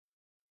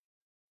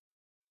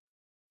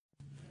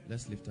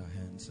Let's lift our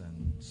hands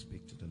and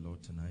speak to the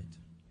Lord tonight.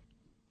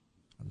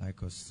 I'd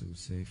like us to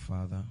say,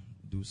 Father,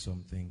 do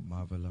something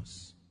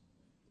marvelous.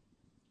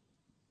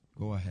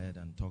 Go ahead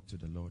and talk to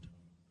the Lord.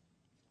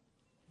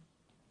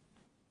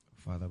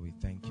 Father, we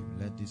thank you.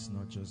 Let this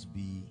not just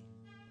be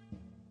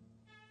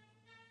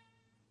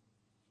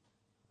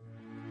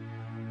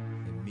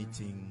a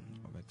meeting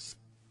of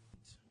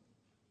excitement,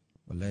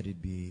 but let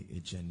it be a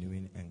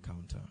genuine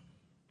encounter.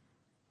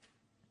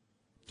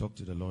 Talk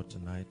to the Lord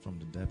tonight from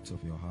the depths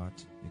of your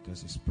heart,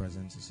 because His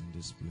presence is in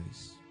this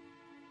place.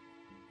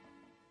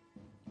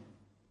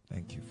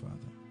 Thank you,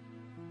 Father.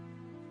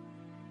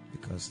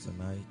 Because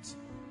tonight,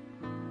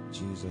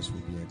 Jesus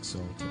will be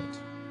exalted.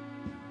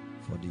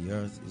 For the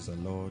earth is the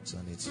Lord's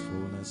and its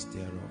fullness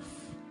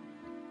thereof,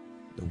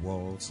 the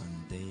worlds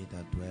and they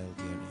that dwell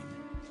therein.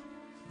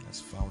 He has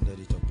founded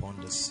it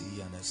upon the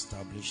sea and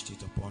established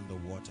it upon the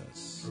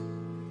waters.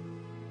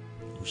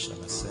 Who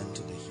shall ascend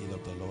to the hill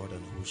of the Lord,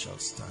 and who shall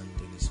stand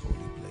in His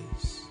holy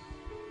place?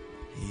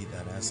 He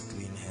that has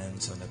clean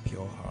hands and a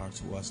pure heart,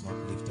 who has not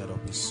lifted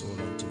up his soul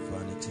unto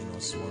vanity, nor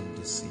sworn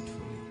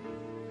deceitfully,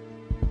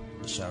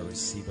 he shall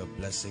receive a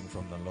blessing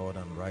from the Lord,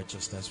 and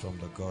righteousness from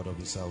the God of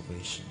his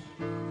salvation.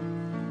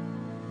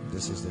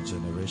 This is the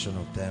generation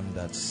of them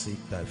that seek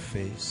thy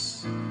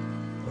face,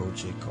 O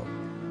Jacob.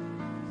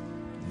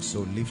 And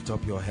so lift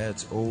up your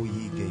heads, O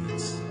ye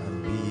gates,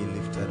 and be ye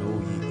lifted, O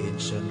ye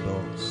ancient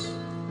doors,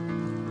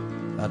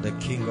 that the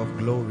King of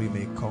glory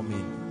may come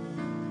in.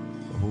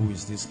 Who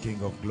is this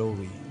King of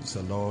glory? It's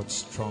the Lord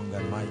strong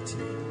and mighty,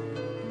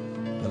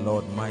 the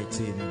Lord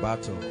mighty in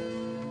battle.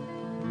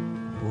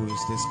 Who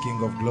is this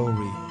King of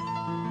glory?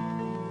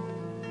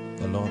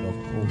 The Lord of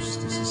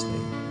hosts is His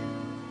name.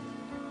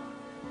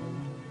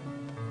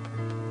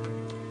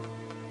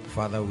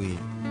 Father, we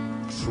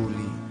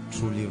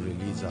truly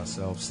release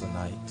ourselves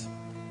tonight.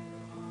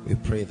 We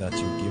pray that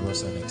you give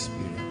us an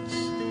experience.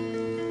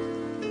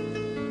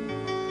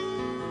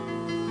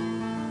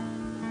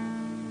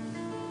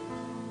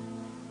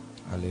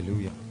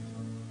 Hallelujah.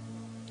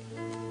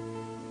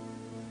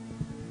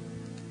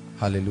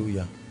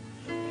 Hallelujah.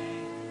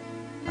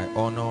 I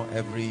honor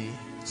every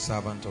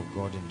servant of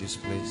God in this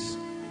place.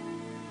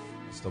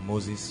 Mr.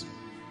 Moses,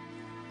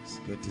 it's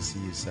good to see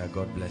you, sir.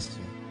 God bless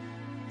you.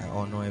 I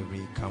honor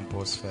every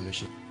campus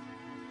fellowship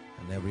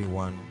and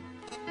everyone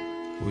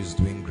who is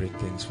doing great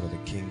things for the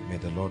King. May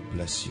the Lord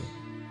bless you.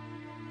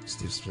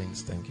 Steve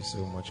Strings, thank you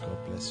so much.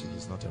 God bless you.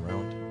 He's not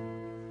around.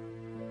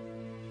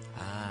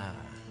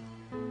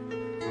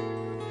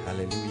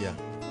 Hallelujah.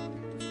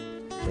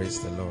 Praise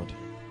the Lord.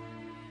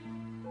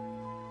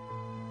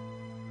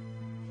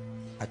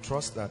 I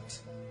trust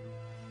that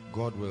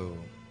God will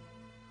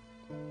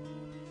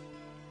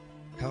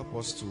help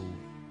us to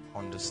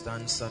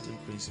understand certain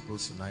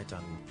principles tonight,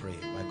 and we pray.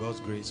 By God's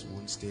grace, we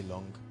won't stay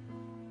long.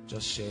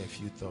 Just share a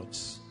few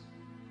thoughts.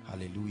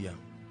 Hallelujah.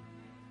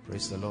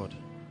 Praise the Lord.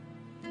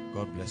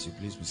 God bless you.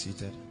 Please be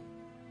seated.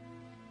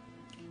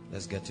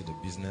 Let's get to the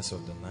business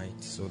of the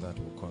night so that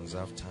we'll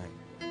conserve time.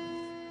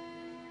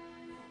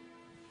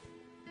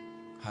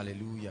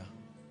 Hallelujah.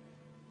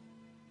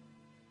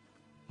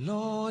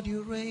 Lord,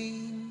 you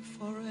reign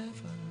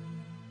forever.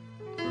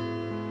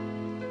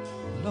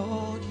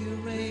 Lord, you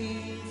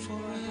reign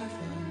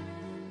forever.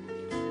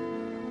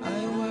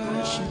 I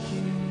worship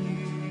you.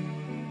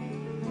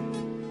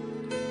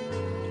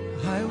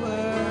 I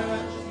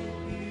worship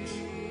you.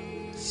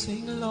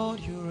 Sing,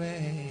 Lord, you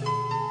reign.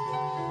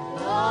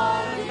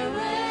 Lord, you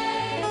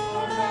reign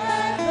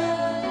forever.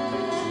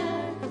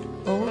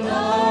 Oh,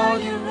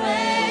 Lord, you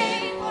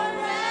reign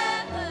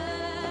forever.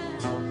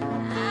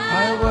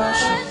 I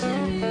worship you.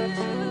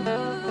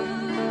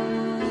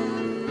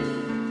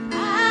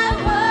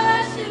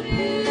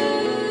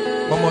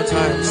 One more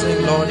time,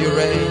 sing, Lord, you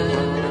reign.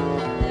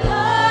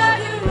 Lord,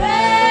 you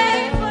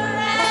reign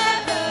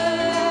forever.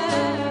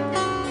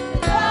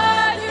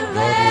 Lord, you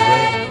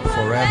reign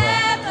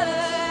forever.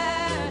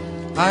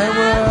 I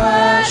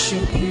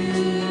worship you.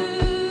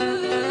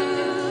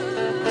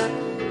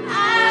 I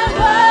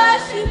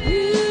worship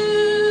you.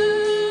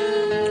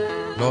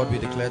 Lord, we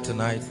declare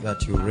tonight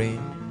that you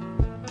reign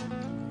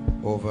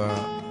over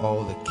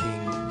all the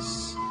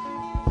kings,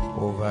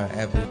 over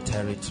every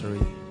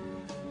territory.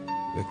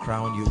 We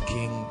crown you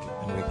King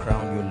and we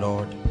crown you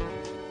Lord.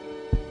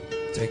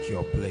 Take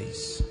your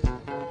place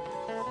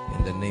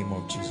in the name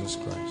of Jesus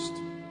Christ.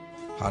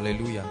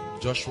 Hallelujah.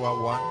 Joshua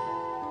 1.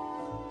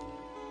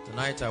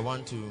 Tonight I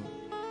want to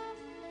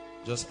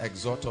just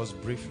exhort us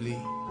briefly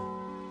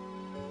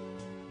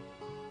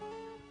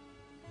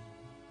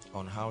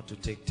on how to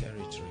take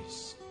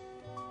territories.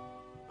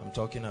 I'm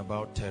talking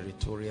about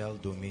territorial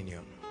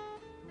dominion.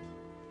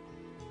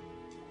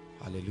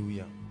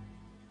 Hallelujah.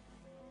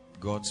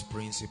 God's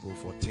principle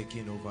for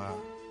taking over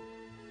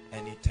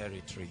any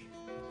territory.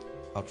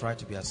 I'll try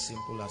to be as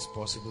simple as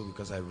possible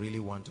because I really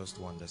want us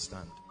to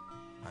understand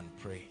and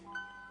pray.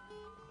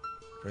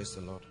 Praise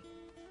the Lord.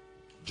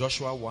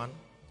 Joshua 1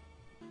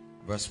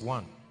 verse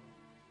 1.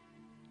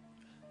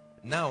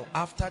 Now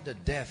after the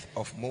death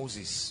of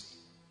Moses,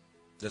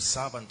 the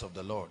servant of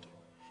the Lord,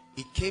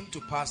 It came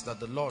to pass that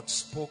the Lord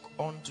spoke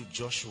unto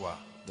Joshua,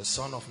 the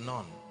son of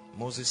Nun,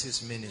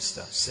 Moses'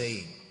 minister,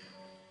 saying,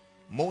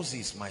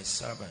 Moses, my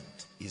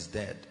servant, is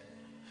dead.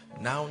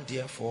 Now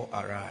therefore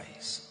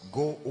arise,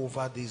 go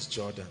over this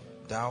Jordan,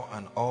 thou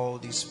and all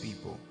these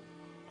people,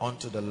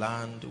 unto the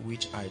land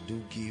which I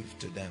do give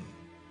to them,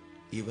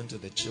 even to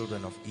the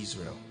children of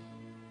Israel.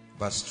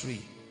 Verse 3.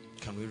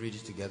 Can we read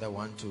it together?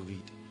 1, 2,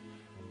 read.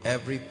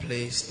 Every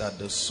place that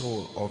the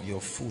sole of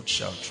your foot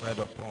shall tread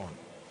upon,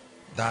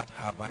 that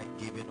have I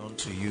given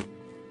unto you,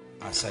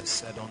 as I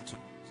said unto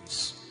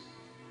Moses.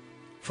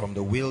 From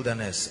the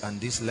wilderness and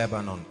this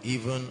Lebanon,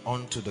 even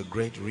unto the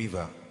great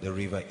river, the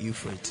river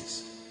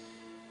Euphrates,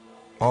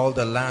 all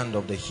the land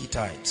of the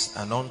Hittites,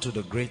 and unto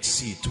the great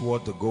sea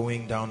toward the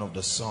going down of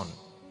the sun,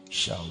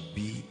 shall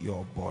be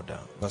your border.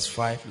 Verse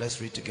 5,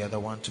 let's read together.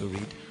 1, 2,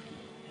 read.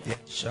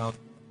 Yet shall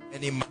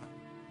any man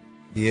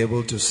be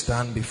able to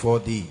stand before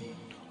thee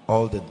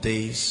all the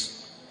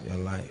days of your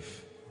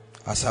life.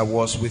 As I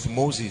was with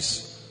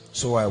Moses,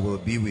 so I will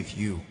be with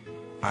you.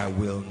 I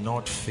will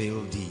not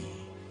fail thee,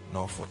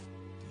 nor forsake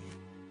thee.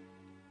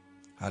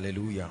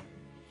 Hallelujah.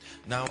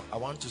 Now, I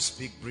want to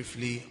speak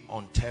briefly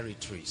on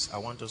territories. I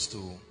want us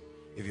to,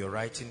 if you're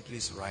writing,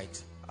 please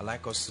write. I'd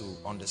like us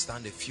to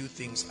understand a few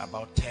things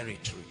about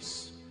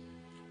territories.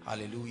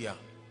 Hallelujah.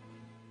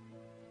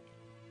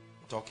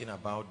 I'm talking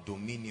about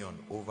dominion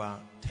over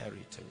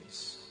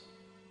territories.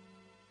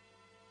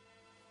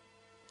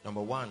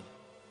 Number one,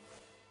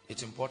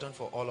 it's important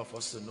for all of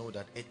us to know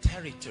that a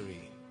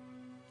territory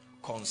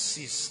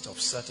consists of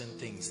certain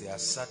things. There are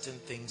certain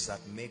things that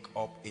make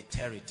up a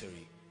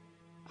territory.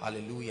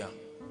 Hallelujah.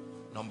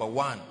 Number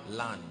one,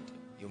 land.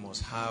 You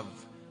must have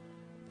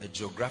a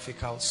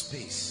geographical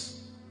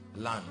space,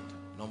 land.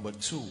 Number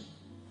two,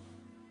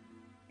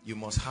 you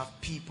must have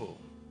people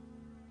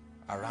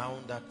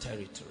around that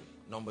territory.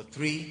 Number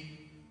three,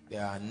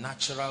 there are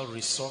natural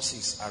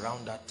resources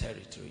around that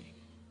territory.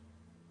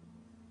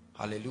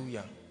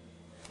 Hallelujah.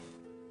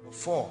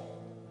 4,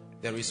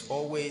 there is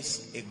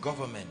always a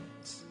government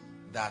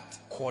that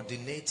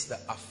coordinates the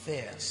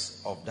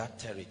affairs of that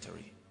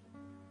territory.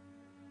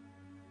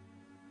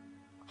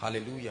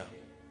 Hallelujah.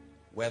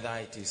 Whether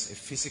it is a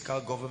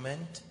physical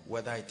government,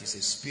 whether it is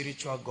a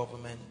spiritual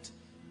government.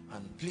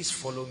 And please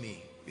follow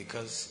me,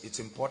 because it's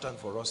important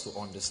for us to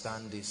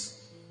understand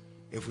this.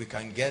 If we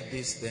can get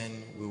this, then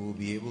we will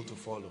be able to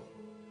follow.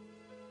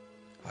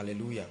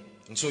 Hallelujah.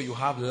 And so you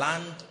have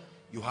land,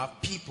 you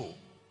have people,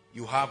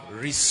 you have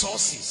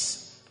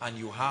resources, and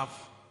you have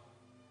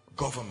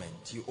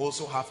government. You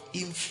also have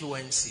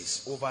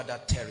influences over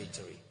that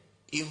territory.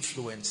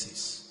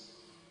 Influences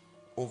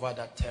over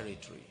that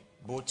territory,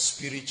 both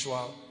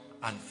spiritual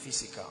and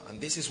physical. And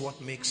this is what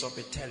makes up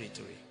a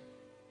territory.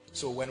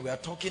 So when we are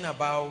talking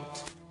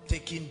about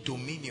taking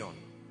dominion,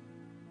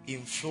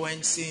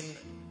 influencing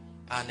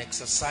and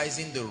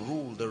exercising the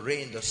rule, the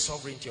reign, the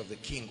sovereignty of the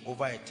king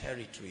over a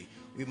territory,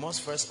 we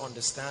must first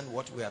understand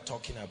what we are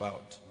talking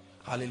about.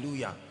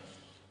 Hallelujah.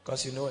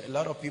 Because you know, a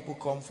lot of people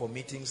come for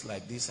meetings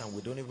like this and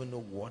we don't even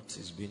know what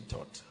is being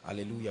taught.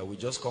 Hallelujah. We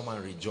just come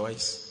and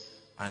rejoice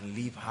and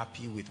live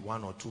happy with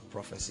 1 or 2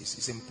 prophecies.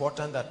 It's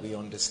important that we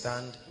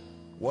understand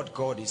what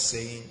God is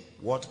saying,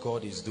 what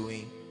God is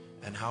doing,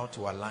 and how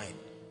to align.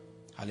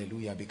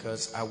 Hallelujah.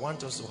 Because I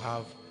want us to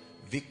have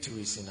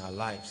victories in our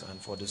lives. And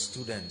for the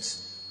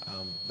students,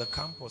 the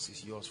campus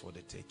is yours for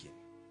the taking.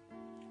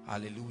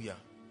 Hallelujah.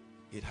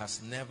 It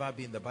has never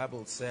been, the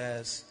Bible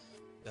says,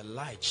 the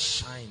light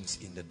shines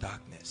in the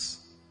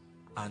darkness,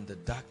 and the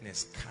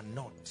darkness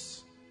cannot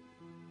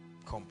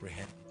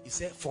comprehend. He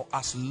said, for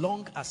as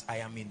long as I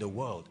am in the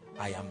world,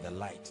 I am the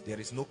light. There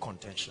is no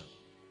contention.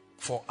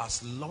 For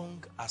as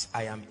long as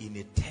I am in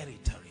a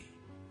territory,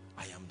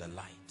 I am the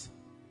light.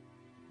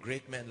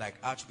 Great men like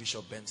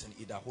Archbishop Benson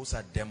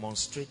Idahosa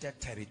demonstrated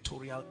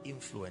territorial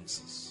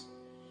influences.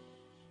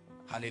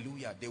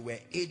 Hallelujah. They were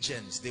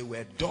agents, they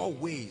were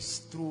doorways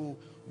through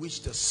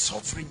which the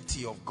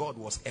sovereignty of God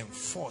was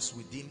enforced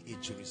within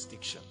a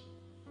jurisdiction.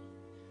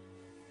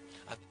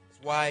 And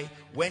that's why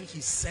when he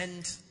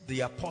sent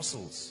the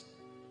apostles,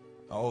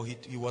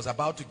 he was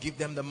about to give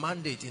them the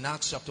mandate in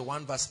Acts chapter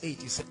 1 verse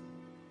 8, he said,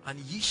 and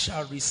ye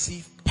shall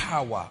receive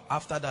power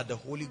after that the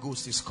Holy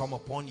Ghost is come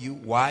upon you.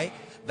 Why?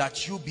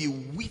 That you be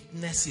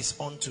witnesses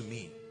unto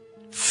me.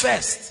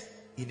 First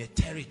in a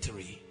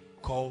territory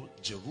called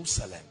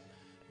Jerusalem,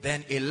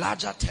 then a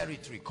larger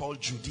territory called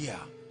Judea,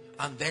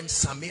 and then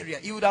Samaria.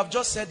 He would have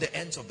just said the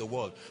ends of the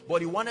world,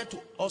 but he wanted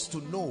us to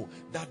know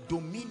that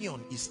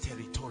dominion is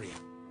territorial.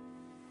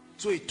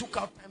 So he took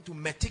out time to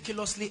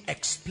meticulously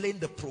explain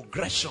the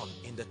progression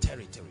in the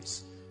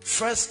territories.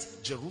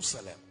 First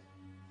Jerusalem,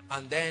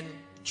 and then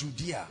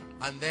Judea,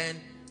 and then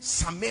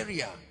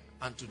Samaria,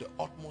 and to the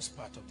utmost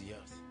part of the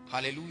earth.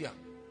 Hallelujah.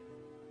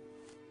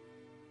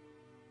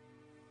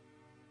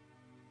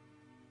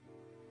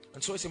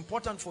 And so it's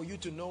important for you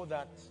to know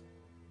that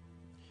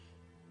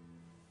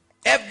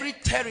every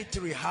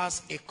territory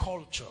has a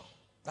culture.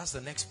 That's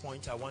the next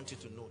point I want you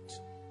to note.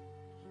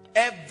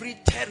 Every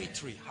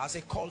territory has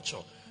a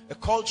culture. A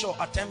culture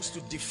attempts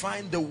to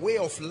define the way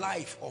of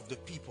life of the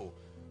people,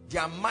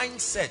 their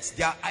mindsets,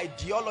 their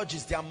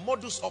ideologies, their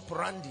modus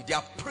operandi,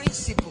 their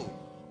principle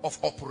of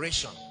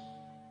operation.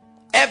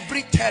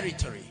 Every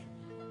territory,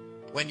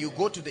 when you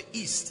go to the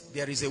east,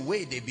 there is a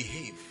way they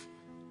behave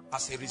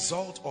as a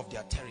result of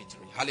their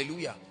territory.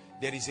 Hallelujah.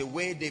 There is a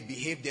way they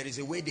behave, there is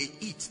a way they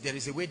eat, there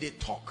is a way they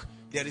talk,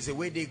 there is a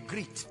way they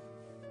greet.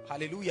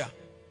 Hallelujah.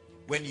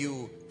 When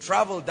you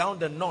travel down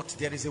the north,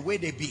 there is a way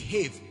they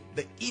behave,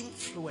 the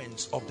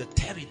influence of the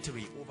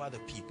territory over the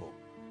people.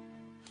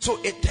 So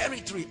a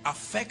territory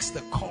affects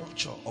the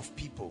culture of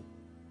people,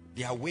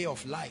 their way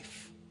of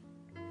life,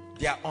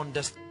 their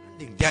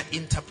understanding, their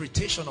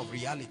interpretation of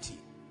reality.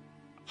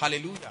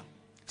 Hallelujah.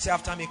 Say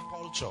after me,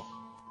 culture.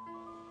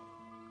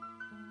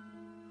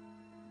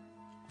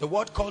 The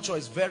word culture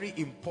is very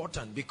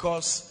important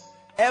because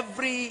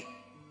every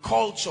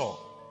culture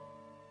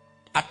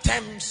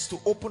attempts to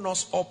open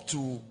us up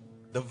to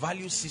the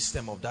value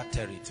system of that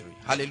territory.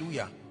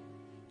 Hallelujah.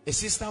 A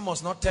sister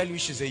must not tell you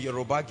she's a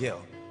Yoruba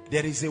girl.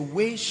 There is a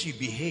way she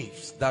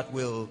behaves that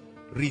will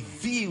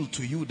reveal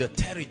to you the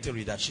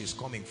territory that she's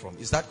coming from.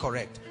 Is that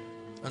correct?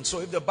 And so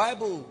if the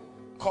Bible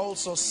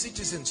calls us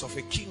citizens of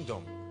a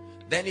kingdom,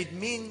 then it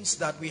means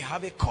that we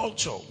have a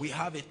culture, we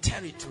have a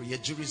territory, a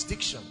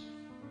jurisdiction.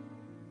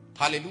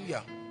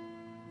 Hallelujah.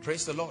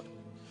 Praise the Lord.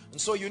 And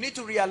so you need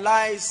to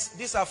realize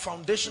these are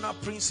foundational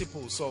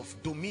principles of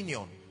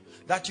dominion,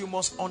 that you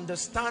must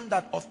understand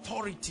that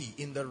authority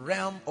in the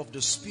realm of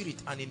the spirit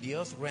and in the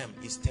earth realm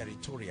is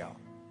territorial.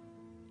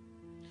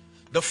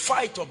 The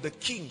fight of the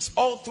kings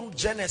all through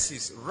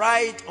Genesis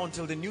right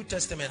until the New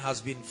Testament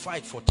has been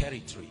fight for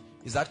territory.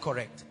 Is that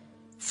correct?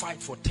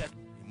 Fight for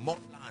territory, more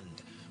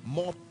land,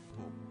 more people.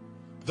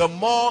 The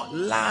more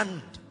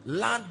land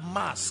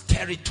mass,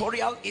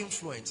 territorial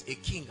influence a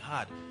king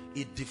had,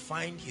 it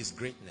defined his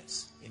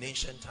greatness in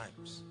ancient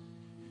times.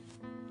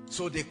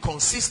 So they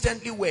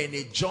consistently were in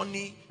a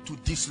journey to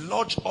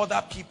dislodge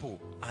other people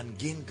and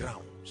gain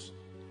grounds.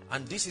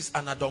 And this is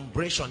an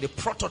adumbration, a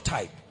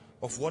prototype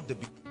of what they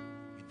be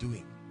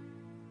doing.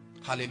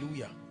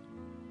 Hallelujah.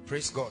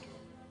 Praise God.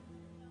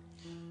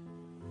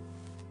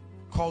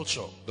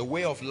 Culture, the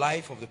way of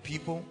life of the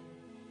people.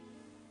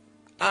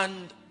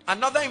 And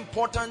another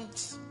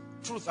important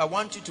truth I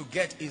want you to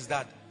get is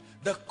that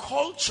the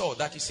culture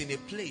that is in a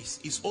place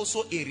is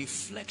also a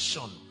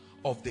reflection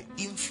of the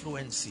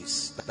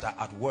influences that are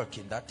at work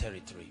in that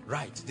territory.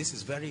 Right, this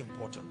is very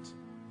important.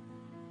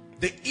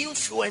 The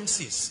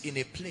influences in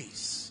a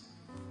place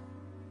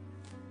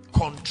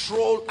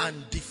control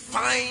and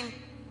define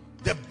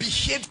the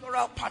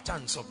behavioral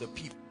patterns of the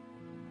people.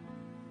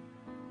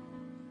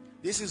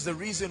 This is the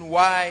reason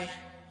why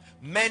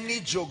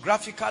many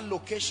geographical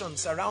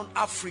locations around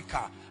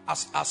Africa are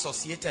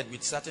associated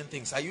with certain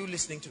things. Are you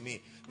listening to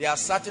me? There are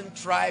certain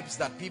tribes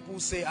that people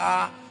say,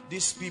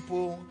 these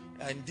people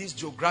in this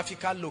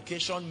geographical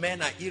location,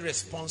 men are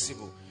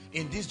irresponsible.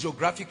 In this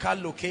geographical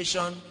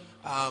location,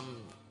 there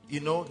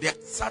are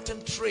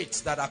certain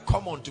traits that are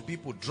common to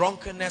people,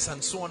 drunkenness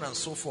and so on and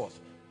so forth.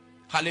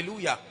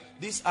 Hallelujah.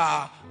 These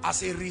are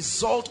as a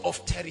result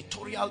of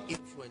territorial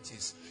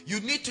influences. You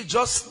need to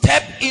just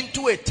step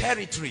into a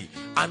territory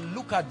and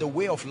look at the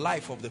way of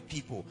life of the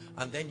people,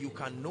 and then you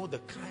can know the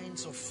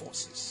kinds of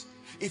forces.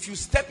 If you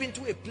step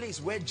into a place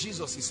where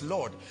Jesus is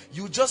Lord,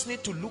 you just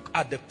need to look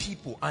at the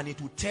people and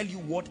it will tell you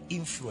what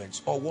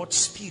influence or what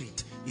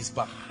spirit is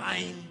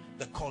behind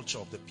the culture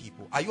of the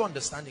people. Are you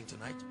understanding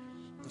tonight?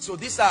 So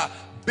these are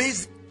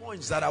basic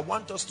points that I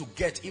want us to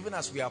get even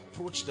as we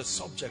approach the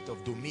subject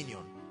of dominion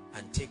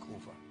and take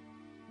over.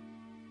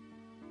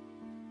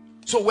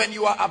 So when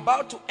you are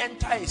about to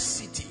enter a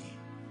city,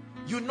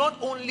 you not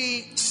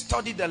only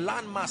study the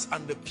landmass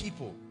and the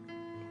people.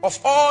 Of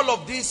all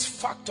of these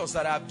factors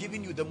that I have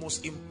given you, the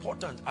most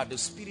important are the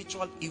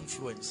spiritual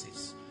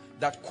influences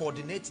that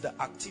coordinate the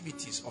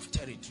activities of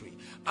territory.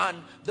 And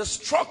the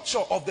structure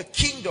of the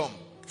kingdom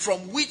from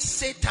which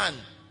Satan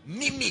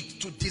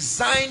mimicked to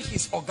design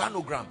his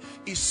organogram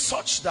is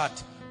such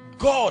that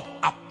God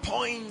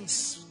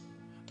appoints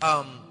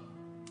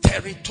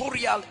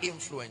territorial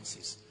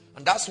influences.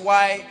 And that's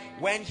why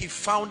when he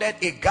founded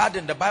a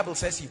garden, the Bible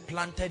says he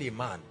planted a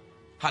man.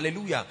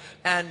 Hallelujah.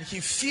 And he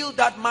filled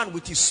that man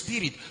with his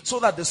spirit, so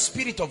that the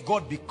spirit of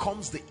God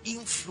becomes the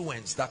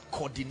influence that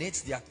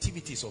coordinates the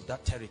activities of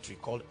that territory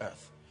called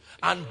earth.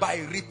 And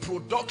by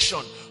reproduction,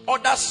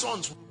 other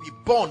sons will be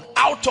born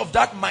out of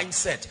that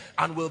mindset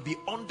and will be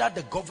under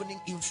the governing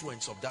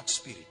influence of that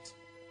spirit.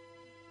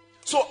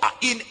 So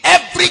in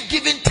every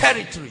given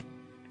territory,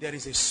 there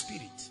is a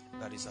spirit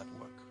that is at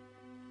work.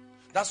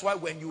 That's why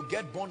when you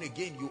get born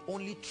again, you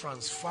only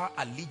transfer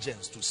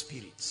allegiance to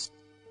spirits,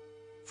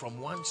 from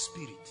one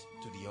spirit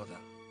to the other.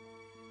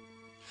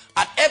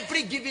 At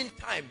every given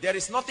time, there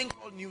is nothing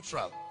called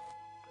neutral.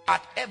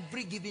 At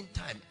every given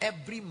time,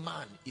 every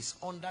man is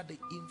under the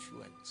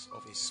influence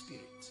of a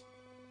spirit.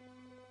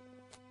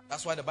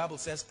 That's why the Bible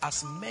says,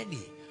 as many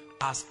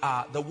as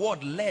are, the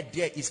word led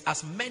there is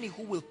as many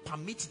who will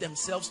permit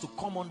themselves to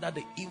come under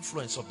the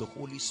influence of the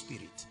Holy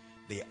Spirit.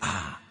 They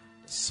are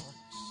the sons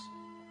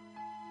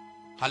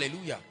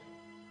Hallelujah.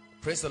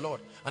 Praise the Lord.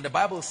 And the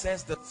Bible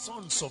says the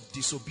sons of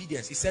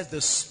disobedience. It says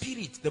the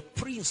spirit, the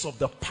prince of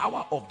the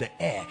power of the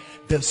air,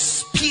 the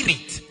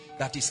spirit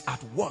that is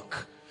at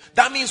work.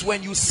 That means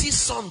when you see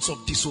sons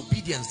of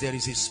disobedience, there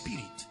is a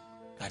spirit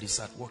that is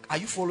at work. Are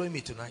you following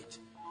me tonight?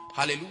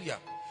 Hallelujah.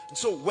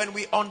 So when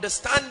we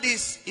understand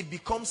this, it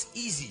becomes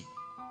easy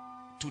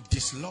to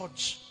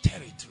dislodge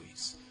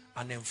territories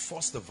and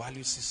enforce the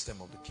value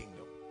system of the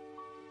kingdom.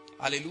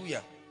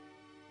 Hallelujah.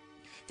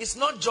 It's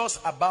not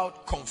just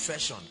about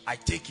confession. I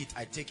take it.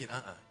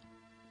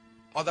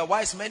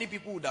 Otherwise, many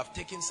people would have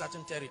taken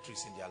certain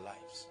territories in their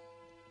lives.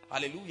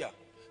 Hallelujah.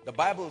 The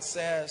Bible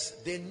says,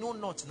 they know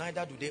not,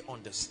 neither do they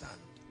understand.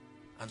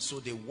 And so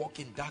they walk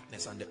in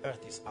darkness and the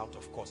earth is out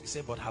of course. He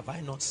said, but have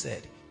I not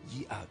said,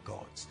 ye are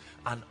gods,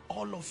 and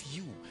all of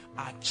you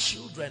are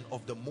children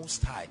of the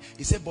Most High.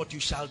 He said, but you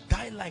shall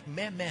die like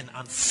mere men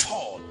and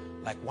fall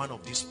like one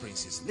of these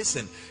princes.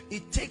 Listen,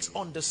 it takes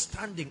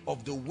understanding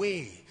of the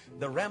way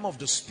the realm of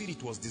the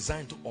spirit was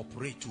designed to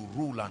operate, to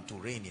rule and to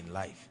reign in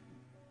life.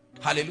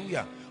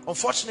 Hallelujah.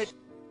 Unfortunately,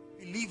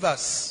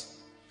 believers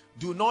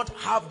do not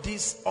have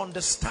this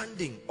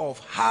understanding of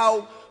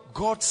how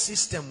God's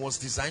system was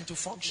designed to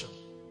function.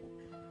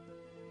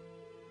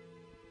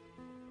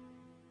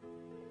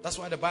 That's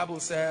why the Bible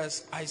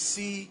says, I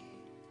see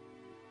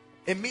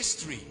a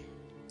mystery.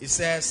 It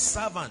says,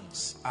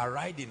 servants are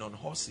riding on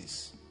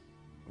horses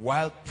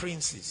while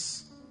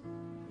princes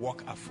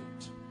walk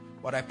afoot.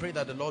 But I pray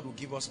that the Lord will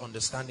give us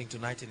understanding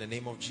tonight in the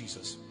name of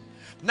Jesus.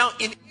 Now,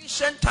 in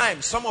ancient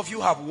times, some of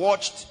you have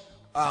watched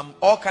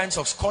all kinds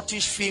of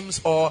Scottish films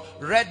or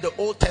read the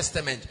Old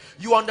Testament.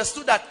 You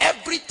understood that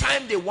every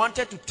time they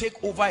wanted to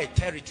take over a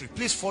territory,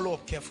 please follow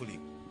up carefully.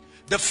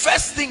 The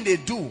first thing they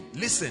do,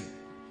 listen,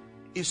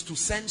 is to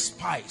send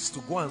spies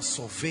to go and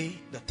survey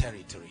the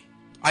territory.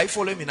 Are you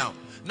following me now?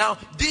 Now,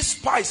 these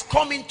spies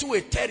come into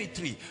a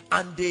territory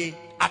and they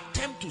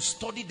attempt to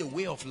study the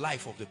way of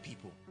life of the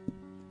people.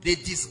 They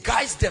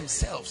disguise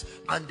themselves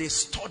and they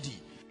study.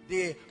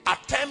 They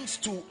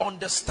attempt to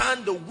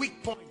understand the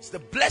weak points, the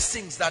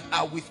blessings that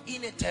are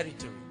within a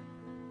territory.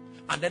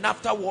 And then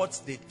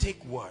afterwards, they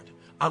take word.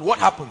 And what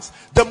happens?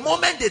 The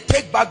moment they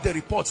take back the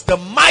reports, the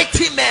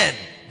mighty men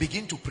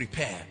begin to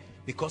prepare,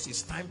 because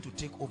it's time to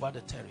take over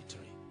the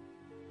territory.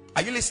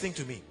 Are you listening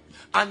to me?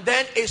 And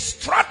then a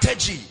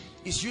strategy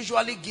is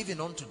usually given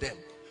unto them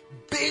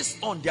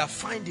based on their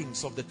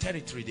findings of the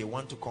territory they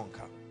want to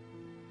conquer.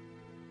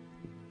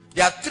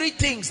 There are three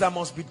things that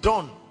must be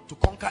done to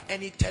conquer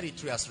any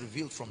territory as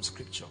revealed from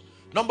scripture.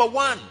 Number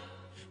one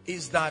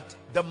is that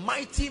the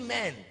mighty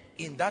men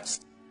in that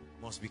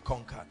must be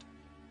conquered.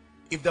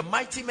 If the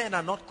mighty men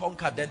are not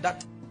conquered, then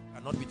that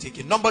cannot be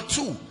taken. Number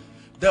two,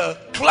 the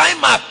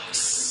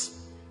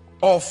climax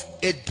of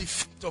a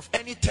defeat of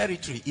any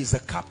territory is the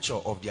capture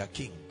of their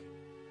king.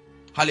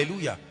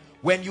 Hallelujah.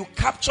 When you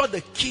capture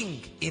the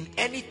king in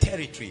any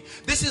territory,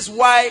 this is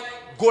why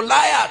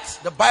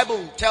Goliath, the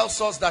Bible tells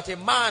us that a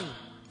man,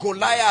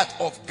 Goliath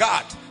of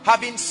Gath,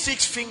 having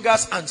 6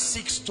 fingers and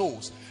 6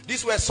 toes.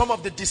 These were some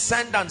of the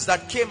descendants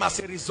that came as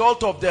a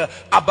result of the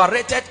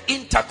aberrated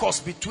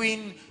intercourse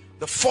between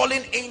the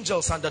fallen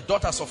angels and the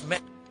daughters of men.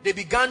 They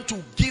began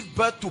to give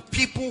birth to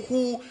people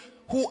who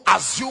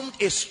assumed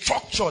a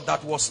structure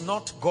that was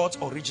not God's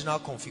original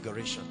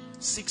configuration.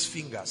 6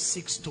 fingers,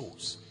 6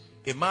 toes.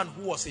 A man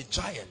who was a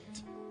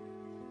giant.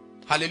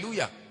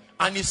 Hallelujah.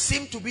 And it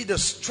seemed to be the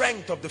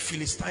strength of the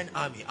Philistine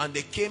army. And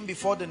they came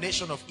before the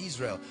nation of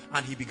Israel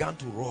and he began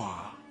to roar.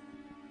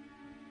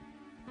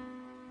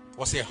 It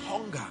was a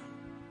hunger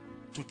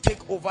to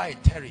take over a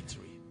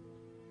territory.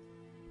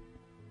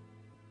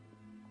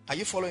 Are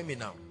you following me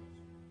now?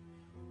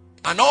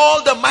 And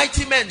all the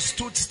mighty men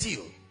stood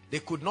still. They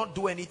could not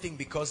do anything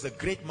because the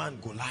great man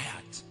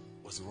Goliath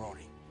was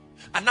roaring.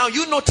 And now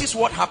you notice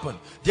what happened.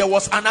 There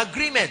was an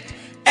agreement.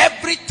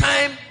 Every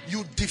time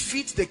you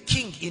defeat the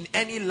king in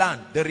any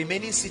land, the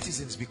remaining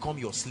citizens become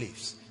your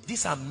slaves.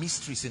 These are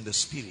mysteries in the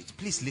spirit.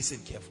 Please listen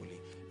carefully.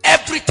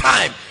 Every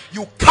time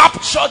you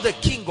capture the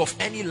king of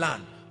any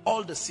land,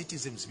 all the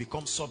citizens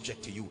become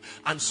subject to you.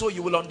 And so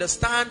you will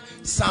understand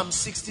Psalm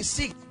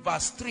 66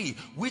 verse 3,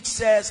 which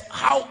says,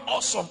 how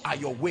awesome are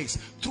your ways.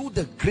 Through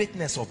the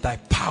greatness of thy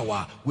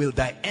power will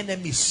thy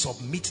enemies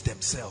submit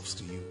themselves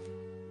to you.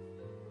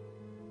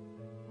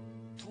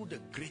 Through the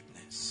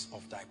greatness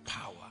of thy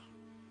power.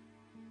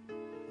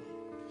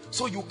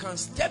 So you can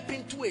step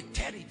into a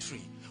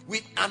territory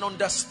with an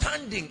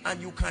understanding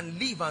and you can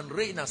live and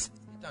reign as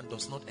Satan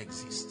does not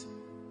exist.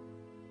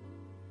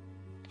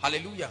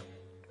 Hallelujah.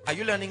 Are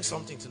you learning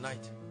something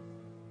tonight?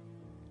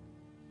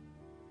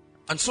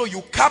 And so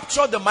you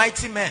capture the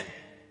mighty men.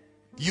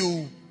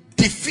 You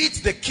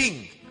defeat the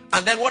king.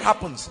 And then what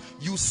happens?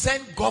 You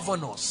send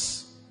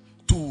governors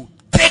to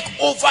take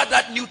over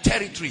that new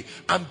territory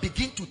and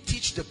begin to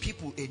teach the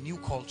people a new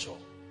culture.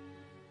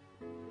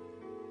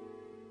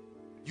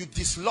 You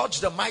dislodge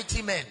the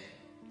mighty men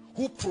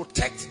who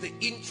protect the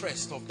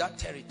interest of that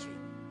territory.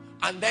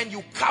 And then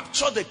you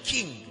capture the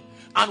king.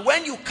 And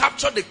when you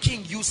capture the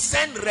king, you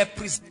send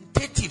representatives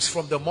representatives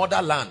from the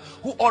motherland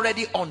who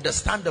already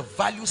understand the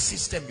value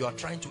system you are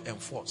trying to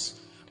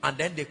enforce. And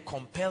then they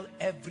compel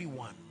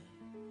everyone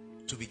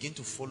to begin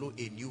to follow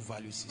a new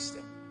value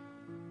system.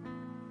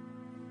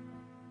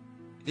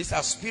 These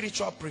are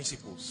spiritual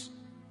principles.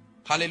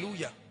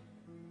 Hallelujah.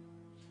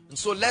 And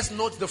so let's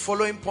note the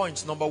following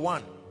points. Number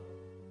one,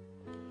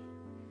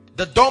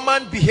 the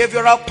dormant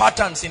behavioral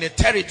patterns in a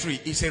territory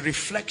is a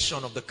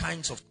reflection of the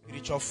kinds of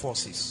spiritual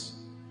forces.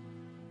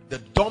 The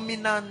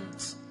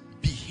dominant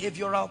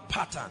behavioral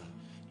pattern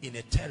in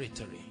a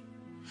territory.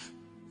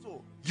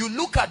 So you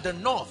look at the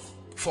north,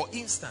 for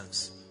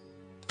instance,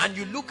 and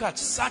you look at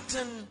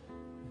certain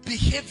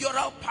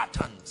behavioral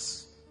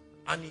patterns,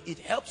 and it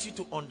helps you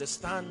to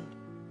understand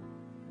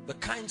the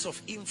kinds of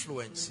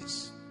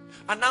influences.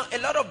 And now a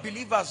lot of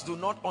believers do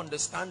not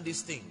understand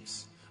these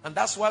things, and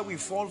that's why we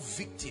fall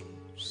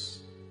victims.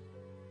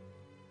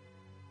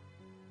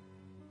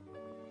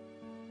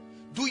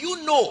 Do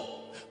you know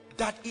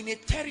that in a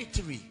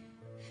territory,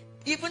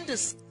 even the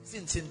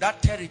citizens in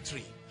that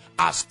territory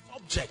are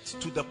subject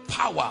to the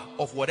power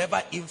of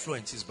whatever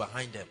influence is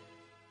behind them?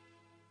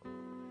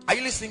 Are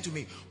you listening to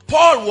me?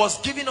 Paul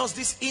was giving us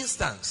this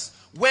instance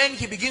when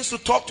he begins to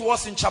talk to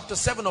us in chapter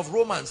 7 of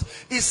Romans.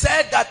 He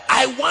said that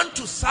I want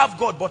to serve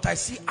God, but I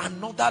see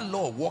another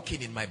law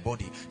working in my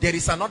body. There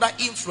is another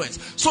influence.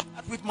 So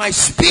that with my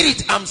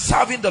spirit I'm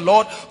serving the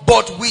Lord,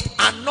 but with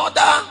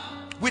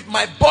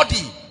my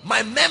body,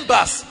 my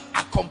members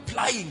are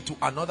complying to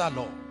another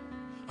law.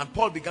 And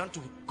Paul began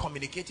to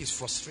communicate his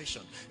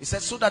frustration. He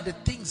said, so that the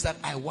things that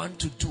I want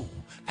to do,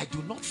 I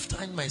do not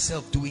find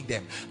myself doing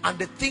them. And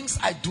the things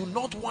I do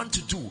not want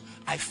to do,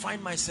 I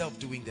find myself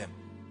doing them.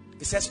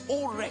 He says,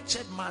 oh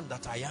wretched man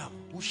that I am,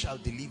 who shall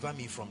deliver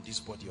me from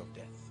this body of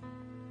death?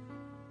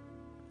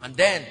 And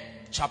then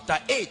chapter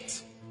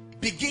 8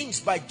 begins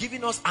by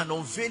giving us an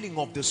unveiling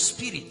of the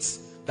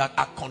spirits that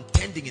are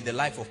contending in the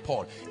life of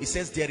Paul. He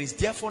says, there is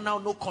therefore now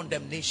no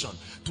condemnation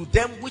to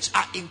them which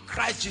are in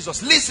Christ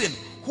Jesus. Listen,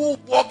 who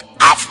walk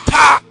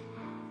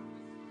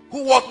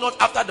not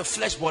after the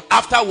flesh, but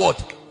after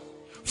what?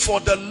 For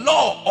the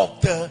law of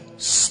the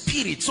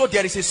spirit. So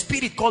there is a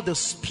spirit called the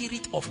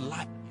spirit of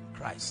life in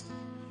Christ,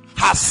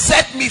 has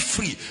set me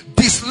free,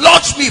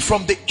 dislodged me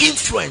from the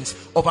influence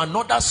of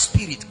another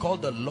spirit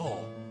called the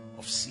law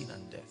of sin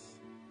and death.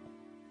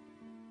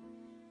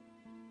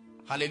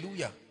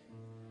 Hallelujah.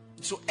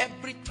 So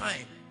every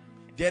time,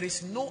 there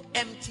is no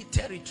empty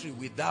territory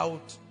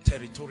without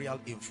territorial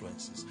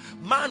influences.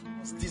 Man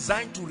was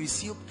designed to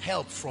receive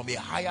help from a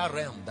higher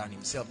realm than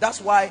himself.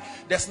 That's why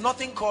there's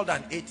nothing called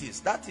an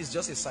atheist. That is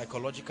just a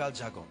psychological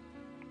jargon.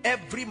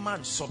 Every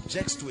man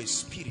subjects to a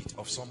spirit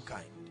of some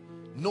kind,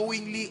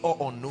 knowingly or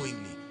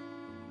unknowingly.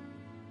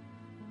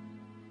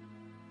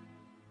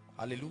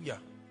 Hallelujah.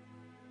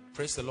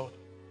 Praise the Lord.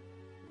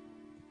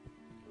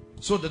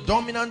 So the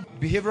dominant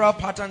behavioral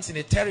patterns in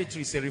a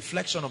territory is a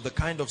reflection of the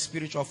kind of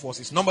spiritual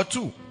forces. Number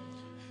two,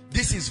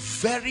 this is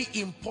very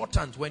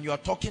important when you are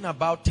talking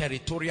about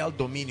territorial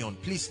dominion.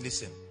 Please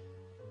listen.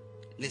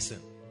 Listen.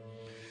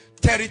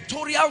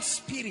 Territorial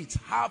spirits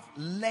have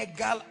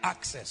legal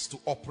access to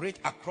operate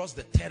across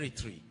the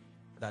territory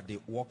that they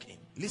walk in.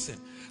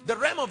 Listen, the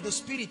realm of the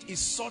spirit is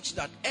such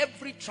that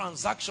every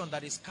transaction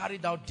that is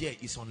carried out there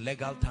is on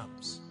legal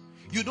terms.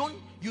 You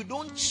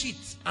don't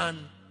cheat and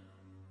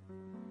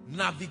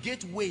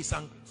navigate ways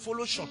and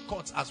follow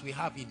shortcuts as we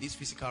have in this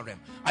physical realm.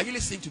 Are you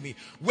listening to me?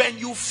 When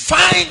you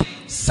find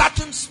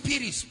certain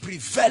spirits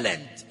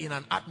prevalent in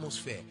an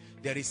atmosphere,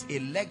 there is a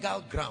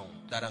legal ground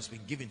that has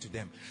been given to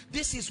them.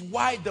 This is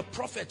why the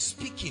prophet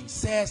speaking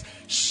says,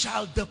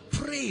 shall the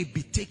prey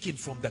be taken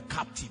from the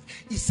captive?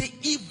 He said,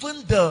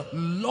 even the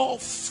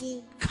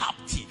lawful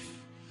captive.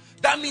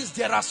 That means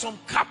there are some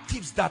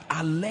captives that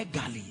are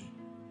legally,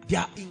 they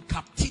are in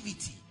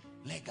captivity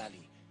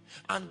legally.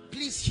 And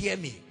please hear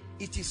me,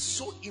 it is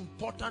so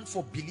important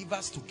for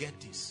believers to get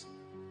this.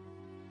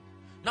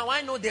 Now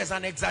I know there's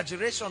an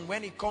exaggeration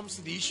when it comes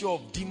to the issue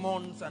of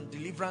demons and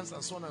deliverance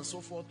and so on and so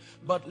forth,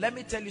 but let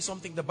me tell you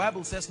something. The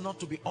Bible says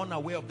not to be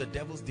unaware of the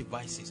devil's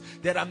devices.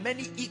 There are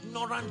many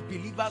ignorant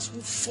believers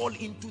who fall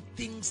into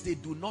things they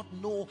do not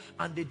know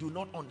and they do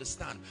not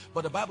understand.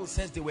 But the Bible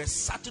says there were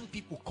certain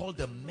people called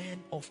the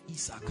men of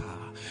Issachar.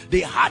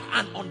 They had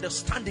an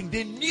understanding.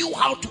 They knew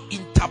how to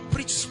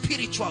interpret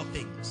spiritual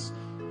things.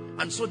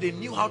 And so they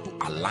knew how to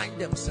align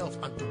themselves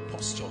and to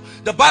posture.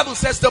 The Bible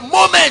says the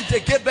moment they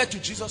gave birth to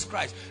Jesus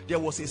Christ, there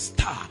was a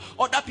star.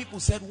 Other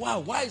people said, wow,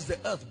 why is the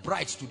earth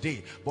bright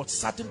today? But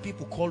certain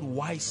people called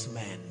wise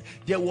men,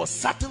 there was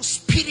certain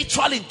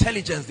spiritual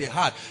intelligence they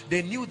had.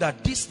 They knew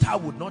that this star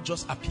would not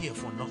just appear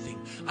for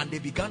nothing. And they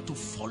began to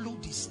follow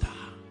this star.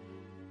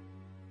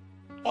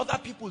 Other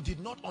people did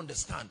not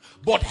understand.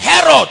 But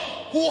Herod,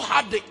 who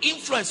had the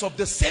influence of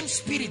the same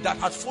spirit that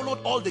had followed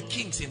all the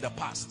kings in the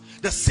past,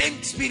 the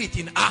same spirit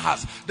in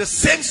Ahaz, the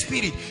same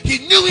spirit,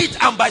 he knew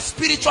it, and by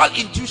spiritual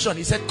intuition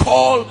he said,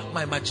 call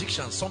my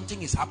magicians,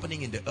 something is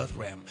happening in the earth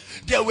realm.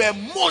 There were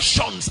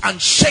motions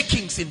and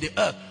shakings in the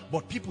earth,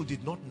 but people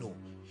did not know.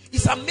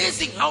 It's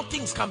amazing how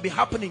things can be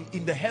happening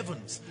in the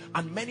heavens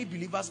and many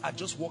believers are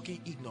just walking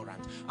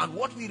ignorant. And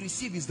what we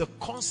receive is the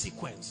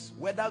consequence,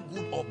 whether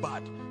good or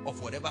bad,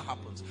 of whatever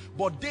happens.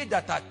 But they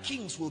that are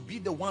kings will be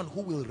the one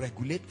who will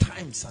regulate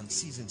times and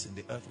seasons in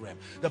the earth realm.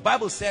 The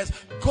Bible says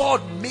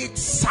God made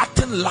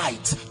certain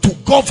light to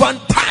govern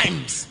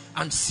times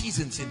and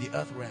seasons in the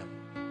earth realm.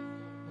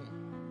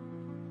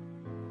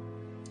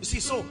 You see,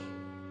 so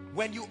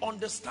when you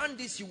understand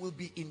this, you will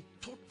be in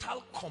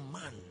total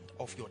command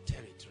of your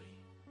territory.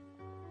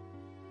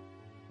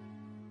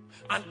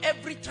 And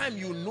every time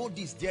you know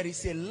this, there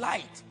is a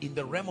light in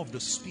the realm of the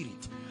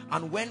spirit.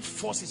 And when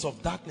forces of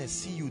darkness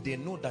see you, they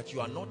know that you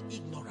are not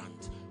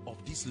ignorant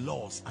of these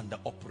laws and the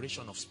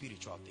operation of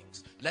spiritual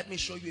things. Let me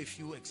show you a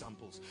few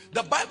examples.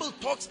 The Bible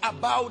talks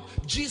about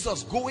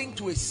Jesus going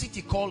to a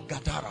city called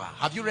Gadara.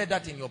 Have you read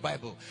that in your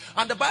Bible?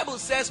 And the Bible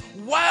says,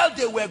 while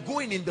they were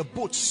going in the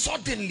boat,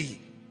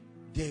 suddenly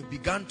there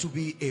began to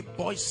be a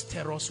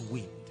boisterous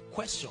wind.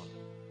 Question: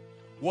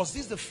 was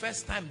this the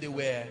first time they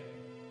were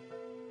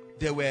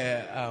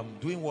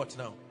doing what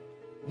now?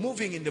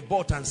 Moving in the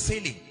boat and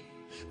sailing.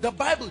 The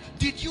Bible,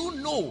 did you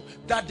know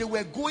that they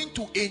were going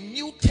to a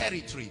new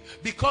territory?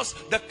 Because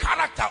the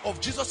character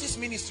of Jesus's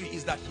ministry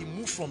is that he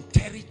moved from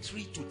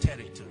territory to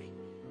territory.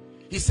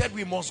 He said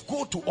we must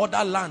go to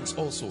other lands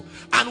also.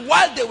 And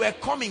while they were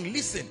coming,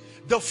 listen,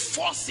 the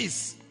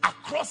forces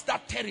across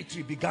that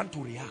territory began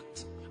to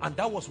react. And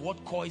that was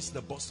what caused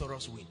the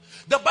boisterous wind.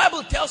 The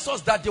Bible tells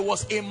us that there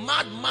was a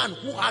madman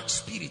who had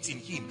spirits in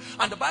him.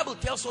 And the Bible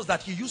tells us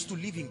that he used to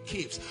live in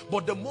caves.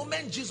 But the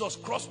moment Jesus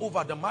crossed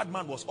over, the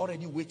madman was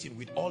already waiting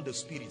with all the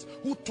spirits.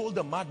 Who told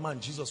the madman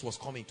Jesus was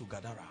coming to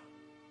Gadara?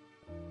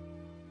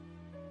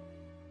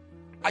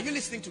 Are you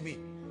listening to me?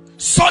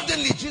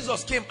 Suddenly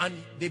Jesus came and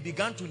they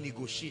began to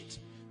negotiate.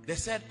 They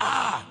said,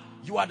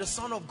 you are the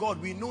Son of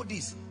God. We know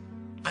this.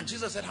 And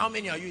Jesus said, how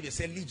many are you? They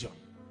said, legion.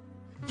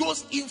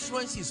 Those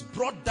influences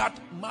brought that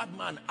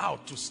madman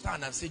out to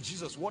stand and say,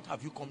 Jesus, what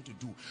have you come to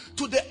do?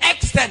 To the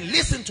extent,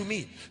 listen to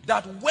me,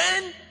 that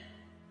when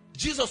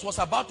Jesus was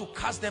about to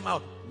cast them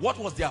out, what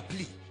was their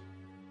plea?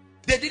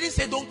 They didn't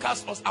say, don't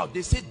cast us out.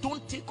 They said,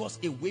 don't take us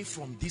away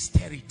from this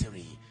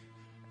territory.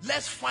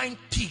 Let's find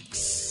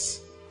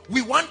peaks.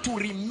 We want to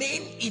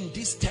remain in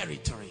this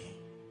territory.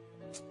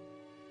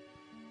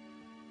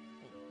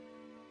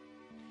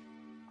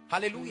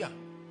 Hallelujah.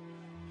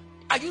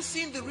 Are you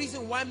seeing the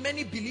reason why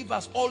many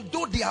believers,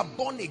 although they are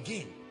born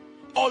again,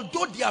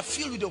 although they are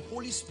filled with the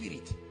Holy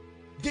Spirit,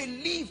 they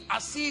live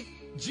as if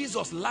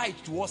Jesus lied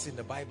to us in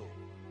the Bible?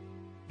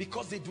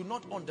 Because they do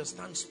not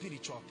understand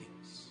spiritual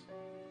things.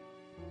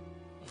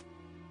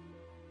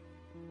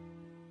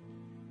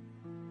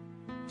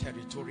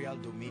 Territorial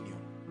dominion.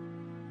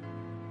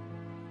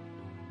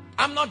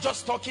 I'm not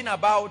just talking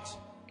about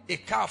a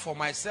car for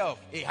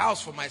myself, a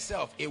house for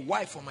myself, a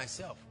wife for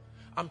myself.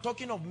 I'm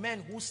talking of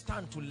men who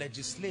stand to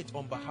legislate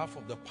on behalf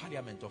of the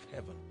parliament of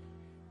heaven.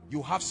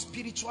 You have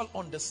spiritual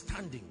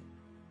understanding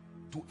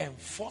to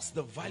enforce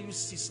the value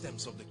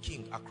systems of the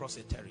king across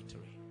a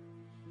territory.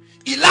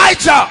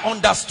 Elijah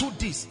understood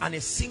this, and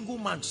a single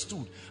man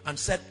stood and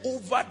said,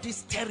 over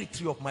this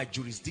territory of my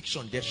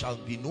jurisdiction there shall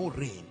be no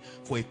rain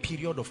for a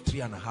period of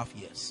 3.5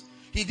 years.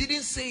 He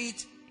didn't say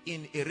it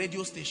in a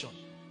radio station.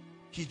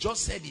 He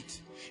just said it.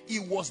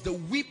 It was the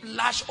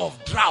whiplash of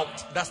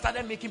drought that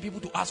started making people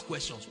to ask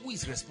questions. Who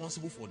is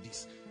responsible for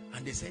this?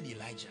 And they said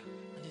Elijah.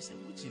 And they said,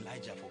 which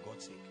Elijah, for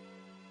God's sake?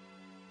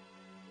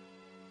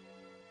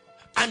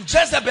 And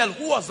Jezebel,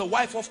 who was the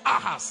wife of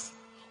Ahaz,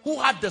 who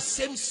had the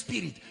same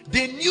spirit,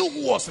 they knew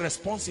who was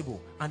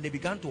responsible, and they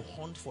began to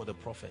hunt for the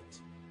prophet.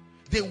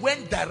 They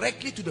went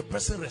directly to the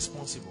person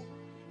responsible.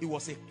 It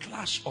was a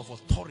clash of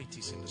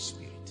authorities in the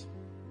spirit.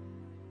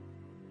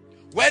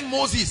 When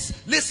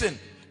Moses, listen,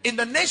 in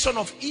the nation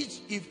of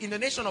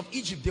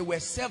Egypt, there were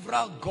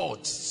several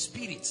gods,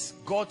 spirits,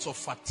 gods of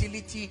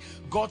fertility,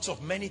 gods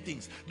of many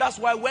things. That's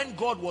why when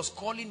God was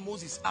calling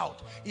Moses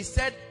out, he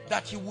said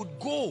that he would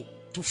go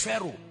to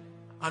Pharaoh.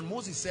 And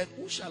Moses said,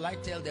 who shall I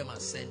tell them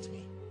has sent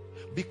me?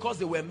 Because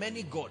there were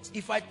many gods.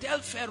 If I tell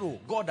Pharaoh,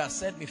 God has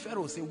sent me,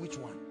 Pharaoh will say, which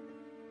one?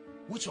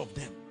 Which of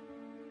them?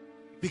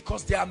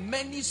 Because there are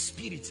many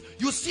spirits.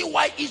 You see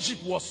why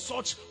Egypt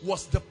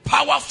was the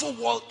powerful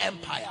world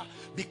empire.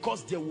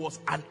 Because there was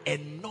an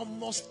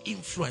enormous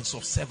influence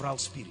of several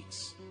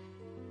spirits.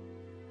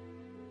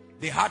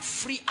 They had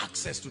free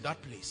access to that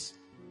place.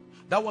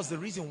 That was the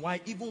reason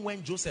why even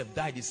when Joseph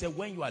died, he said,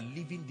 when you are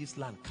leaving this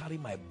land, carry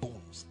my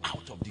bones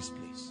out of this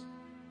place.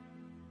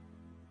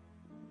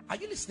 Are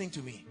you listening to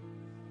me?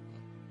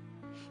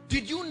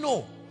 Did you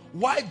know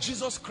why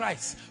Jesus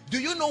Christ, do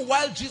you know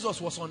while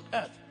Jesus was on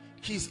earth,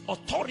 his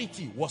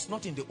authority was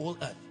not in the old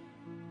earth?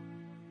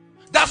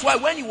 That's why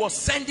when he was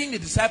sending the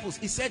disciples,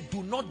 he said,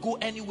 do not go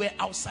anywhere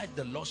outside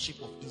the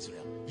lordship of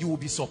Israel. You will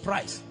be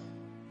surprised.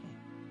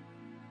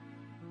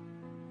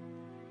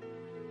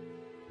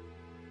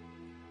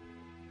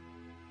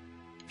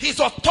 His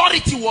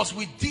authority was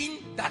within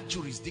that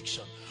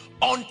jurisdiction.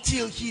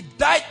 until he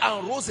died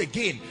and rose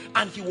again,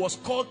 and he was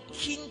called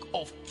King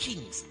of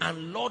Kings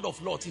and Lord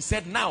of Lords. He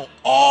said, now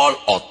all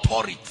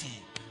authority,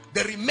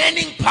 the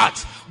remaining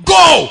part,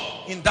 go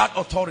in that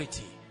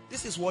authority.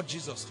 This is what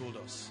Jesus told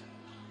us.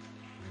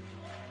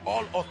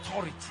 All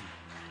authority.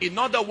 In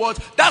other words,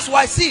 that's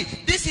why, see,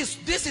 this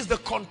is the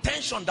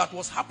contention that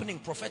was happening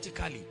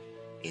prophetically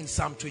in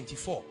Psalm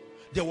 24.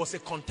 There was a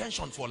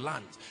contention for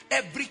land.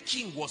 Every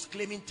king was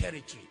claiming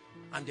territory,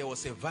 and there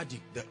was a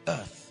verdict: the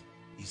earth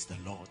is the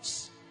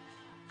Lord's.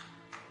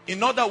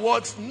 In other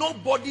words,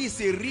 nobody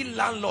is a real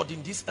landlord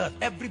in this earth.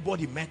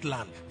 Everybody met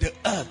land. The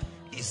earth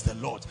is the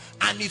Lord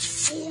and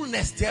its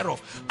fullness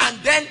thereof. And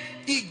then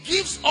he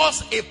gives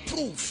us a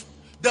proof.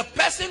 The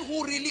person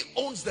who really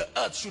owns the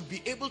earth should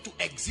be able to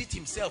exit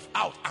himself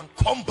out and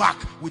come back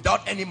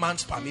without any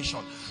man's permission.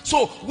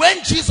 So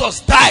when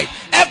Jesus died,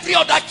 every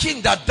other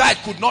king that died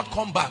could not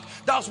come back.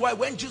 That's why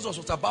when Jesus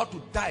was about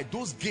to die,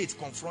 those gates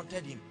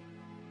confronted him.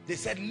 They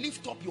said,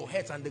 lift up your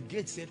heads. And the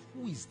gate said,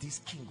 who is this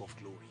King of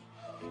glory?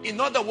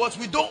 In other words,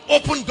 we don't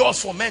open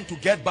doors for men to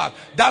get back.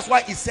 That's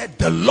why he said,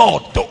 the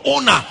Lord, the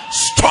owner,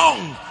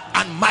 strong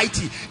and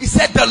mighty. He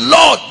said, the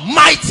Lord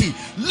mighty,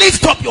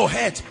 lift up your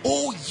heads,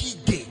 O ye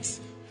gates.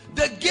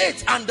 The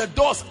gates and the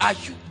doors are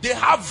huge. They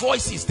have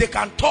voices. They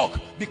can talk,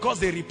 because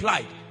they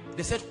replied.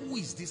 They said, who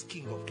is this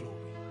King of glory?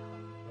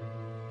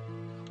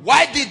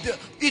 Why did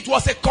it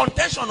was a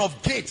contention of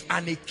gates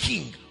and a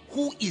king.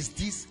 Who is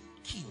this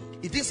king?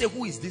 It didn't say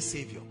who is this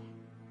savior.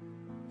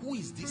 Who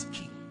is this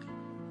king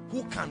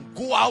who can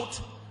go out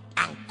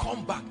and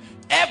come back?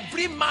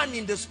 Every man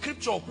in the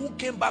scripture who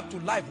came back to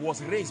life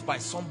was raised by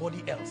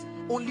somebody else.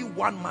 Only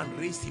one man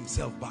raised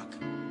himself back,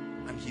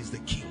 and he's the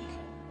king.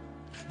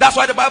 That's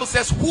why the Bible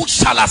says, who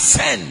shall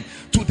ascend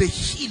to the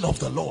hill of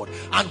the Lord,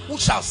 and who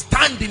shall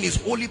stand in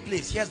his holy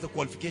place? Here's the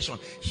qualification: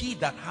 he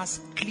that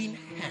has clean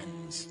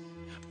hands.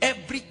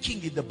 Every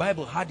king in the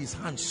Bible had his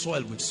hands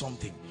soiled with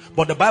something,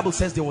 but the Bible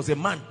says there was a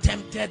man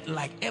tempted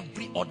like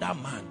every other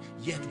man,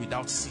 yet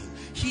without sin.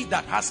 He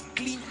that has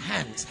clean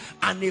hands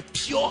and a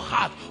pure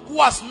heart,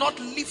 who has not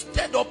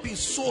lifted up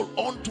his soul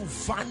unto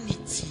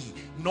vanity,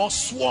 nor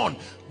sworn.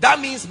 That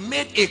means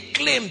made a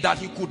claim that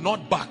he could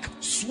not back,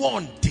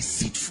 sworn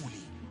deceitfully.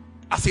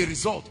 As a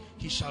result,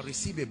 he shall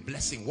receive a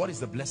blessing. What is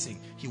the blessing?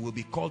 He will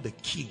be called the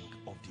King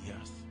of the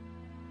earth.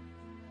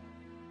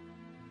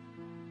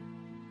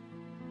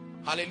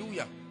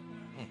 Hallelujah.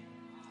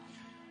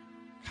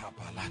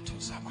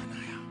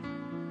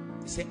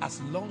 He said,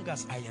 as long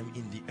as I am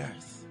in the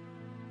earth,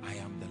 I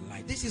am the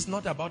light. This is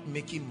not about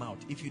making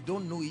mouth. If you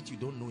don't know it, you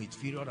don't know it.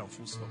 Period and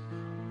full stop.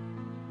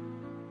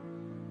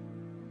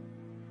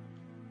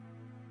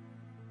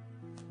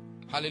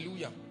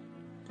 Hallelujah.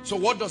 So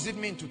what does it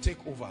mean to take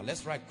over?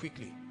 Let's write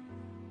quickly.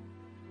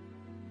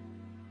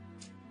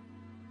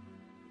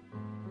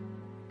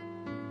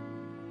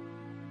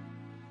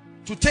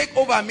 To take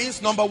over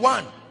means, number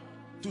one,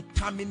 to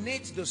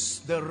terminate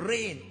the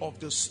reign of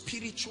the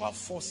spiritual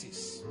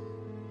forces.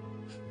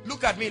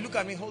 Look at me,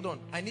 hold on.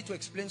 I need to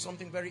explain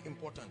something very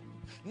important.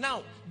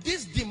 Now,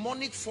 these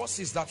demonic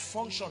forces that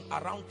function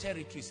around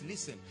territories,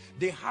 listen,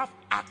 they have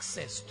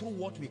access through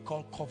what we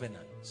call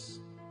covenants.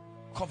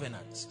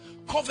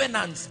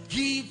 Covenants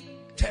give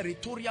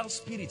territorial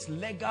spirits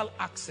legal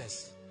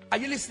access. Are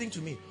you listening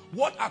to me?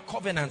 What are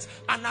covenants?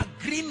 An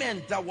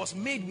agreement that was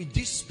made with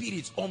these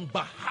spirits on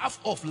behalf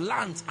of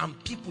lands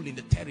and people in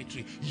the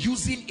territory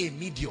using a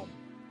medium.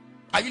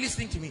 Are you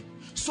listening to me?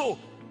 So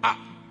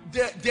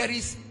there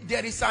is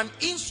an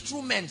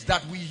instrument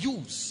that we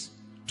use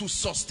to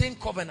sustain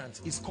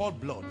covenants. It's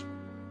called blood.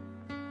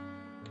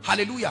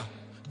 Hallelujah.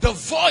 The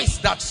voice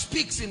that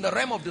speaks in the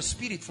realm of the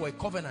spirit for a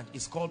covenant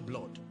is called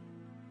blood.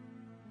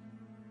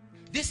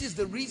 This is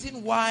the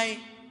reason why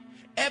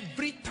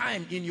every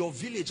time in your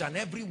village and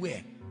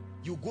everywhere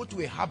you go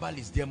to a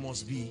herbalist, there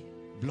must be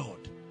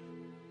blood.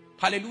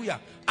 Hallelujah.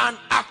 And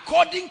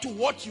according to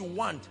what you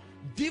want,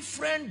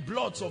 different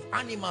bloods of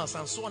animals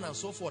and so on and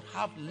so forth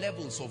have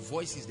levels of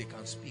voices they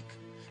can speak.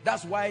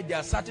 That's why there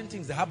are certain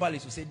things the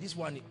herbalist will say, this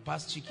one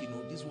past chicken,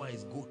 or this one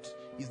is goat.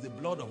 It's the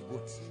blood of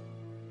goats.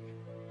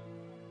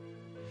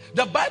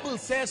 The Bible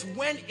says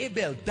when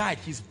Abel died,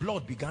 his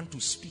blood began to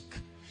speak.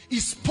 He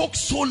spoke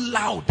so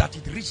loud that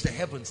it reached the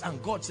heavens, and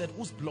God said,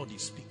 whose blood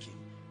is speaking?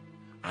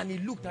 And he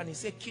looked and he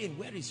said, Cain,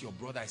 where is your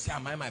brother? I said,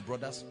 am I my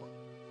brother's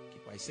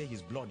keeper? I say,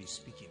 his blood is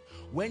speaking.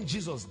 When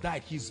Jesus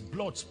died, his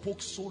blood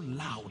spoke so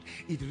loud,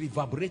 it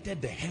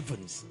reverberated the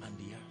heavens and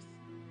the earth.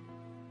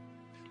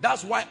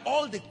 That's why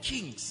all the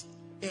kings,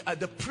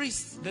 the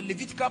priests, the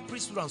Levitical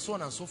priesthood and so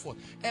on and so forth,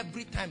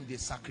 every time they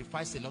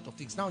sacrifice a lot of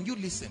things. Now you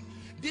listen,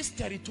 these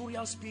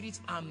territorial spirits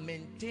are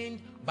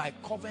maintained by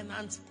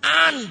covenants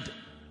and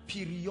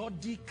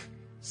periodic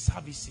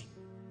servicing.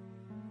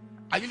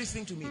 Are you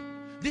listening to me?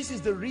 This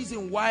is the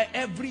reason why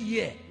every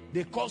year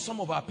they call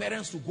some of our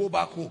parents to go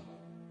back home.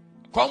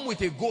 Come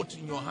with a goat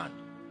in your hand.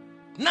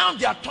 Now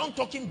they are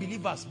tongue-talking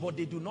believers, but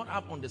they do not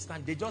have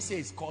understanding. They just say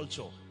it's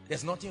culture.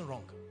 There's nothing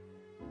wrong.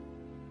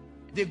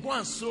 They go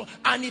and sow,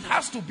 and it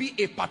has to be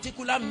a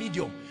particular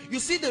medium. You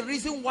see the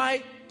reason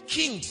why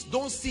kings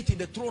don't sit in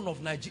the throne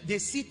of Nigeria. They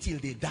sit till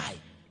they die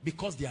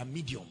because they are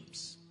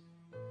mediums.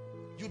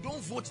 You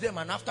don't vote them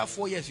and after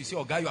 4 years you say,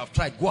 oh, guy, you have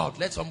tried. Go out.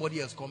 Let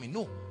somebody else come in.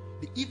 No.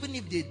 Even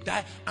if they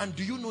die, and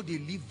do you know they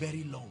live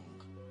very long?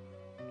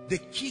 The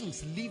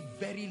kings live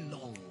very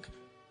long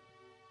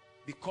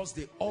because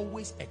they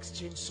always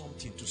exchange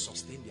something to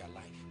sustain their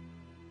life.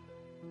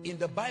 In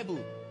the Bible,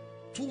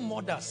 2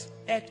 mothers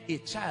ate a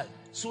child,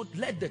 so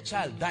let the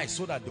child die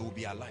so that they will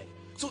be alive.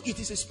 So it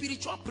is a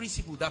spiritual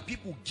principle that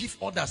people give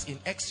others in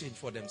exchange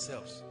for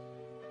themselves.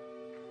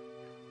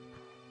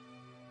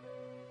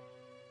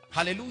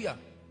 Hallelujah.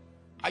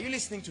 Are you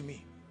listening to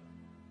me?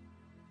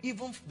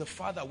 Even the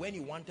father, when he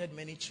wanted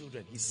many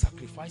children, he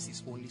sacrificed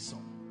his only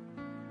son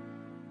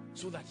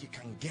so that he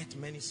can get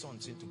many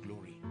sons into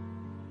glory.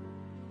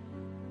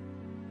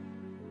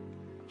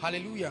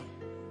 Hallelujah.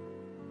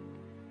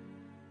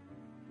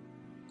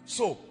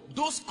 So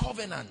those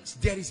covenants,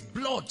 there is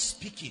blood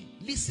speaking.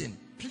 Listen,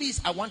 please,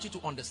 I want you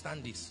to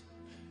understand this.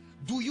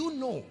 Do you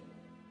know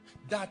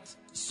that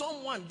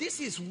someone, this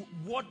is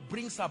what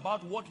brings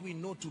about what we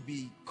know to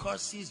be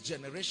curses,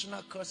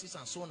 generational curses,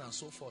 and so on and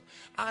so forth.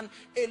 And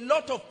a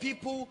lot of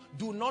people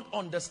do not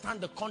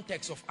understand the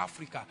context of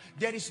Africa.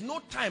 There is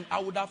no time. I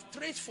would have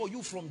traced for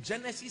you from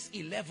Genesis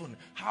 11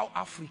 how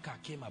Africa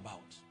came about.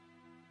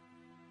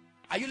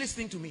 Are you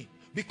listening to me?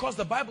 Because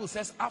the Bible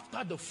says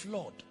after the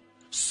flood,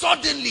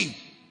 suddenly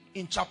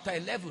in chapter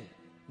 11,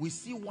 we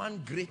see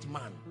one great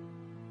man.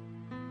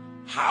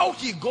 How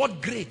he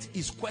got great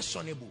is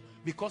questionable.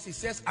 Because it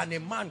says, and a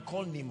man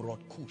called Nimrod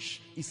Cush.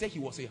 He said he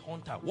was a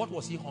hunter. What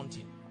was he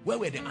hunting? Where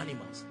were the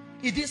animals?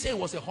 He didn't say he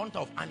was a hunter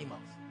of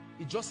animals.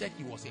 He just said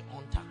he was a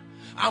hunter.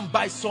 And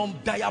by some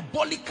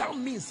diabolical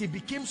means, he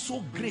became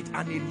so great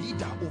and a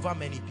leader over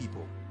many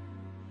people.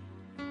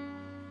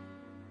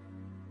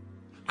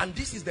 And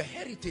this is the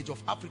heritage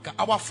of Africa.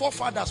 Our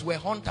forefathers were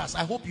hunters.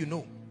 I hope you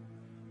know.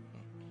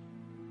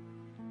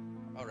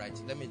 All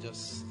right, let me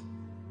just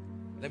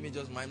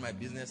mind my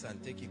business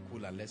and take it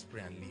cool and let's pray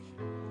and leave.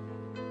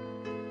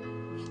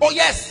 Oh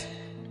yes,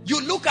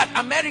 you look at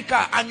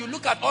America and you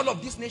look at all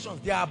of these nations,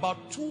 they are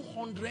about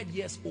 200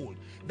 years old.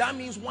 That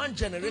means one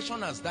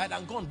generation has died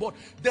and gone. But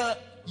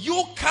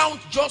you count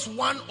just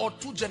 1 or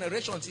 2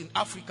 generations in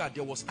Africa,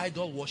 there was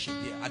idol worship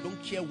there. I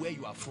don't care where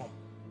you are from.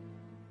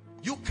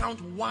 You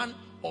count 1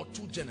 or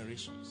 2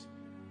 generations.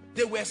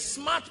 They were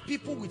smart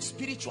people with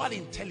spiritual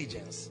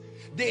intelligence.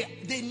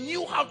 They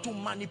knew how to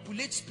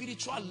manipulate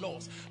spiritual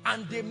laws,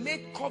 and they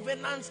made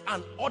covenants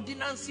and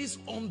ordinances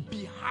on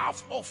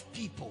behalf of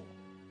people.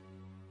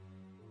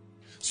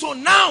 So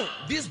now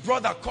this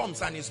brother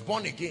comes and is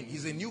born again.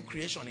 He's a new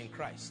creation in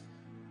Christ.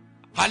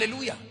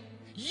 Hallelujah.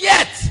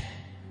 Yet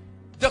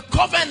the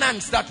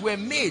covenants that were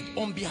made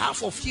on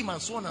behalf of him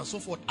and so on and so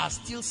forth are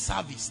still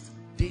serviced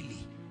daily.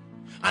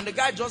 And the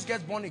guy just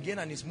gets born again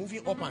and is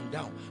moving up and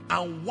down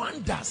and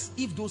wonders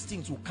if those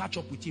things will catch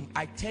up with him.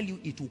 I tell you,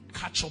 it will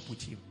catch up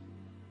with him.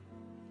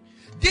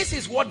 This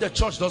is what the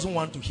church doesn't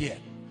want to hear.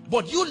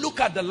 But you look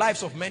at the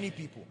lives of many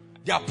people.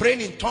 They are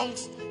praying in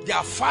tongues. They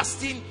are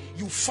fasting.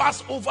 You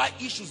fast over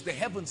issues. The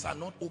heavens are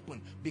not open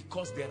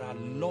because there are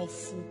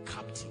lawful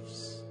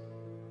captives.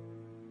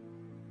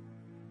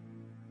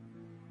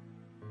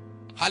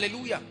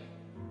 Hallelujah.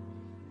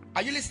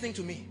 Are you listening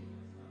to me?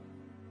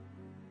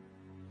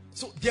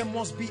 So there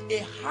must be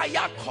a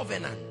higher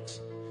covenant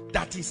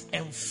that is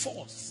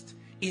enforced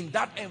in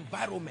that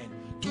environment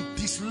to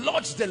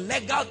dislodge the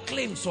legal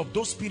claims of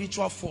those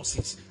spiritual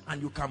forces,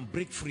 and you can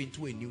break free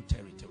into a new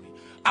territory.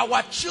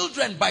 Our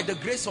children, by the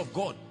grace of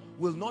God,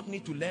 will not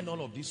need to learn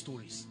all of these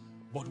stories,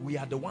 but we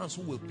are the ones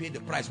who will pay the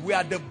price. We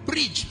are the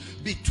bridge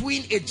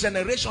between a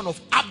generation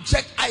of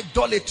abject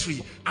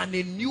idolatry and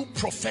a new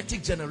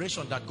prophetic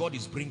generation that God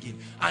is bringing.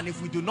 And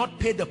if we do not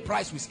pay the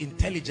price with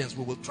intelligence,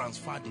 we will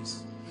transfer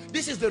this.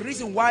 This is the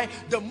reason why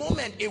the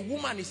moment a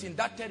woman is in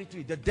that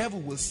territory, the devil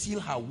will seal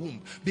her womb,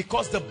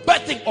 because the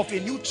birthing of a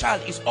new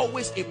child is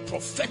always a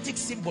prophetic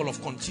symbol of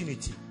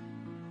continuity.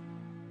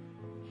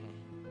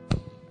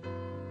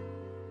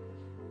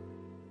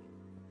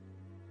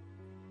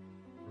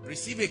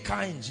 Receive a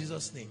car in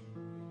Jesus' name.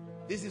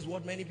 This is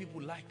what many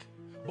people like.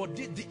 But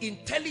the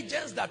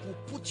intelligence that will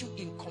put you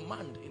in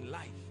command in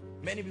life,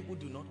 many people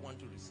do not want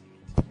to receive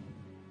it.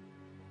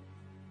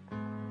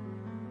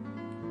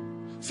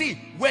 See,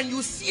 when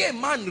you see a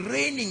man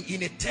reigning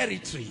in a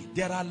territory,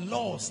 there are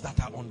laws that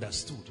are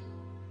understood.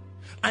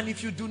 And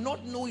if you do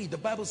not know it, the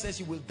Bible says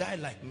you will die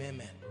like mere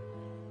men.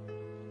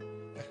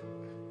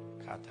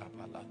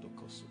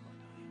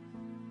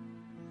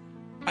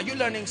 Are you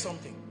learning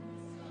something?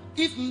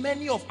 If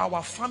many of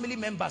our family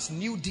members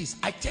knew this,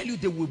 I tell you,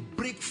 they will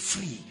break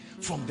free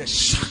from the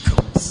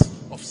shackles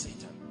of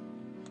Satan.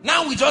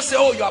 Now we just say,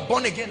 oh, you are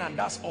born again and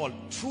that's all.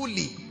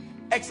 Truly,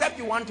 except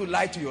you want to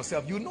lie to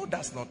yourself, you know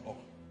that's not all.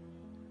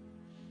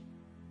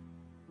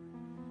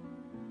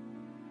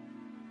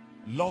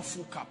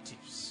 Lawful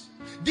captives.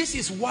 This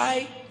is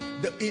why,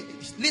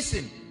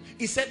 listen,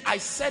 he said, I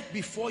set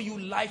before you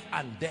life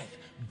and death,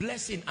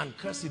 blessing and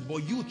cursing,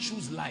 but you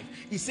choose life.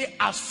 He said,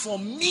 as for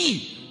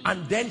me,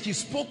 and then he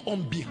spoke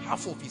on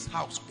behalf of his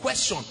house.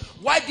 Question,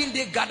 why didn't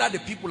they gather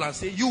the people and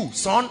say, you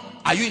son,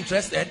 are you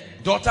interested?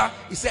 Daughter?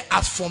 He said,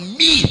 as for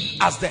me,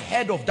 as the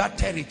head of that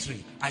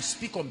territory, I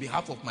speak on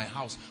behalf of my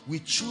house. We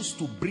choose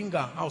to bring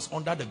our house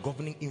under the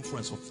governing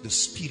influence of the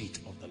Spirit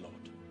of the Lord.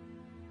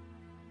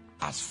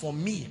 As for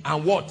me,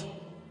 and what?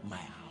 My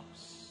house.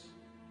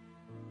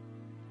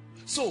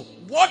 So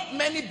what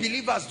many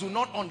believers do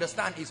not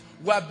understand is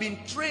we have been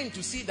trained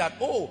to see that,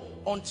 oh,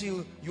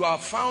 until you are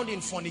found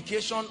in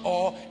fornication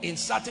or in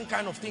certain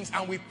kind of things,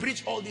 and we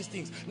preach all these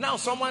things. Now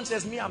someone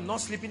says, me, I'm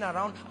not sleeping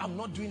around, I'm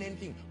not doing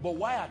anything. But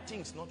why are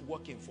things not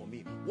working for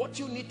me? What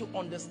you need to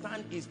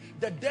understand is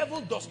the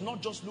devil does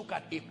not just look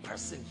at a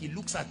person, he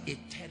looks at a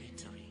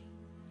territory.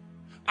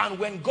 And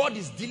when God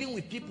is dealing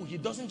with people, he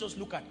doesn't just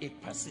look at a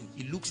person,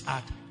 he looks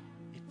at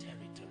a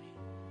territory.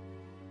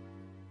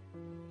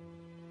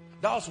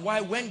 That's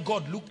why when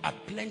God looked at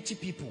plenty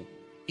people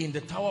in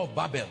the Tower of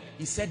Babel,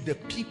 he said the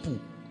people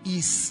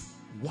is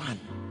one.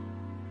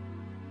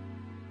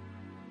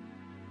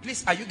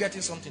 Please, are you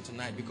getting something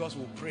tonight? Because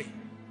we'll pray.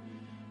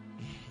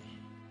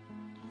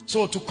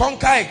 So to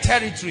conquer a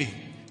territory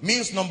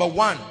means, number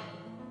one,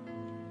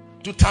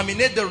 to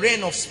terminate the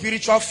reign of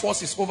spiritual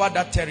forces over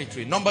that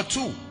territory. Number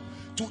two,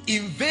 to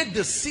invade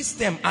the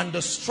system and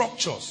the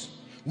structures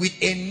with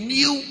a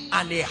new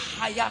and a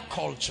higher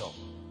culture.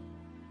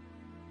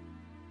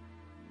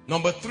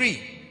 Number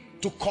three,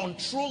 to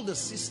control the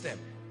system,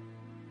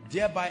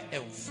 thereby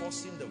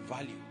enforcing the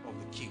value of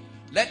the king.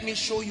 Let me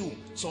show you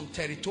some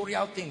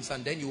territorial things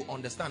and then you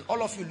understand.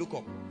 All of you look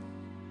up.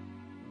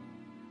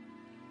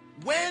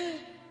 When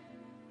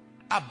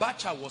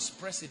Abacha was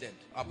president,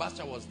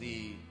 Abacha was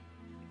the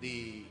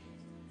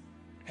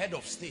head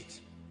of state,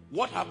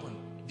 what happened?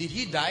 Did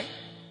he die?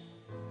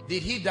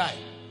 Did he die?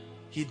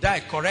 He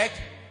died, correct?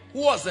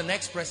 Who was the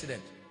next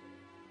president?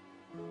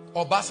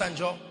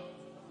 Obasanjo?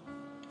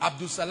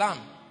 Abdul Salam,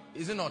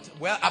 is it not?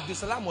 Well, Abdul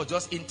Salam was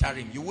just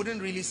interim. You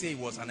wouldn't really say he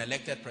was an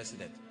elected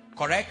president,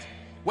 correct?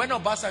 When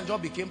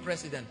Obasanjo became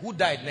president, who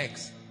died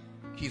next?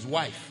 His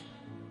wife,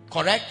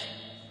 correct?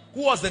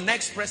 Who was the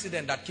next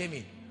president that came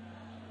in?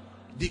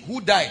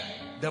 Who died?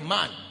 The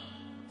man,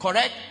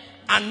 correct?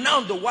 And now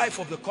the wife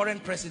of the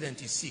current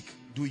president is sick.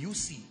 Do you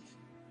see it?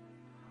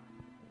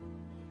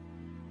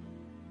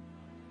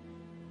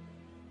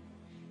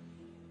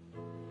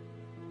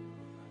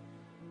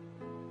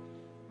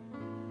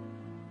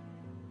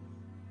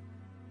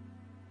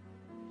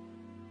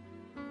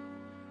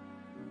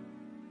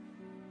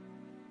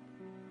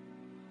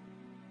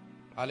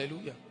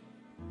 Hallelujah.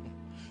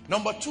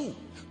 Number two,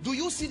 do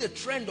you see the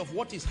trend of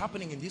what is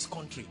happening in this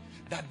country?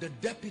 That the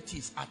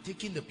deputies are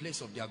taking the place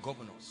of their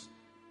governors.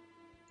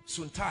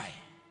 Suntai,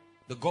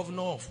 the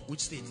governor of which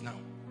state now?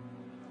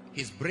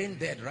 He's brain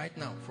dead right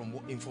now from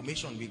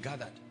information we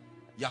gathered.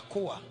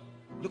 Yakoa,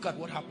 look at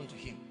what happened to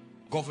him.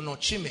 Governor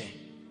Chime,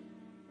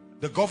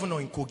 the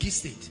governor in Kogi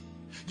state.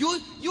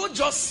 You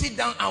just sit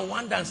down and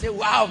wonder and say,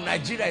 wow,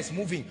 Nigeria is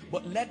moving.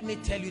 But let me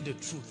tell you the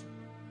truth.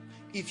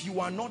 If you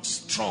are not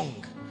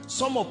strong,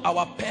 some of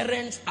our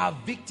parents are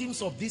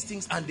victims of these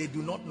things and they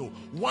do not know.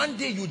 One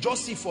day you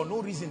just see for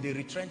no reason they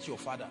retrench your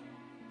father.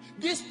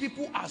 These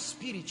people are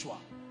spiritual.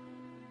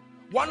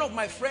 One of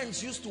my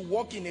friends used to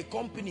work in a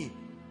company.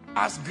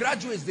 As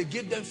graduates, they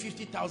gave them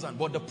 50,000,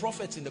 but the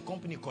prophets in the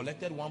company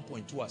collected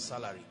 1.2 as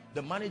salary.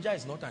 The manager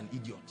is not an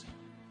idiot.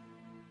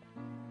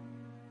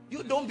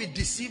 You don't be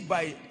deceived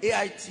by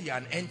AIT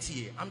and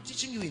NTA. I'm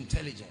teaching you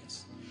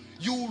intelligence.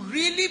 You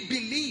really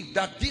believe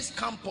that this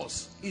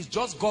campus is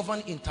just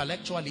governed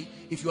intellectually?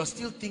 If you are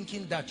still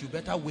thinking that, you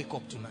better wake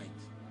up tonight.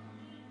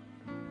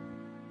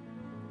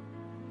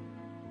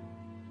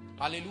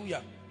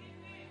 Hallelujah.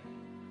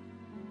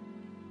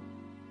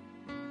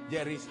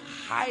 There is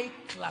high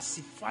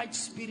classified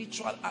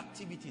spiritual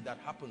activity that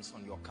happens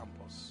on your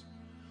campus.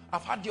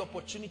 I've had the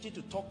opportunity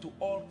to talk to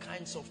all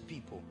kinds of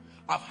people.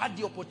 I've had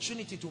the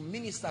opportunity to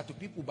minister to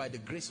people by the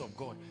grace of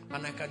God.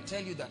 And I can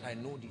tell you that I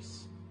know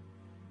this.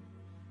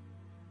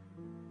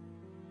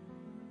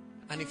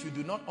 And if you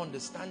do not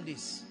understand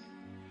this,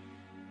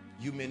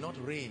 you may not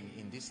reign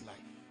in this life.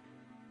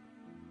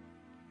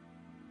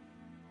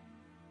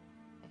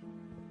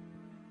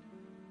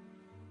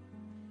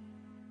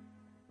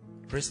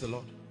 Praise the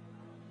Lord.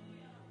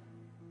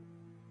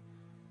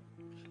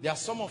 There are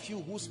some of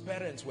you whose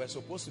parents were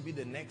supposed to be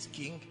the next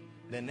king,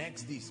 the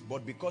next this,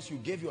 but because you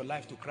gave your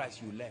life to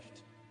Christ, you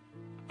left.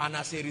 And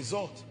as a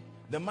result,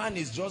 the man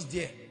is just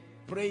there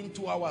praying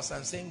 2 hours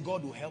and saying,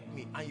 God will help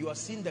me. And you are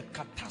seeing the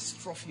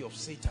catastrophe of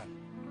Satan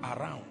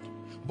around.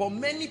 But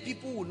many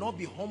people will not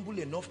be humble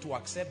enough to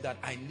accept that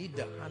I need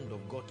the hand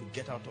of God to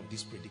get out of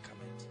this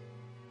predicament.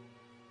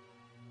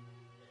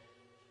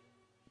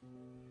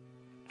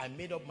 I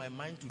made up my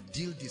mind to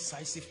deal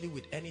decisively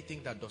with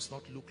anything that does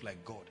not look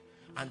like God,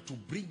 and to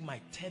bring my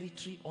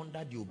territory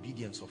under the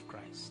obedience of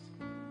Christ.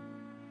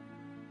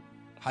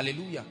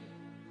 Hallelujah.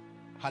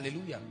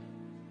 Hallelujah.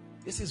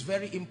 This is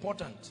very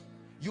important.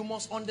 You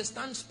must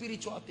understand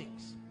spiritual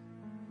things.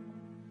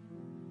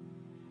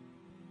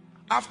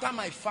 After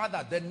my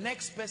father, the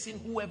next person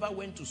who ever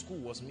went to school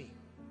was me.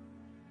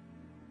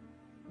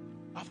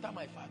 After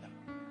my father.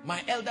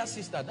 My elder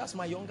sister, that's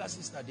my younger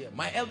sister there.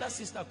 My elder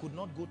sister could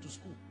not go to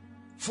school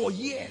for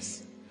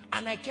years.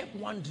 And I kept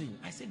wondering.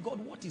 I said, God,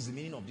 what is the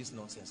meaning of this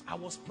nonsense? I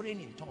was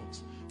praying in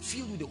tongues,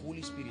 filled with the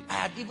Holy Spirit. I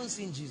had even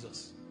seen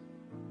Jesus.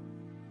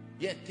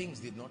 Yet things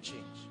did not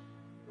change.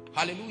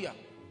 Hallelujah.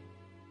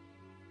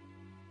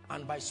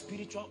 And by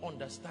spiritual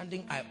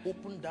understanding, I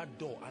opened that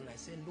door and I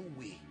said, no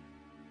way.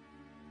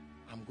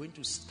 I'm going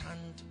to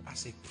stand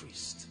as a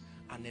priest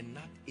and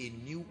enact a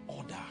new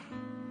order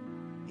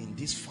in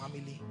this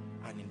family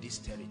and in this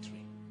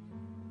territory.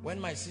 When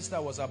my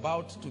sister was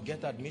about to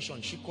get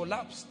admission, she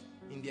collapsed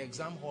in the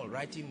exam hall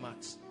writing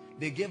maths.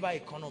 They gave her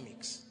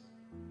economics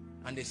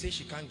and they say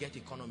she can't get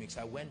economics.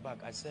 I went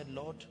back. I said,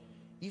 Lord,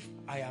 if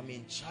I am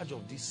in charge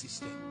of this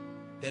system,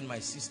 then my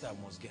sister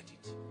must get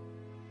it.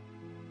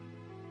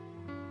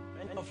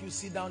 Many of you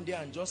sit down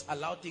there and just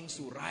allow things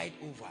to ride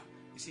over.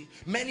 You see,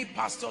 many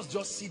pastors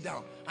just sit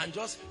down and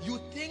just, you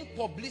think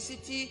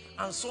publicity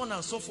and so on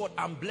and so forth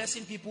and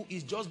blessing people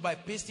is just by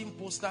pasting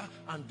poster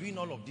and doing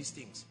all of these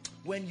things.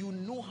 When you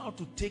know how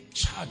to take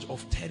charge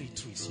of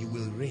territories, you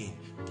will reign.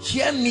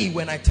 Hear me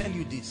when I tell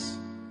you this.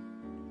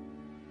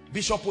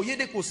 Bishop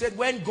Oyedepo said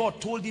when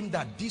God told him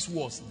that this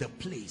was the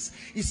place,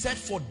 he said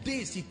for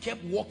days he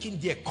kept walking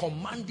there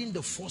commanding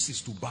the forces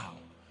to bow.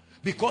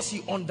 Because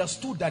he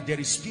understood that there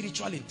is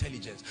spiritual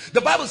intelligence.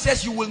 The Bible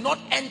says you will not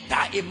enter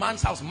a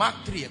man's house. Mark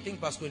 3, I think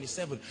verse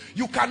 27.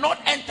 You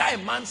cannot enter a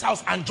man's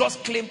house and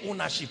just claim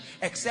ownership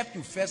except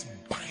you first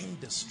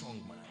bind the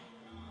strong man.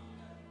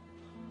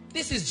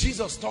 This is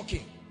Jesus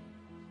talking.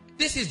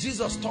 This is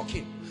Jesus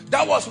talking.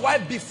 That was why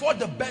before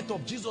the birth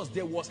of Jesus,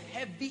 there was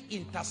heavy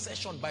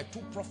intercession by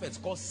two prophets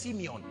called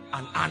Simeon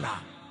and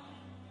Anna.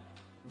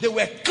 They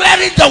were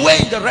clearing the way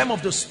in the realm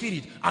of the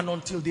spirit, and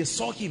until they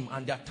saw him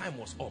and their time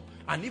was up.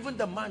 And even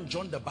the man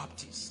John the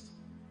Baptist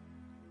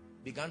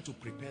began to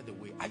prepare the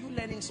way. Are you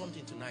learning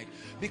something tonight?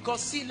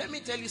 Because see, let me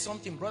tell you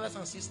something, brothers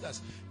and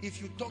sisters.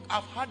 If you talk,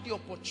 I've had the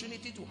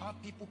opportunity to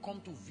have people come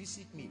to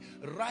visit me.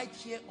 Right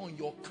here on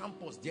your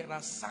campus, there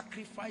are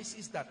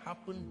sacrifices that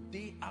happen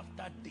day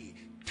after day,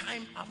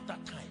 time after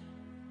time.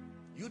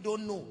 You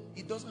don't know.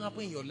 It doesn't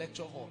happen in your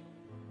lecture hall.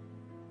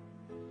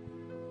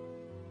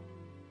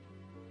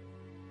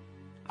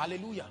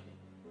 Hallelujah.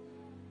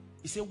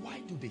 He said,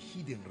 why do the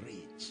heathen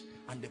rage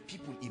and the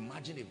people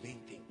imagine a vain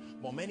thing?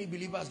 But many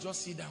believers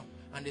just sit down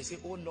and they say,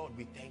 oh Lord,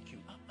 we thank you.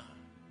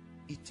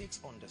 It takes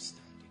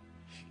understanding.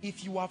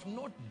 If you have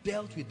not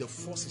dealt with the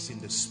forces in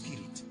the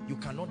spirit, you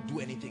cannot do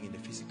anything in the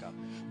physical.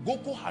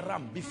 Boko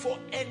Haram, before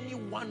any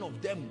one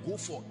of them go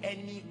for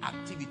any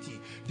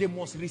activity, they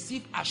must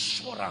receive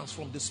assurance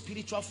from the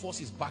spiritual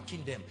forces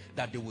backing them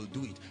that they will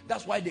do it.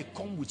 That's why they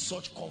come with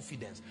such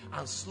confidence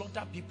and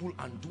slaughter people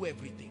and do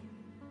everything.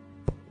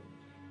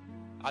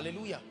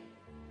 Hallelujah.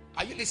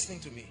 Are you listening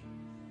to me?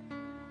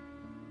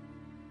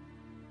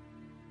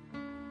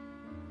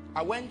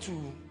 I went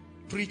to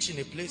preach in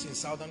a place in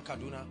southern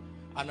Kaduna,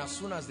 and as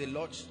soon as they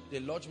lodged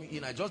me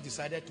in, I just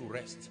decided to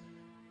rest.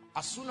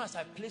 As soon as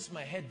I placed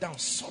my head down,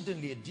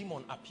 suddenly a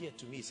demon appeared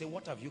to me. He said,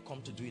 what have you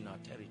come to do in our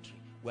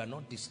territory? We are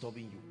not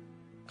disturbing you.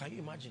 Can you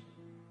imagine?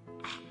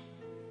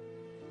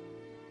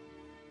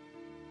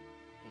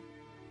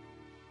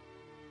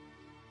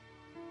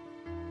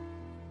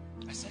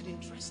 I said,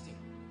 interesting.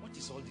 What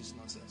is all this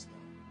nonsense now?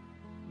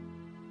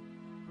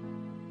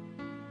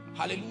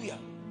 Hallelujah.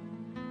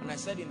 And I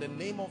said, in the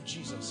name of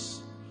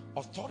Jesus,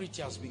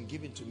 authority has been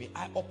given to me.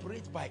 I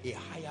operate by a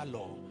higher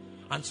law.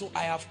 And so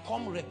I have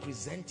come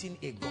representing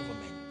a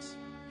government.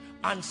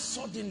 And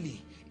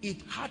suddenly,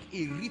 it had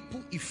a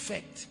ripple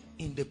effect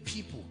in the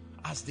people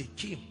as they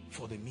came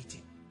for the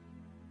meeting.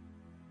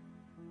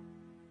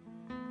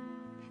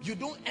 You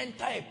don't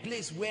enter a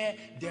place where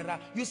there are...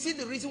 You see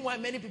the reason why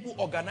many people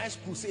organize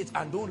crusades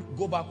and don't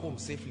go back home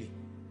safely.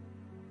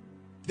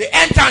 They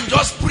enter and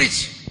just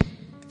preach.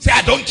 Say,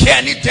 I don't care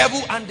any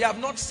devil. And they have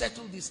not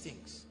settled these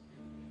things.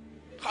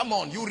 Come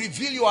on, you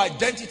reveal your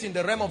identity in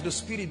the realm of the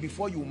spirit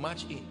before you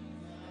march in.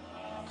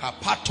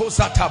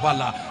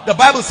 The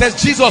Bible says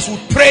Jesus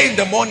would pray in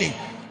the morning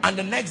and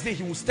the next day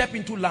he will step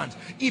into land.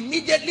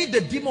 Immediately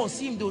the demons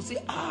see him, they will say,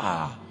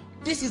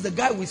 this is the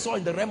guy we saw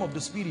in the realm of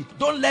the spirit.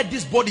 Don't let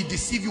this body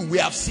deceive you. We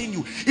have seen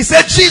you. He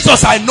said,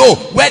 Jesus I know.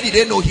 Where did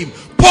they know him?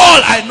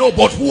 Paul I know,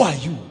 but who are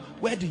you?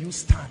 Where do you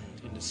stand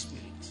in the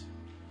spirit?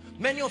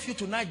 Many of you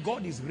tonight,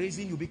 God is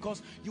raising you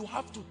because you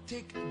have to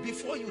take,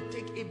 before you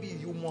take AB,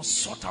 you must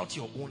sort out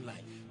your own life.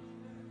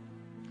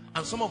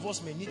 And some of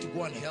us may need to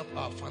go and help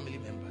our family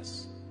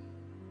members.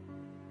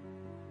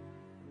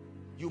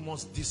 You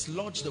must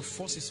dislodge the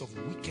forces of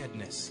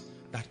wickedness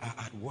that are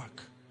at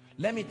work.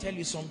 Let me tell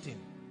you something.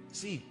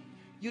 See,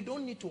 you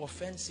don't need to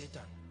offend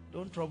Satan.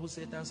 Don't trouble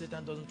Satan.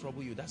 Satan doesn't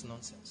trouble you. That's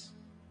nonsense.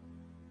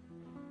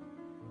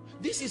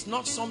 This is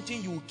not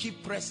something you will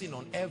keep pressing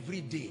on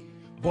every day.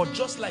 But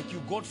just like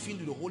you got filled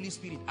with the Holy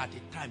Spirit at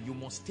a time, you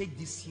must take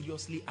this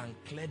seriously and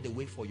clear the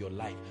way for your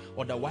life.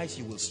 Otherwise,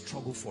 you will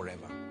struggle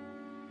forever.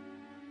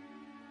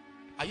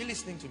 Are you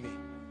listening to me?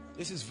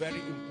 This is very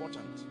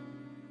important.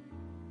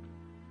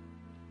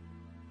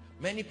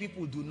 Many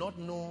people do not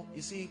know.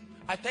 You see,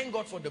 I thank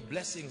God for the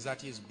blessings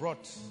that He's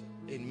brought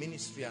in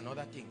ministry and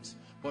other things.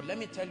 But let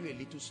me tell you a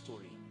little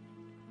story.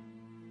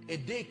 A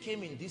day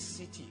came in this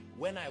city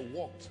when I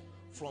walked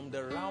from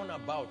the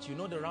roundabout. You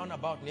know the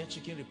roundabout near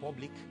Chicken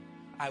Republic?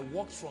 I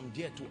walked from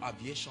there to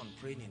aviation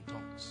praying in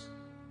tongues.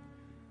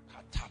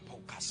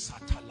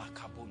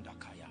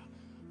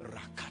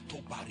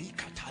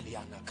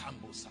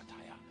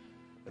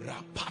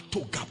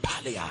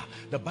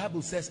 The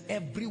Bible says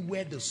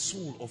everywhere the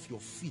sole of your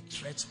feet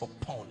treads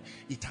upon,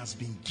 it has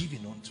been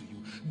given unto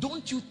you.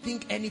 Don't you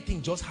think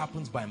anything just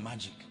happens by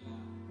magic?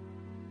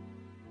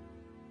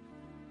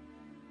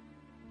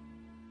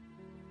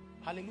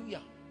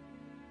 Hallelujah.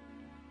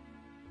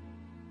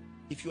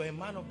 If you are a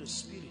man of the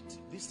Spirit,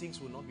 these things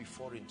will not be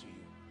foreign to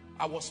you.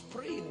 I was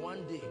praying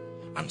one day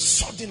and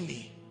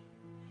suddenly,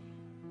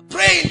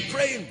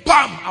 praying,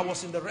 bam, I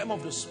was in the realm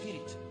of the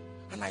Spirit.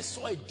 And I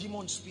saw a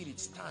demon spirit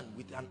stand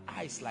with an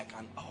eyes like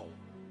an owl.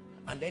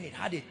 And then it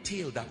had a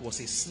tail that was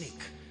a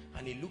snake.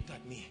 And he looked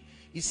at me.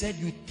 He said,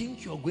 you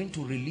think you're going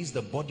to release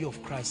the body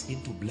of Christ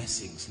into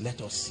blessings? Let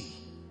us see.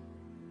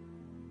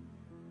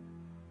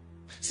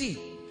 See,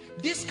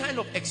 these kind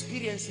of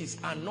experiences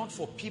are not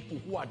for people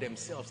who are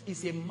themselves.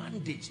 It's a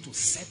mandate to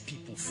set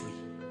people free.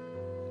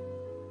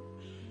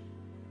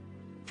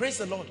 Praise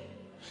the Lord.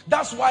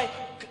 That's why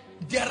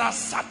there are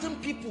certain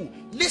people,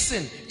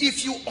 listen,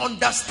 if you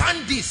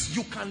understand this,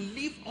 you can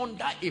live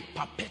under a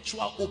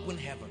perpetual open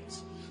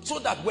heavens. So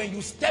that when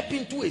you step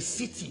into a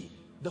city,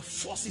 the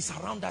forces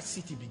around that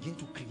city begin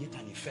to create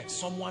an effect.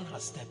 Someone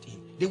has stepped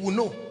in. They will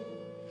know.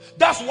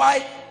 That's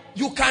why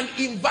you can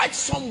invite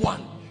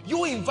someone.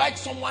 You invite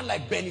someone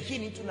like Benny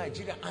Hinn into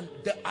Nigeria and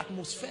the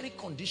atmospheric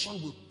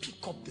condition will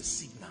pick up the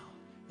signal.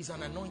 It's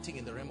an anointing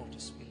in the realm of the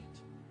Spirit.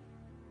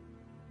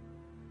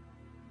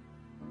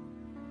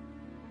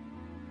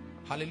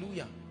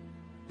 Hallelujah.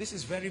 This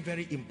is very,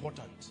 very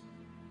important.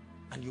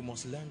 And you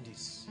must learn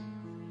this.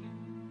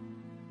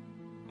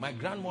 My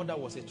grandmother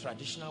was a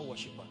traditional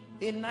worshiper.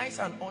 A nice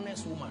and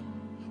honest woman.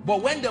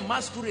 But when the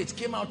masquerades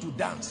came out to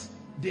dance,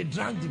 they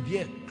drank the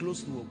beer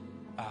close to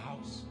our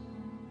house.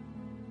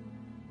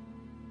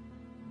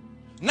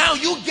 Now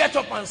you get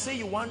up and say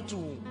you want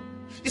to.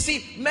 You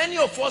see, many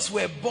of us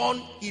were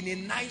born in a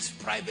nice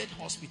private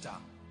hospital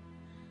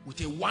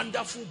with a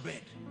wonderful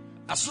bed.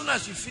 As soon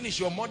as you finish,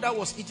 your mother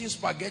was eating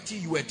spaghetti,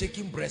 you were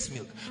taking breast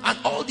milk, and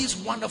all these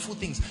wonderful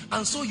things.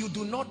 And so you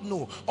do not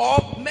know.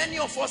 Or many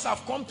of us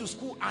have come to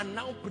school and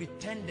now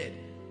pretended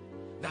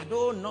that,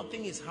 oh,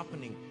 nothing is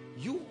happening.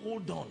 You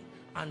hold on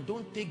and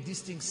don't take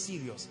these things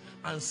serious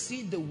and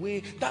see the way.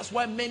 That's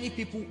why many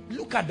people,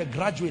 look at the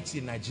graduates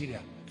in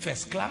Nigeria.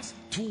 First class,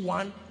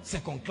 2-1,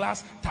 second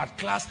class, third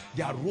class,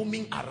 they are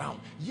roaming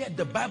around. Yet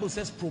the Bible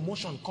says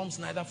promotion comes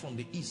neither from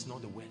the east nor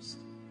the west.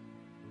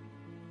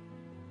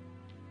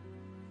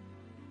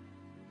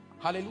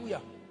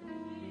 Hallelujah.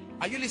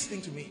 Are you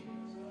listening to me?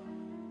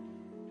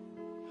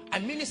 I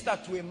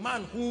ministered to a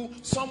man who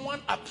someone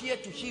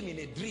appeared to him in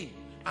a dream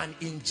and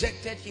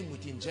injected him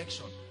with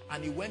injection.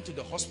 And he went to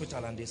the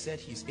hospital and they said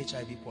he's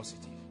HIV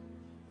positive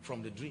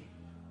from the dream.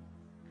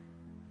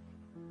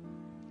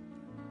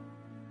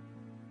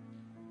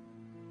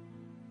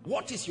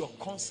 What is your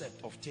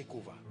concept of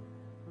takeover?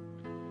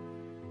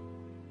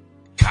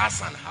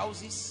 Cars and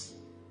houses?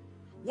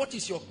 What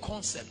is your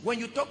concept? When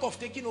you talk of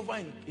taking over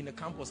in a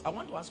campus, I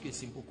want to ask you a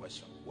simple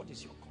question. What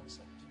is your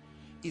concept?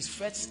 It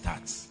first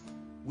starts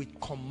with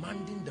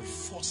commanding the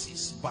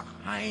forces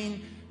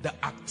behind the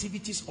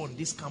activities on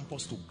this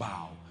campus to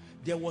bow.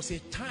 There was a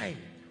time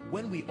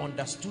when we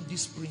understood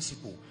this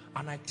principle,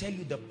 and I tell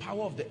you the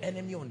power of the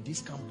enemy on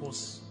this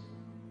campus.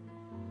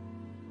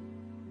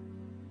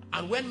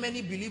 And when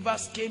many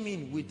believers came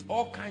in with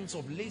all kinds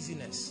of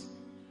laziness,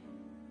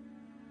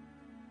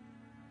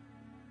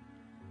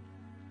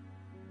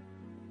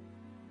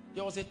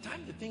 there was a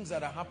time the things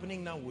that are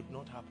happening now would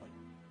not happen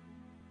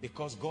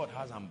because God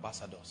has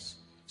ambassadors.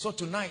 So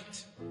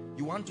tonight,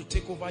 you want to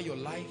take over your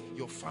life,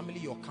 your family,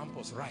 your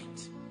campus,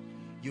 right?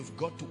 You've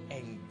got to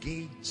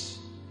engage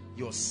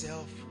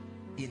yourself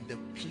in the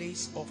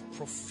place of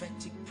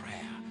prophetic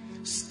prayer,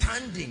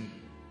 standing,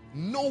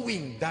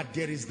 knowing that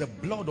there is the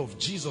blood of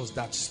Jesus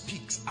that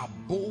speaks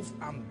above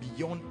and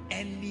beyond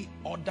any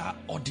other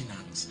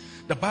ordinance.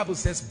 The Bible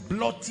says,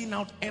 blotting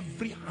out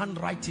every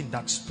handwriting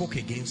that spoke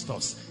against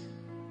us,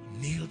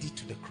 nailed it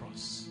to the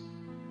cross.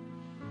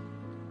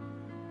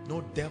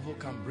 No devil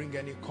can bring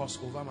any curse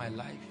over my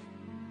life.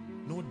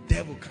 No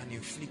devil can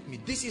inflict me.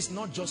 This is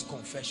not just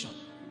confession.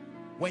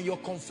 When your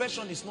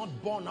confession is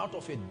not born out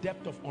of a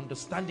depth of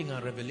understanding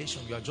and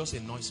revelation, you are just a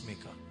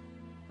noisemaker.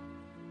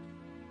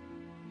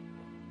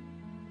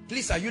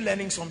 Please, are you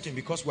learning something?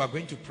 Because we are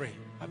going to pray.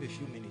 Have a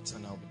few minutes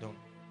and I'll be done.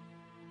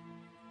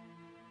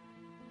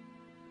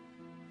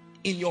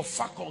 In your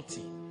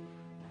faculty,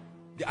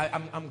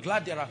 I'm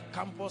glad there are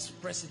campus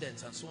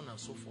presidents and so on and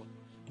so forth.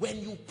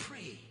 When you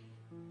pray,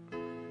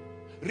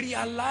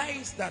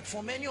 realize that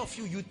for many of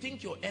you, you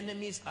think your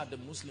enemies are the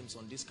Muslims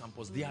on this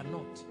campus. They are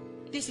not.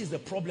 This is the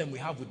problem we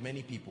have with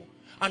many people.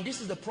 And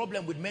this is the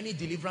problem with many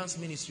deliverance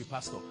ministry,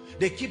 pastor.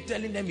 They keep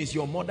telling them it's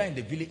your mother in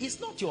the village. It's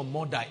not your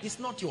mother. It's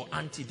not your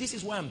auntie. This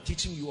is why I'm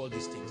teaching you all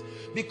these things.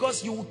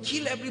 Because you will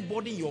kill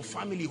everybody in your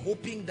family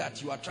hoping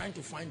that you are trying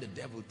to find the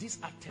devil. These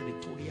are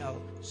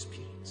territorial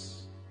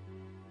spirits.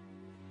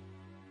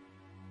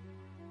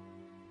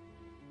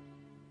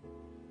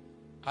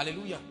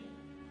 Hallelujah.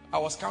 I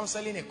was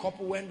counseling a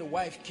couple when the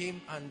wife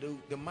came and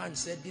the man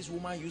said this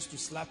woman used to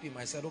slap him.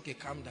 I said, okay,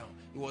 calm down.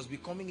 It was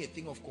becoming a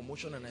thing of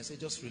commotion, and I said,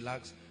 just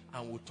relax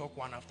and we'll talk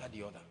one after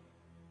the other.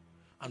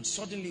 And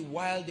suddenly,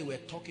 while they were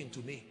talking to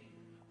me,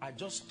 I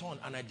just turned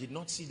and I did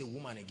not see the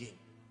woman again.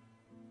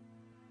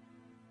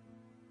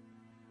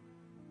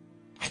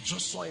 I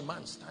just saw a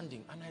man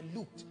standing and I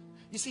looked.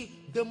 You see,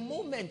 the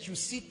moment you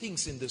see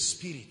things in the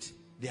spirit,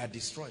 they are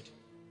destroyed.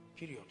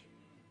 Period.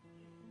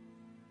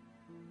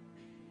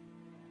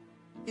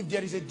 If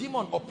there is a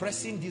demon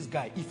oppressing this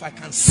guy, if I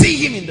can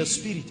see him in the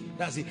spirit,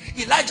 that's it.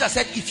 Elijah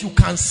said, if you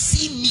can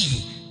see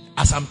me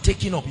as I'm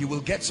taking up, you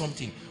will get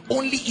something.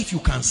 Only if you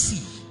can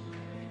see.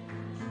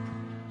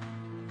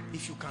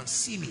 If you can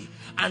see me.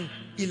 And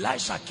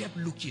Elisha kept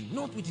looking,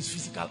 not with his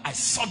physical eye.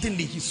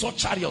 Suddenly he saw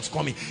chariots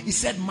coming. He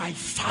said, my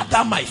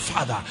father, my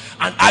father.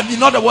 And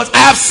in other words, I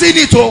have seen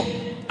it all.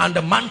 And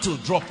the mantle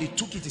dropped. He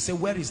took it. He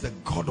said, where is the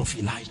God of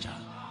Elijah?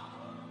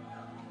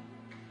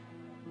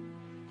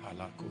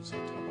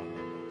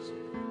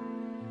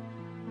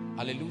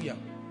 Hallelujah.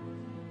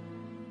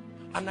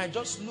 And I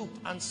just looked,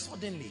 and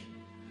suddenly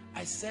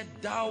I said,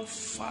 thou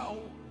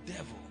foul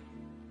devil.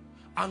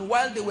 And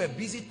while they were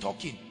busy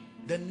talking,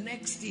 the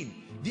next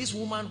thing, this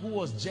woman who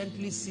was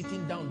gently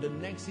sitting down, the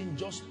next thing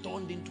just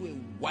turned into a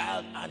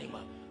wild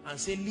animal and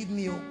said, leave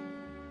me, oh,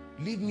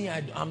 leave me,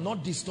 I'm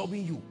not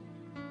disturbing you.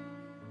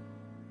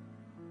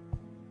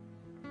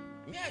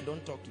 Me, I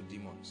don't talk to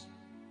demons.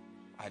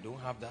 I don't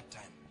have that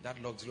time,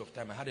 that luxury of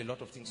time. I had a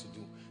lot of things to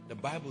do. The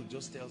Bible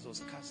just tells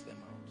us, cast them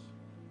out.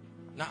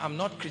 Now, I'm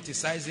not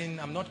criticizing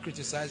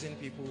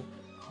people,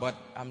 but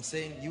I'm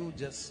saying you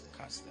just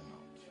cast them out.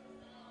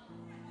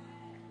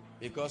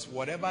 Because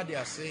whatever they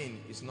are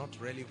saying is not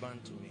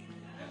relevant to me.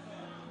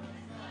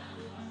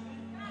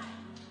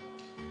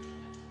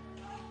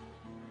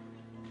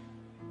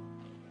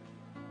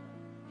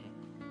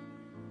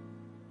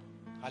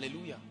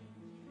 Hallelujah.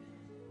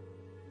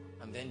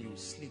 And then you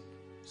sleep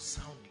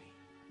soundly.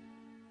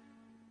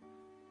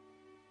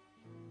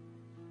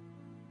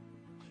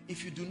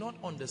 If you do not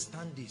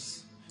understand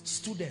this,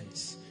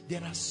 students,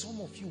 there are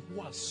some of you who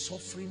are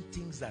suffering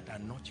things that are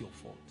not your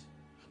fault.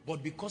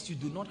 But because you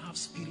do not have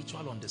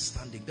spiritual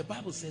understanding, the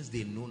Bible says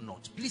they know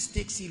not. Please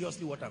take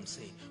seriously what I'm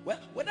saying. Well,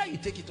 whether you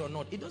take it or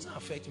not, it doesn't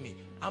affect me.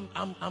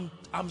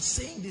 I'm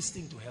saying this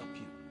thing to help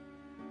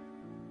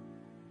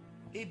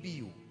you.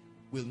 ABU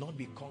will not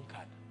be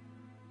conquered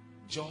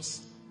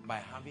just by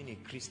having a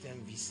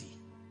Christian VC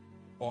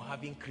or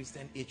having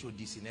Christian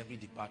HODs in every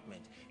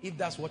department. If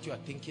that's what you are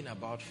thinking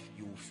about,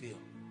 you will fail.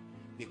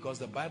 Because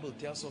the Bible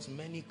tells us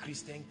many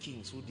Christian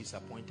kings who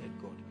disappointed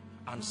God,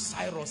 and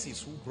Cyrus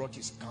is who brought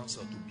his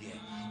counsel to bear.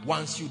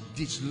 Once you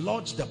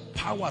dislodge the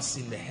powers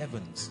in the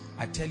heavens,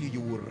 I tell you,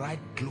 you will ride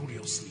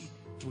gloriously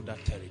through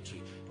that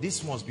territory.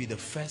 This must be the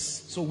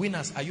first. So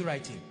winners, are you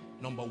writing?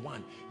 Number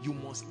one, you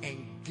must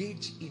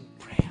engage in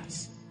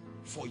prayers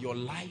for your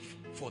life,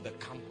 for the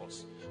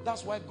campus.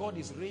 That's why God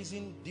is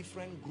raising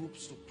different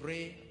groups to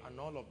pray and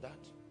all of that.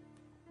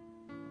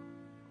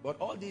 But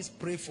all this,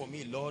 pray for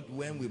me, Lord,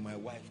 when will my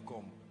wife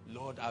come?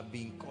 Lord, I've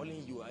been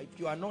calling you. If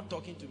you are not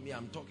talking to me,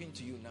 I'm talking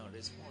to you now.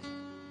 Respond.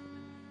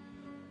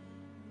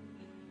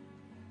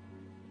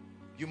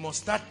 You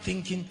must start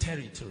thinking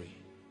territory.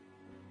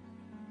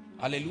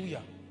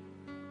 Hallelujah.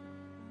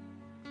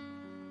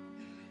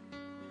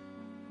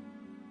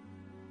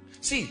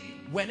 See,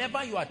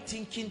 whenever you are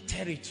thinking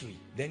territory,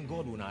 then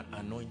God will not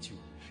anoint you.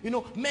 You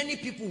know, many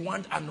people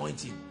want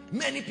anointing.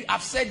 Many people,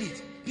 I've said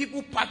it.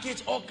 People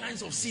package all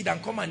kinds of seed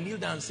and come and kneel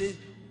down and say,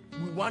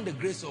 we want the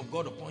grace of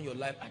God upon your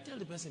life. I tell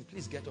the person,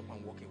 please get up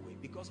and walk away.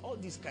 Because all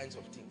these kinds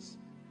of things,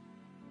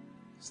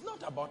 it's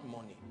not about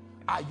money.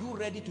 Are you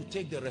ready to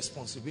take the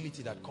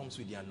responsibility that comes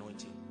with the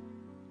anointing?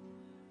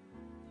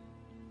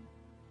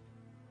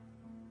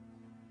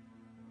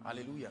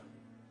 Hallelujah.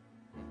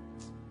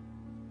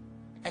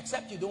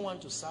 Except you don't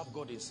want to serve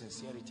God in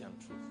sincerity and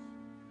truth.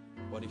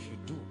 But if you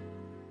do,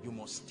 you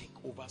must take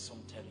over some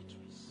territories.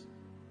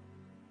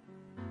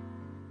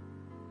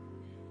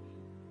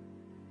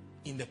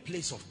 In the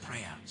place of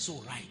prayer.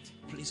 So right,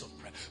 place of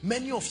prayer.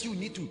 Many of you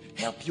need to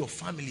help your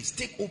families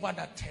take over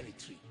that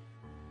territory.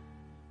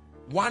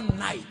 One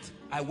night,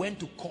 I went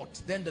to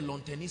court. Then the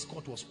lawn tennis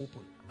court was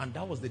open. And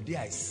that was the day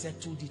I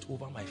settled it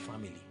over my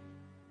family.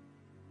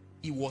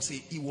 It was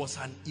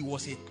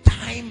a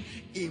time,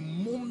 a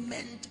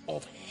moment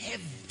of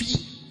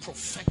heavy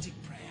prophetic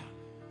prayer.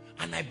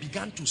 And I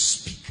began to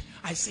speak.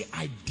 I say,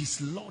 I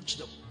dislodge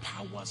the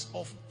powers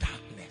of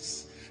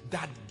darkness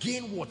that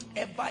gain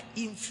whatever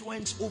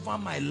influence over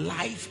my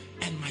life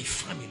and my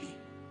family.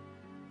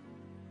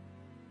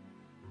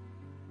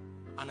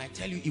 And I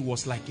tell you, it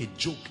was like a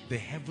joke. The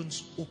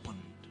heavens opened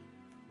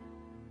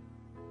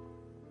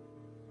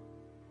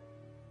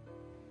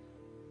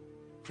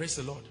Praise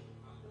the Lord.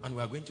 And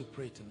we are going to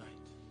pray tonight.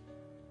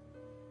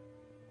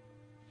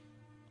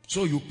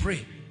 So you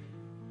pray.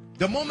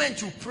 The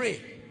moment you pray,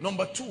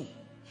 number 2,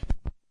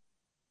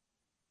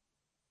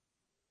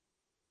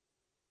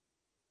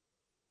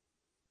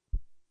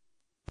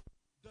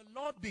 the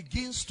Lord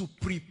begins to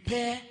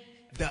prepare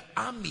the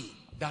army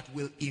that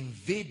will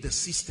invade the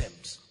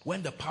systems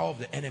when the power of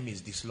the enemy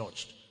is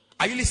dislodged.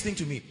 Are you listening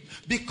to me?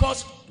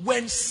 Because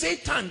when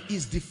Satan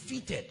is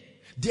defeated,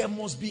 there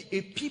must be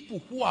a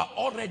people who are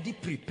already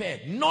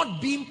prepared, not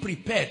being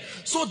prepared.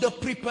 So the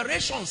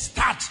preparation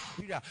starts.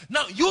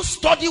 Now you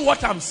study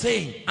what I'm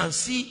saying and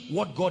see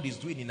what God is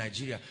doing in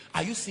Nigeria.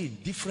 Are you seeing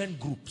different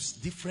groups,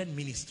 different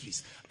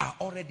ministries are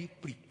already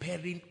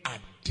preparing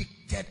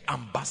addicted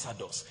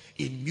ambassadors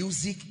in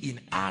music,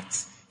 in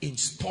arts, in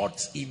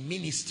sports, in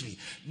ministry?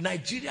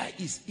 Nigeria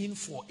is in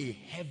for a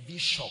heavy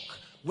shock.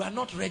 We are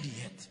not ready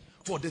yet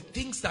for the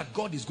things that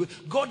God is going.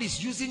 God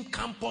is using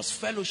campus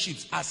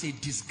fellowships as a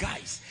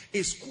disguise,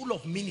 a school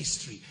of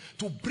ministry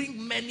to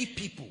bring many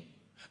people.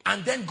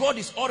 And then God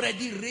is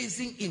already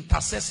raising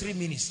intercessory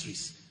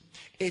ministries.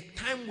 A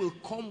time will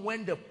come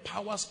when the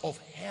powers of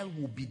hell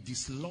will be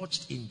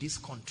dislodged in this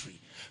country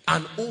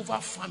and over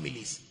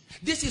families.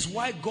 This is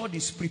why God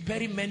is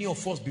preparing many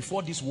of us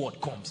before this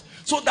word comes,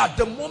 so that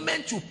the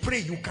moment you pray,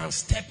 you can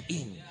step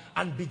in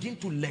and begin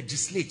to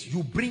legislate.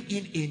 You bring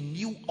in a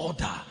new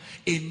order,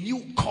 a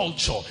new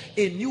culture,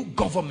 a new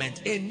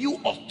government, a new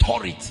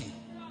authority.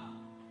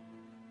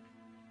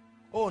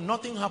 Oh,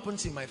 nothing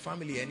happens in my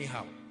family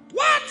anyhow.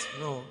 What?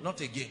 No,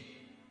 not again.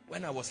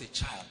 When I was a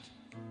child,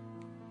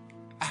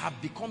 I have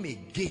become a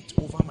gate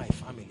over my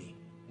family.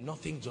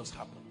 Nothing just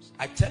happens.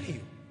 I tell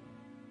you,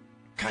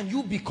 can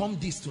you become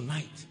this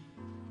tonight?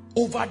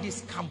 Over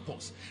this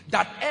campus,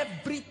 that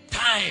every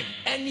time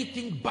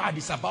anything bad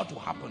is about to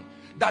happen,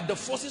 that the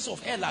forces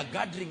of hell are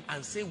gathering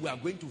and say we are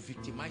going to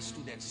victimize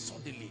students,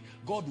 suddenly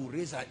God will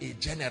raise a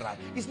general.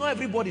 It's not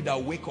everybody that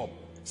will wake up.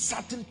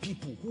 Certain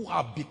people who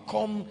have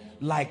become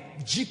like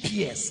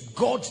GPS,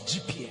 God's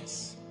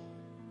GPS.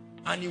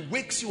 And he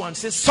wakes you and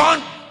says,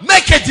 son,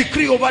 make a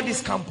decree over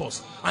this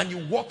campus. And you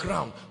walk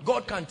around.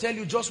 God can tell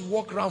you, just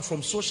walk around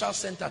from social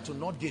center to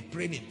Northgate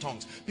praying in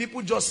tongues.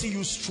 People just see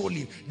you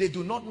strolling. They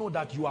do not know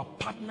that you are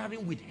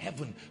partnering with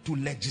heaven to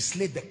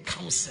legislate the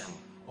counsel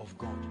of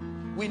God.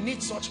 We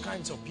need such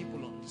kinds of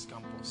people on this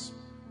campus.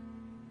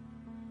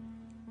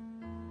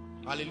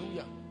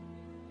 Hallelujah.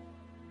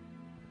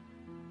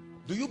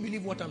 Do you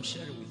believe what I'm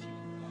sharing with you?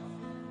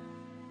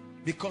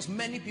 Because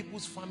many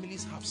people's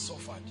families have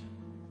suffered.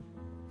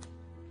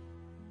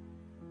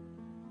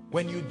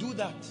 When you do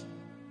that,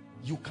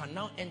 you can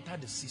now enter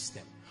the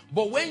system.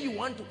 But when you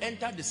want to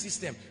enter the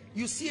system,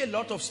 you see a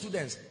lot of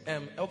students,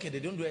 okay, they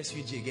don't do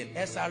SVG again,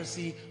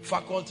 SRC,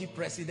 faculty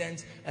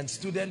presidents, and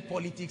student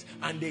politics,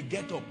 and they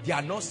get up. They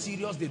are not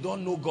serious, they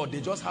don't know God, they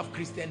just have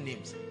Christian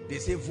names. They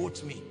say,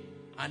 vote me,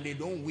 and they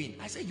don't win.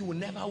 I say, you will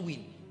never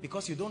win,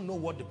 because you don't know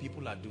what the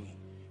people are doing.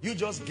 You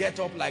just get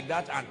up like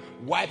that and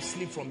wipe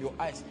sleep from your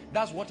eyes.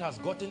 That's what has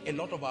gotten a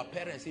lot of our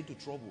parents into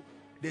trouble.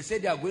 They say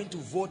they are going to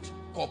vote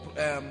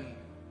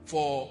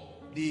for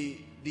the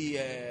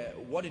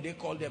what do they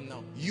call them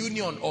now?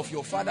 Union of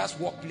your father's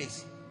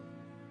workplace.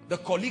 The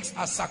colleagues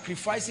are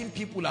sacrificing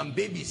people and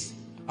babies.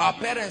 Our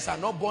parents are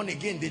not born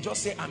again. They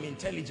just say, I'm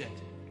intelligent.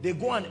 They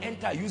go and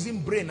enter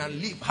using brain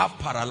and leave half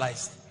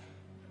paralyzed.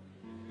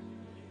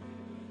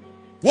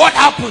 What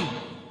happened?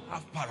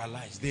 Half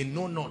paralyzed. They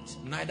know not,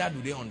 neither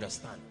do they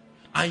understand.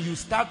 And you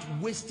start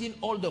wasting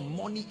all the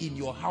money in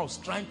your house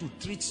trying to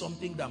treat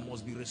something that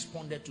must be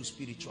responded to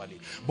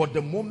spiritually. But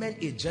the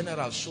moment a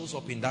general shows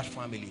up in that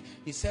family,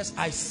 he says,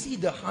 I see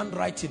the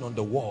handwriting on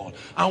the wall.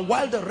 And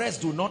while the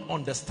rest do not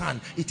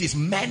understand, it is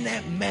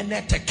mene,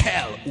 mene,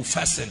 tekel,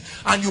 ufesen.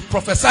 And you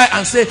prophesy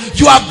and say,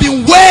 you have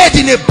been weighed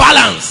in a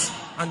balance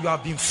and you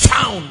have been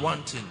found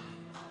wanting.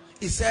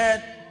 He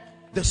said,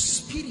 the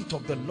Spirit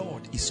of the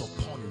Lord is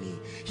upon me.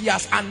 He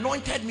has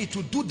anointed me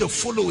to do the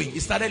following. He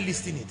started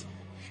listing it.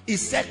 He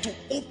said to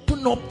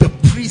open up the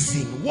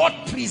prison. What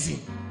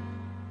prison?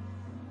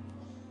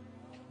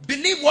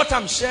 Believe what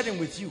I'm sharing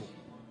with you,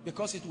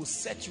 because it will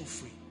set you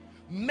free.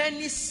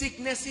 Many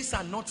sicknesses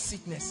are not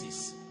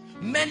sicknesses.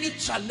 Many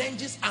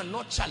challenges are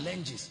not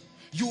challenges.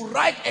 You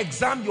write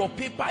exam, your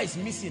paper is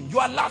missing. You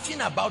are laughing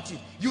about it.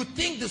 You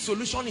think the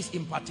solution is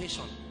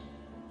impartation.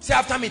 Say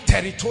after me,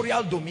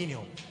 territorial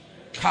dominion.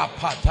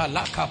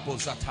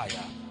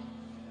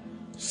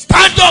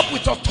 Stand up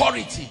with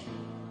authority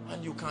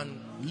and you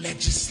can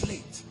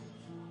legislate.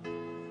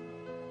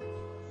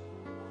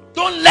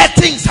 Don't let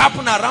things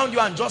happen around you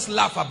and just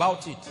laugh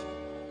about it.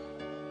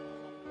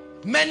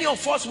 Many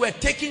of us were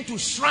taken to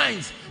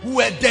shrines, who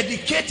were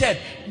dedicated.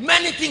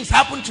 Many things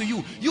happened to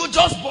you. You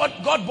just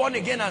got born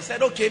again and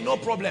said, okay, no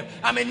problem,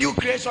 I'm a new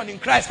creation in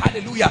Christ,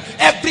 hallelujah.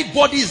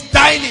 Everybody is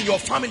dying in your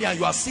family and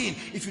you are seeing,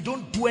 if you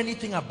don't do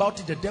anything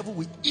about it, the devil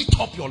will eat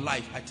up your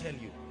life, I tell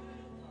you.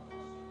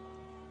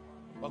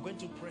 We're going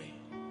to pray.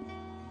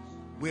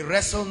 We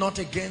wrestle not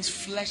against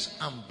flesh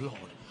and blood,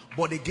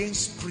 but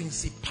against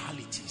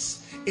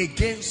principalities,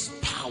 against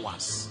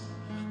powers.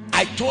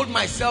 I told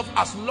myself,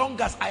 as long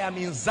as I am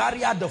in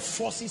Zaria, the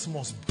forces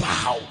must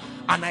bow.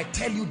 And I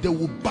tell you, they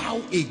will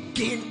bow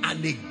again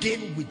and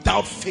again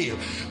without fail.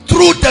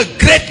 Through the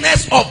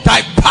greatness of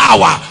thy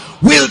power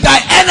will thy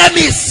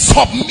enemies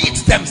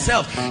submit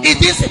themselves.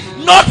 It is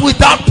not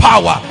without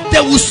power.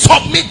 They will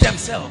submit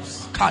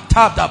themselves.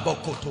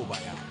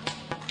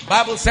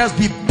 Bible says,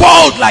 be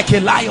bold like a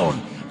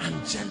lion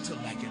and gentle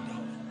like a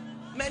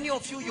dove. Many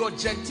of you, your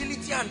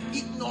gentility and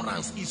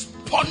ignorance is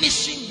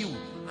punishing you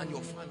and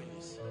your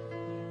families.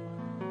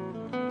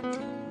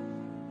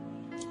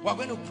 We're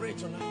going to pray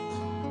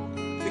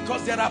tonight,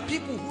 because there are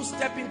people who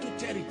step into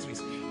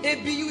territories.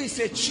 ABU is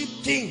a cheap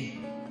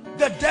thing.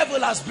 The devil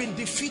has been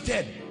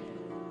defeated.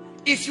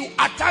 If you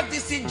attack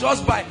this thing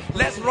just by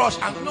let's rush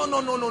and no.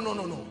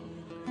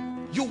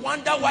 You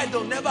wonder why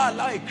they'll never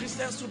allow a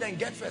Christian student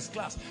get first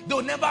class.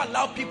 They'll never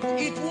allow people.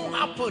 It won't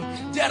happen.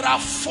 There are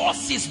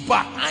forces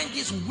behind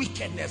this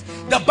wickedness.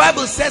 The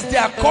Bible says they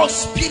are called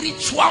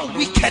spiritual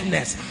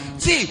wickedness.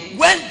 See,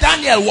 when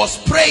Daniel was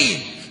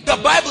praying, the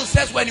Bible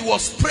says when he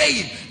was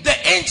praying, the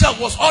angel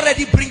was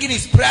already bringing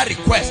his prayer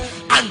request,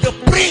 and the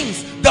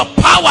prince, the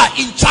power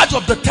in charge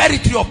of the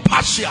territory of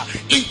Persia,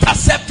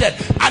 intercepted,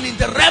 and in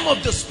the realm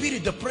of the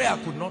spirit, the prayer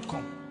could not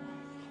come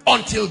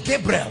until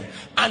Gabriel,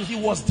 and he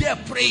was there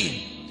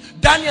praying.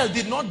 Daniel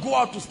did not go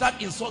out to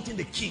start insulting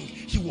the king.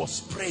 He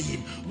was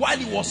praying. While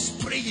he was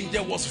praying,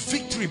 there was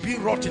victory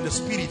being wrought in the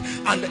spirit,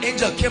 and the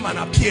angel came and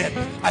appeared.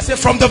 I said,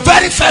 from the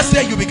very first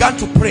day you began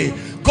to pray,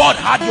 God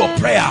had your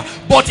prayer,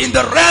 but in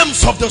the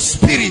realms of the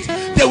spirit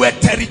there were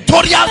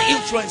territorial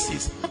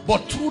influences.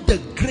 But through the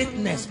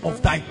greatness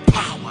of thy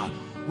power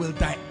will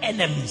thy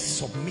enemies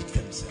submit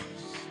themselves.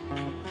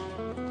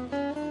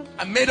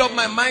 I made up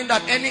my mind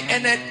that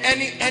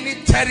any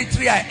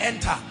territory I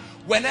enter,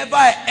 whenever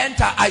I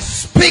enter, I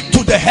speak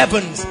to the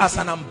heavens as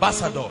an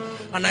ambassador,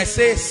 and I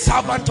say,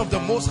 servant of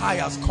the Most High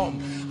has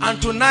come. And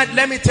tonight,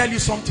 let me tell you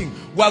something.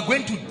 We are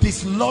going to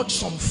dislodge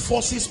some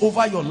forces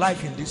over your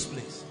life in this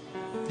place.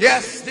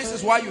 Yes, this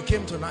is why you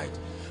came tonight.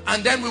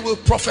 And then we will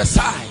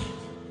prophesy.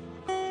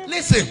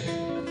 Listen,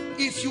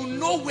 if you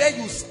know where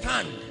you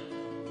stand,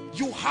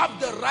 you have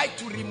the right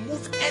to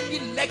remove any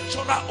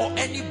lecturer or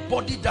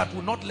anybody that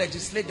will not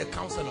legislate the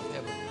council of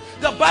heaven.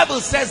 The Bible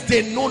says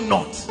they know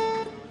not.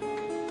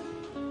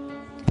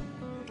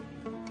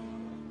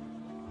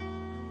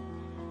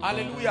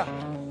 Hallelujah.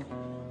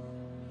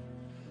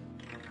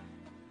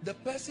 The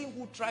person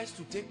who tries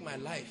to take my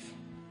life,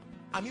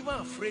 I'm even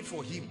afraid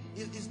for him.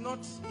 It's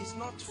not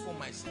for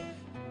myself.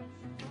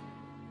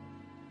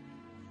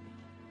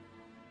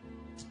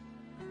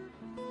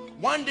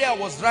 One day I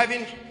was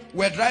driving,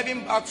 we're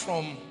driving back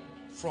from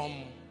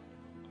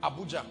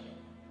Abuja,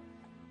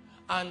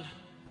 and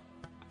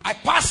I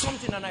passed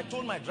something, and I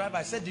told my driver,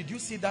 I said, did you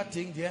see that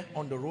thing there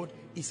on the road?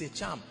 It's a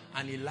charm.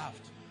 And he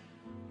laughed.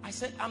 I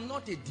said, I'm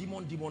not a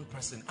demon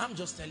person. I'm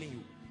just telling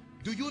you.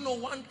 Do you know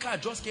one car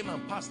just came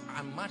and passed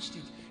and matched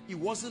it? It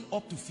wasn't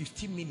up to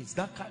 15 minutes.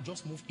 That car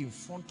just moved in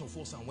front of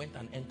us and went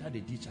and entered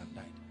the ditch and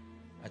died.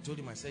 I told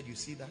him, I said, you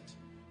see that?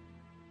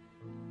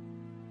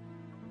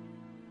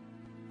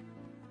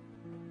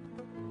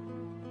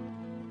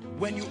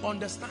 When you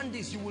understand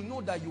this, you will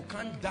know that you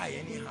can't die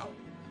anyhow.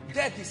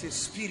 Death is a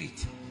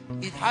spirit.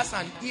 It has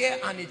an ear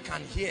and it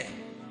can hear.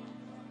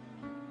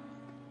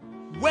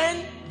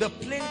 When the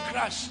plane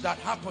crash that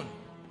happened,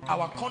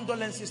 our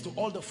condolences to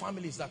all the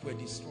families that were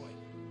destroyed.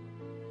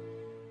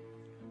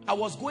 I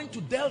was going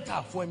to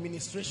Delta for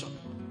administration,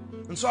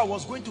 and so I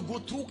was going to go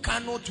through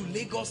Kano to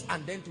Lagos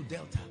and then to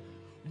Delta.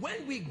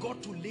 When we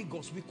got to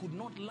Lagos, we could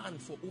not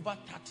land for over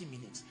 30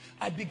 minutes.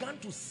 I began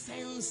to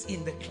sense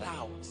in the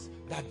clouds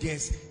that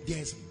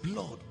there's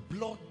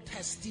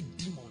blood-thirsty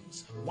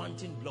demons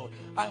wanting blood.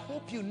 I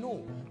hope you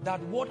know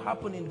that what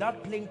happened in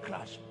that plane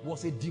crash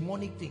was a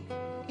demonic thing.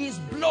 It's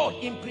blood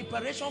in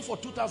preparation for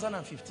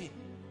 2015.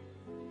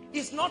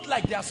 It's not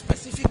like there are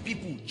specific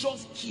people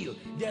just killed.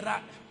 There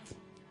are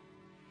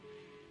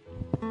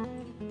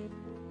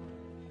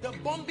the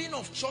bombing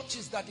of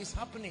churches that is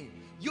happening.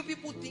 You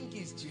people think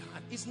it's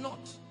jihad. It's not.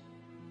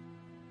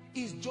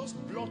 It's just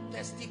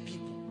bloodthirsty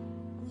people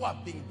who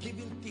have been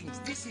given things.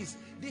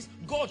 This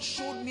God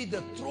showed me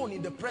the throne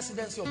in the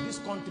presidency of this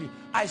country.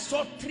 I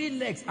saw 3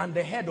 legs and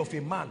the head of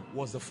a man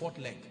was the 4th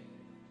leg.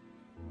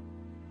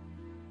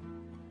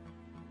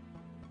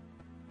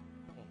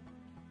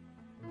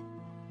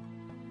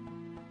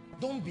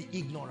 Don't be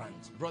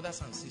ignorant,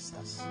 brothers and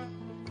sisters.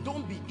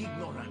 Don't be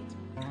ignorant.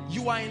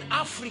 You are in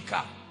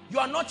Africa. You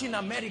are not in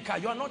America.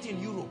 You are not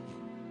in Europe.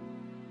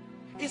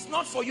 It's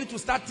not for you to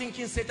start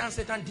thinking Satan,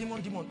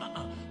 demon.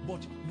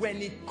 But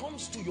when it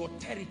comes to your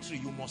territory,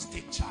 you must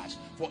take charge.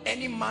 For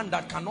any man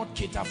that cannot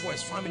cater for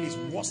his family is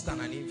worse than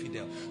an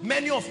infidel.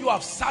 Many of you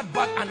have sat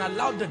back and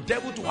allowed the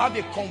devil to have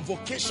a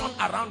convocation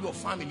around your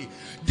family.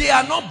 They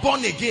are not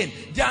born again.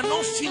 They are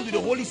not filled with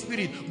the Holy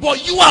Spirit.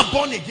 But you are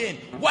born again.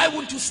 Why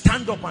wouldn't you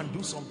stand up and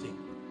do something?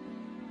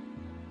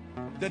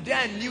 The day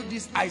I knew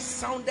this, I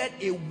sounded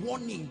a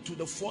warning to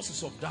the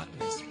forces of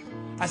darkness.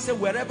 I said,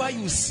 wherever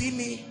you see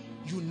me,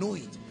 you know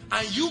it.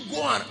 and you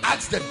go and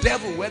ask the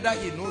devil whether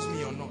he knows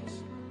me or not.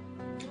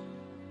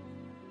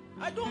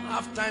 I don't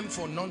have time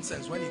for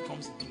nonsense when it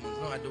comes to demons.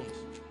 No, I don't.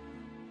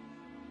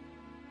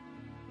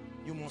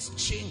 You must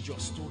change your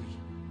story.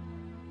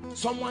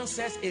 Someone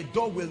says a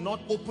door will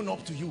not open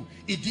up to you.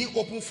 It didn't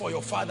open for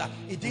your father.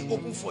 It didn't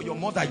open for your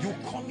mother. You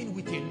come in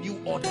with a new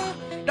order.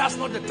 That's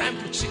not the time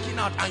to chicken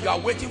out and you are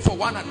waiting for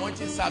one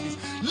anointing service.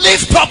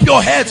 Lift up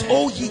your heads,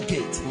 O ye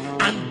gates,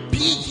 and be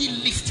ye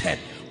lifted,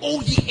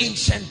 O ye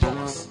ancient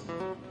doors.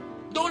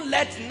 Don't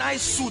let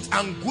nice suits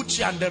and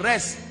Gucci and the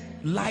rest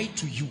lie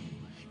to you.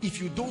 If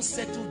you don't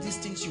settle these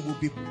things, you will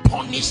be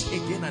punished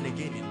again and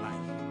again in life.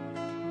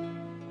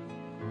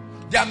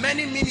 There are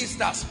many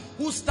ministers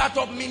who start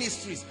up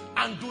ministries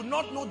and do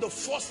not know the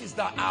forces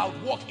that are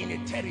at work in a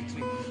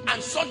territory.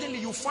 And suddenly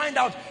you find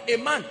out a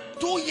man,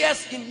 2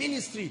 years in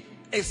ministry,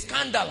 a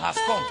scandal has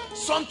come.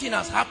 Something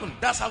has happened.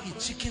 That's how he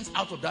chickens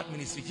out of that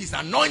ministry. He's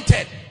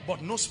anointed,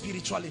 but no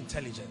spiritual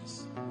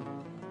intelligence.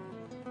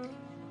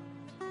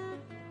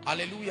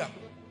 Hallelujah.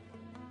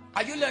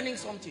 Are you learning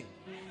something?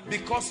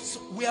 Because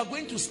we are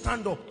going to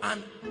stand up,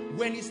 and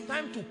when it's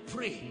time to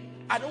pray,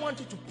 I don't want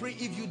you to pray.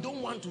 If you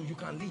don't want to, you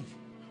can leave.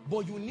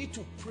 But you need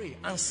to pray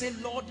and say,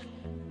 Lord,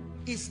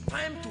 it's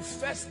time to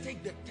first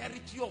take the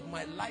territory of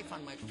my life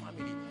and my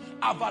family.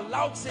 I've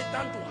allowed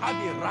Satan to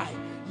have a ride.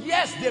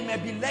 Yes, there may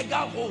be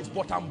legal holds,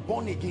 but I'm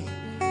born again.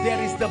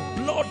 There is the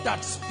blood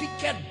that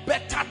speaketh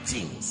better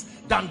things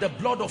than the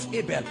blood of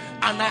Abel,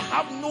 and I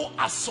have no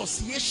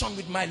association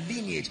with my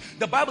lineage.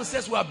 The Bible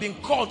says we have been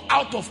called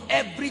out of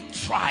every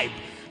tribe,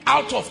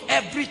 out of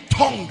every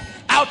tongue,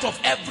 out of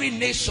every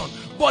nation.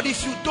 But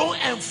if you don't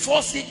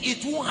enforce it,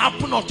 it won't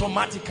happen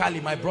automatically,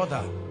 my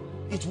brother.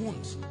 It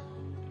won't.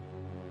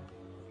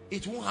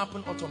 It won't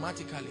happen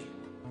automatically.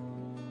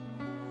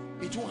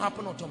 It won't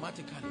happen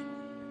automatically.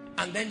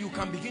 And then you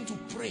can begin to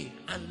pray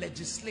and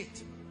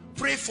legislate.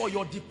 Pray for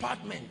your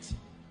department.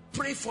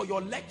 Pray for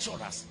your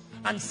lecturers.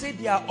 And say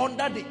they are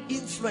under the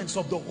influence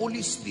of the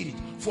Holy Spirit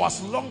for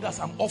as long as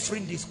I'm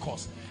offering this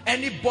course.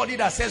 Anybody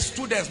that says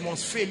students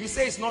must fail, you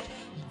say it's not.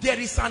 There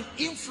is an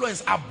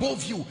influence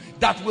above you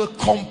that will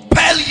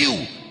compel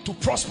you to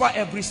prosper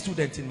every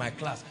student in my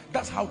class.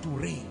 That's how to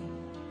reign.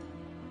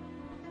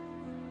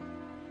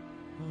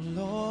 Oh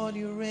Lord,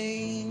 you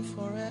reign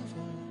forever.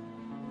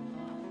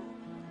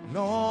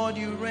 Lord,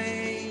 you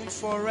reign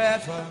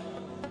forever.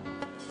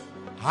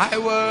 I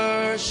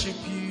worship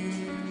you.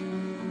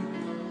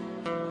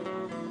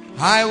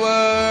 I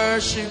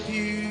worship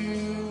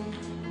you.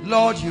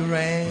 Lord, you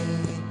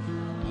reign.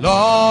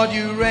 Lord,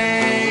 you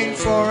reign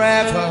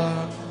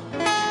forever.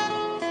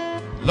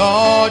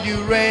 Lord,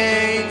 you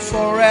reign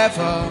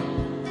forever.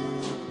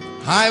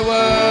 I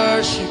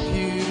worship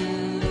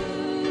you.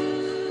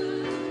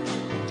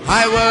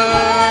 I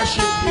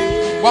worship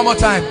you. One more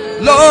time.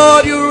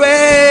 Lord, you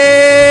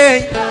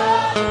reign.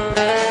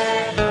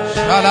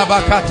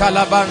 Shalabakata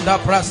labanda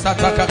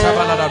prastata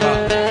katabaladaba.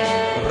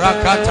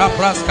 Rakata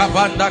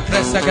praskabanda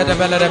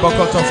kresegedebele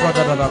bokoto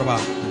frodadadaba.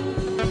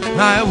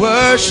 I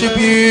worship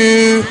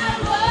you.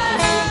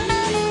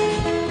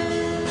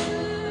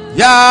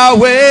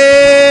 Yahweh,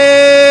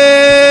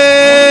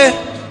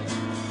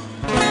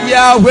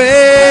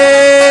 Yahweh,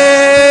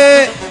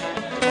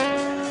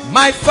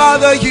 my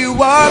Father,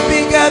 you are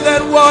bigger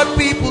than what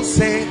people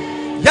say.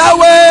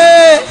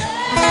 Yahweh,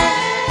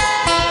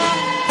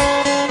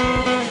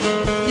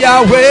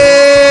 Yahweh,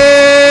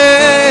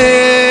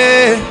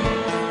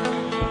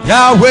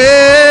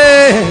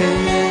 Yahweh,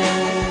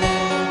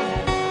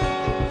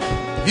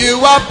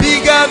 you are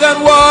bigger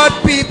than what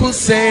people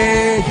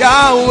say.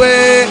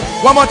 Yahweh,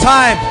 one more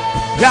time.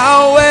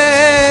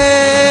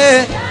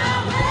 Yahweh,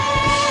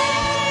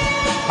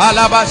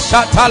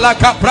 Alabashatala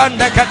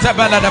kaprande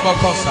katabela de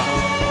bokosa.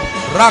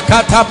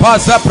 Rakata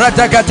pasa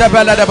prete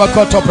katabela de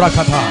bokoto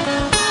prakata.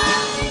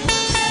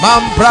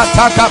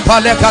 Mambrata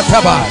kapale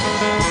kataba.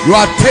 You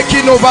are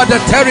taking over the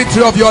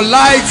territory of your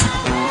life,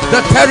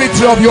 the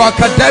territory of your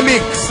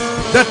academics,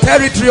 the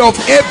territory of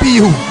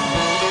ABU,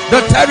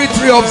 the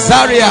territory of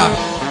Zaria.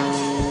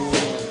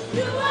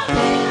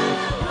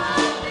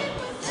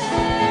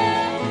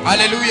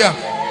 Hallelujah.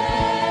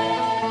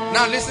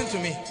 Now listen to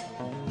me.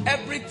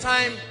 Every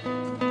time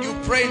you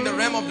pray in the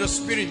realm of the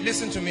spirit,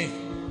 listen to me.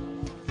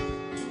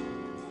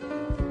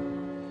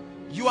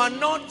 You are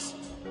not,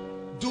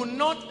 do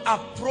not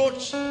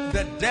approach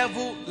the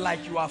devil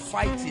like you are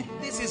fighting.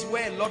 This is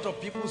where a lot of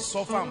people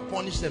suffer and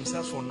punish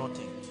themselves for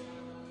nothing.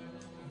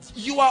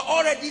 You are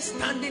already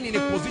standing in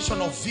a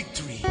position of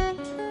victory.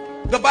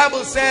 The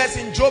Bible says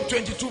in Job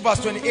 22 verse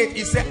 28,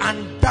 it says,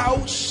 and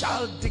thou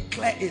shalt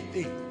declare a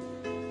thing.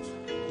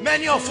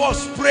 Many of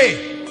us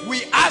pray,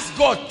 we ask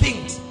God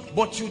things,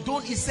 but you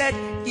don't. He said,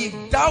 if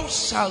thou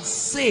shalt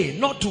say,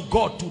 not to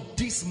God, to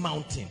this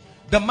mountain.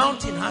 The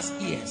mountain has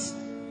ears.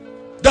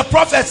 The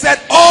prophet said,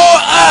 O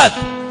earth,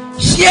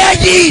 hear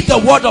ye the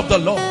word of the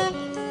Lord.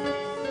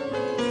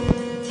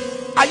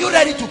 Are you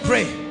ready to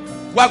pray?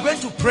 We are going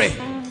to pray.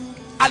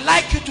 I'd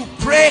like you to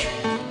pray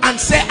and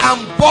say,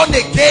 I'm born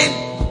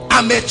again.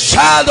 I'm a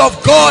child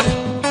of God.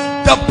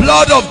 The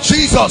blood of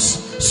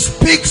Jesus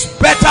speaks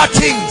better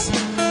things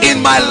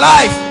in my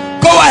life.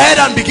 Go ahead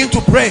and begin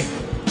to pray.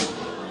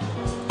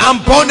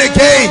 I'm born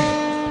again.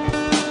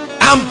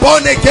 I'm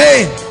born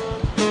again.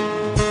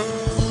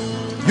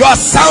 You are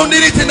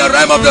sounding it in the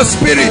realm of the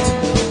spirit.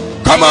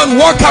 Come on,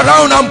 walk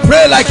around and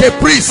pray like a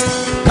priest.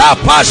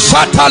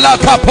 Kapashatala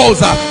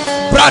kapoza.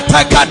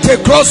 Bratakate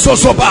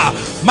krososoba.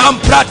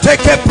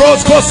 Mamprateke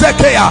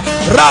proskosekea.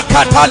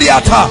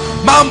 Rakataliata.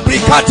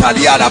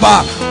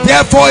 Mambrikatalialaba.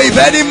 Therefore, if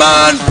any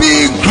man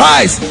be in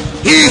Christ,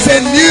 he is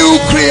a new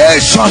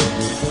creation.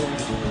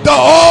 The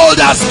old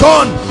has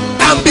gone,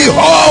 and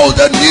behold,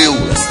 the new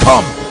has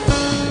come.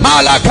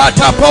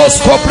 Malakata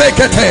posko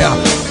breketea.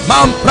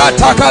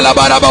 Mamprataka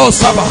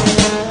labarabosaba.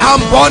 I'm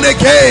born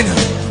again,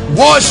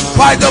 washed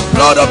by the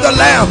blood of the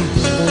Lamb.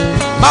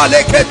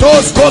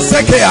 Maleketos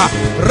kosekea.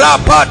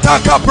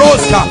 Rapataka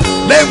broska.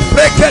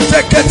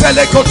 Lembrekete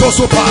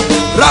ketelekotosupa.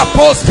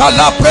 Raposka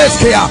la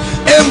preskea.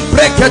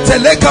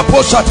 Embreketeleka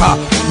poshata.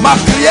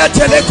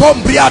 Makrietele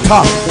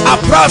kombriata.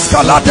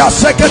 Apraska la da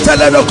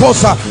seketele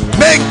kosa.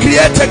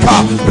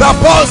 Menkrieteka.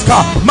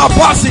 Raposka.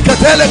 Mapasi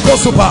ketele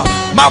kosupa.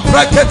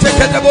 Maprekete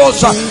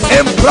ketebosa.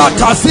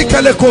 Embrata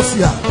sikele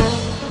kosia.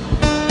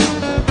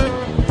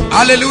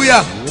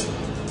 Hallelujah.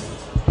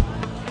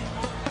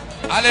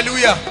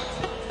 Hallelujah.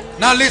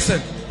 Now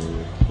listen.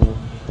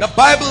 The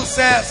Bible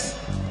says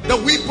the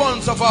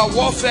weapons of our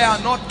warfare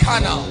are not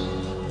carnal,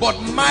 but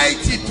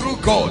mighty through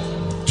God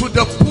to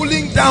the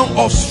pulling down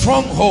of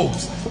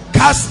strongholds,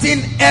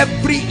 casting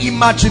every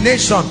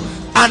imagination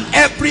and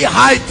every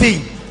high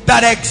thing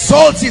that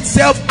exalts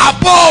itself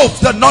above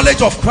the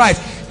knowledge of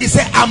Christ. He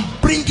said, I'm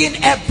bringing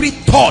every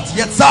thought,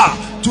 yes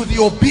sir, to the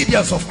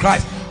obedience of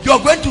Christ. You're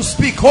going to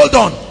speak. Hold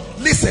on.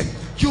 Listen,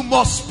 you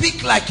must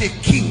speak like a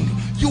king.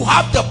 You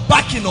have the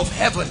backing of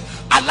heaven.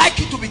 I'd like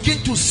you to begin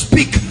to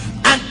speak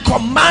and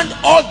command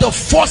all the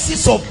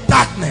forces of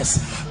darkness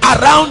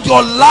around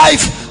your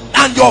life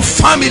and your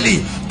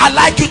family. I'd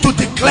like you to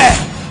declare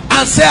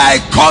and say, I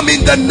come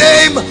in the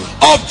name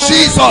of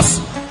Jesus.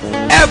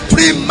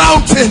 Every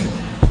mountain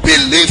be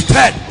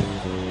lifted.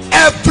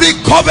 Every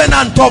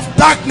covenant of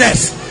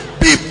darkness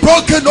be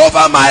broken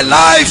over my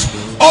life,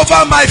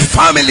 over my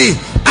family.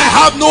 I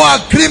have no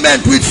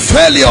agreement with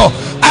failure.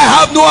 I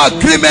have no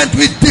agreement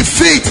with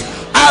defeat.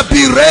 I'll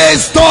be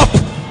raised up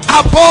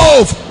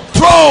above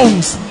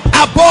thrones,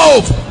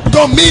 above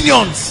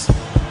dominions.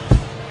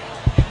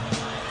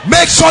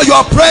 Make sure you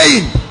are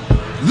praying.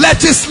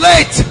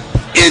 Legislate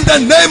in the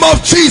name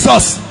of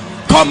Jesus.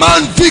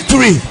 Command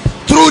victory.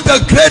 Through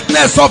the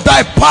greatness of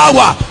thy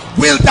power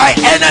will thy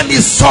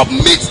enemies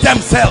submit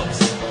themselves.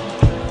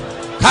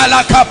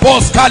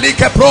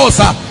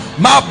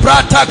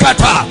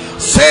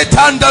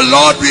 Satan, the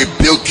Lord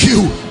rebuke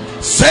you.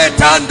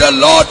 Satan, the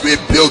Lord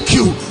rebuke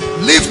you.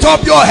 Lift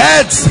up your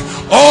heads,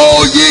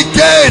 O ye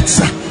gates,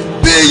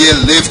 be ye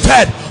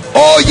lifted,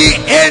 O ye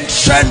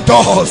ancient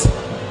doors.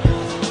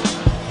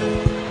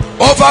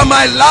 Over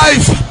my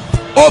life,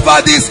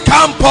 over this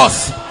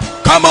campus,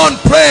 come on,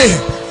 pray.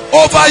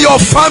 Over your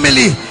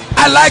family,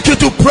 I like you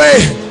to pray.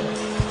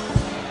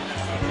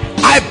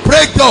 I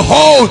break the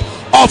hold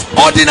of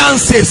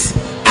ordinances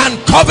and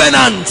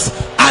covenants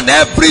and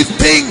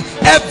everything,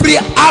 every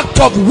act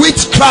of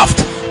witchcraft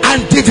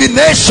and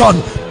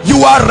divination.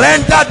 You are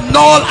rendered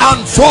null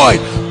and void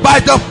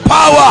by the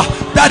power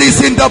that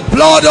is in the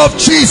blood of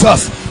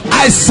Jesus.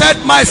 I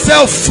set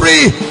myself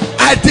free.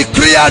 I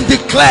decree and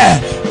declare,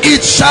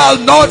 it shall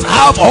not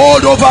have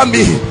hold over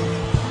me.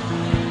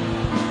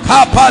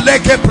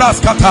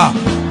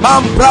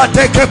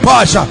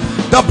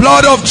 The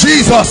blood of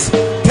Jesus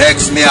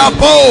takes me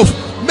above.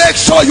 Make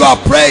sure you are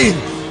praying.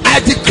 I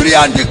decree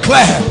and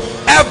declare,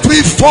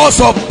 every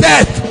force of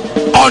death,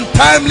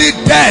 untimely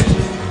death,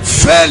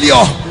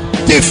 failure,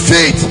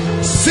 defeat,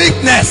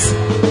 sickness,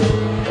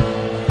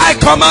 I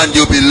command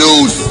you be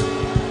loose.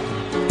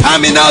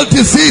 Terminal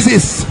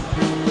diseases,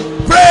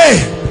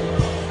 pray.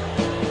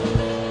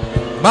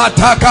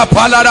 Mataka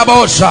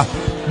palarabosha,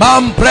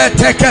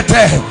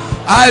 mampretekete.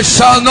 I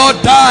shall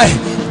not die,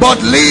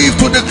 but live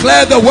to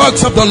declare the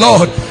works of the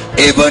Lord.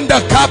 Even the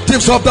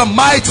captives of the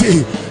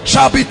mighty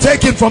shall be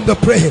taken from the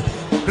prey.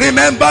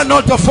 Remember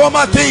not the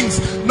former things,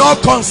 nor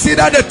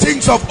consider the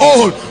things of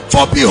old.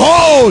 For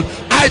behold,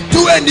 I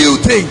do a new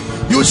thing.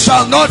 You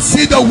shall not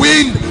see the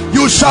wind,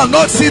 you shall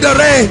not see the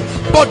rain,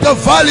 but the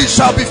valley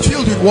shall be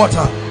filled with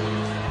water.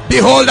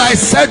 Behold, I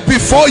set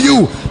before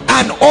you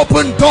an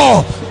open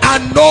door,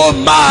 and no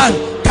man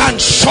can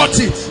shut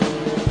it.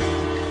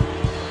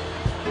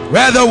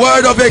 Where the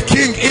word of a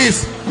king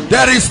is,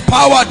 there is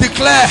power.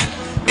 Declare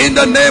in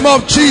the name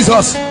of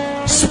Jesus.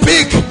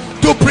 Speak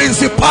to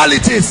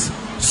principalities,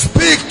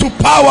 speak to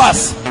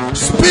powers,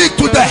 speak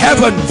to the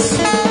heavens.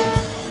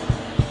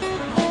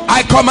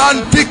 I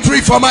command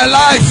victory for my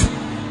life.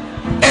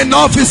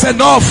 Enough is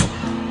enough.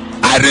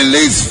 I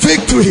release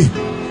victory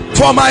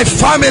for my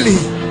family.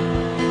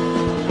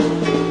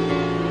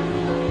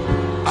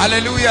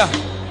 Hallelujah.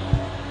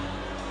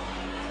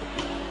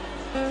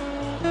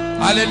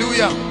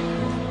 Hallelujah.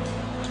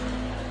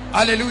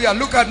 Hallelujah.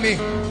 Look at me.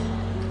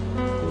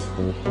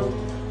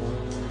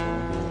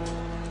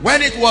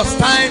 When it was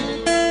time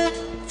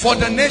for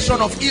the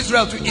nation of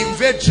Israel to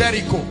invade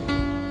Jericho,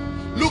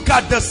 look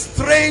at the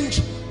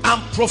strange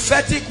and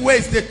prophetic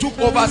ways they took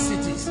over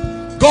cities.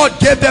 God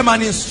gave them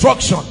an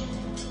instruction.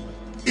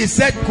 He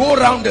said, go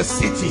around the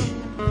city.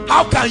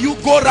 How can you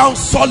go around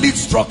solid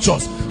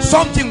structures?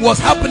 Something was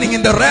happening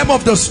in the realm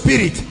of the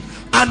spirit,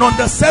 and on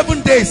the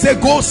 7th day he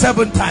said, go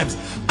 7 times.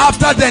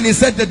 After then he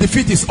said, the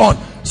defeat is on.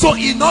 So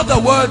in other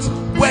words,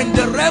 when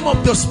the realm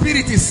of the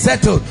spirit is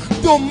settled,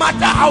 no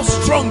matter how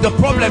strong the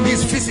problem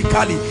is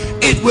physically,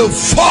 it will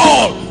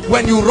fall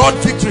when you run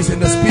victories in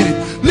the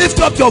spirit. Lift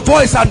up your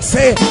voice and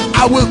say,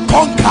 I will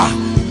conquer.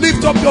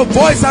 Lift up your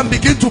voice and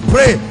begin to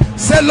pray.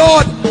 Say,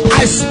 Lord,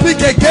 I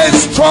speak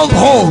against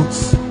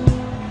strongholds.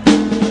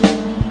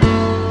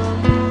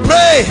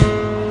 Pray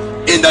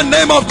in the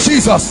name of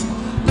Jesus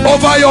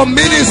over your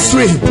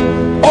ministry,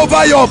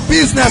 over your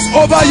business,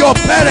 over your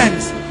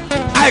parents.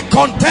 I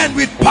contend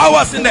with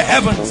powers in the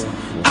heavens,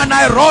 and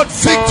I wrought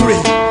victory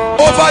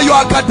over your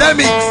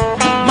academics.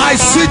 My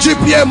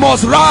CGPA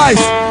must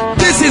rise.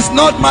 This is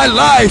not my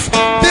life.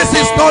 This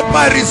is not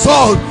my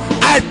result.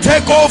 I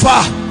take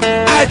over.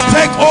 I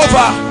take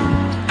over.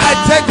 I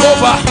take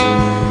over.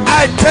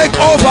 I take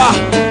over.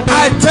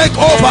 I take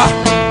over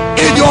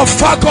in your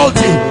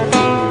faculty.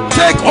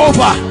 Take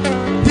over.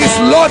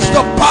 Dislodge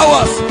the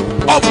powers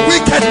of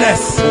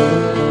wickedness.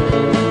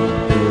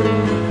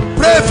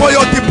 Pray for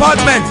your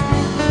department.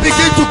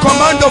 Begin to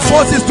command the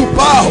forces to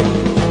bow.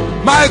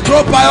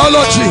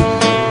 Microbiology,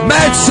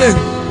 medicine,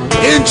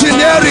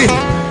 engineering,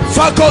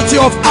 faculty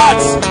of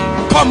arts,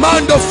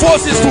 command the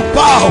forces to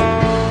bow.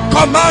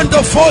 Command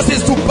the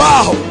forces to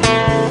bow.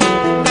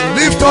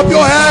 Lift up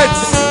your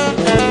heads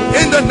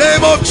in the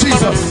name of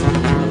Jesus.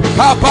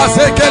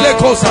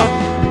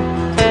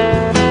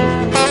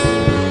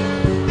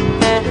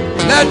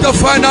 Let the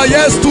final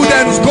year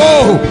students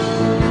go.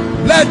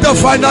 Let the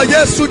final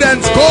year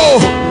students go.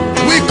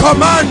 We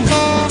command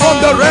from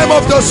the realm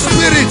of the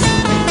spirit,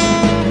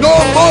 no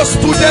more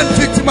student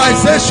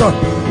victimization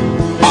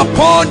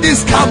upon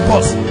this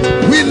campus.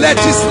 We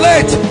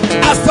legislate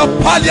as the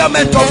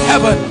parliament of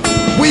heaven.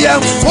 We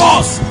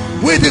enforce,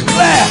 we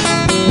declare,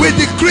 we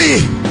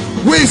decree,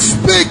 we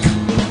speak.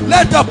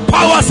 Let the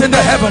powers in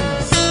the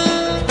heavens,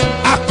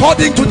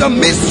 according to the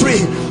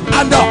mystery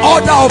and the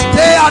order of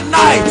day and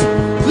night,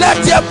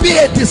 let there be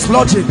a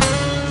dislodging.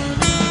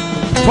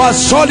 For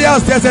as surely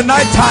as there's a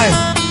night time,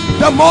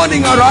 the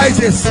morning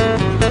arises.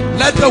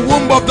 Let the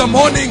womb of the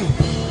morning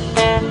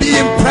be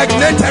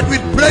impregnated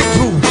with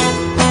breakthrough,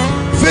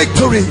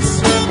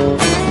 victories.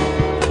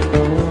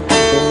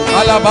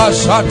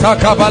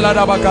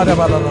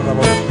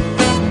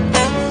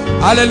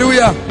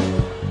 Hallelujah.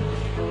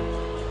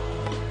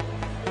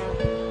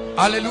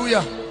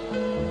 Hallelujah.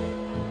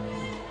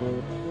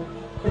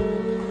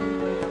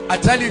 I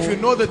tell you, if you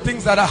know the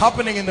things that are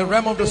happening in the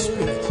realm of the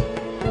spirit,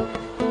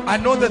 I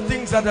know the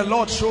things that the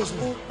Lord shows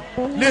me.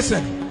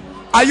 Listen,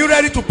 are you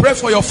ready to pray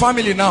for your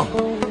family now?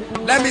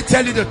 Let me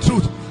tell you the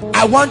truth.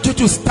 I want you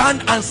to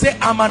stand and say,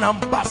 I'm an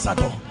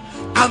ambassador,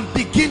 and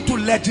begin to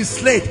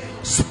legislate.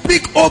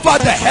 Speak over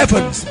the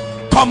heavens.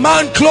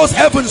 Command closed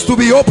heavens to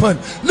be open.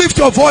 Lift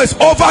your voice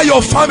over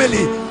your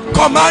family.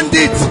 Command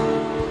it.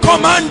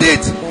 Command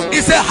it.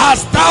 He said,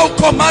 hast thou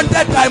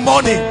commanded thy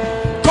morning?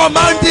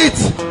 Command it.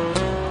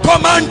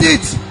 Command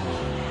it.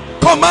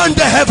 Command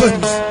the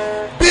heavens.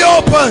 Be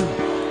open.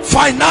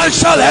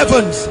 Financial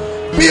heavens.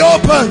 Be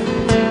open.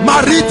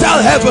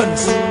 Marital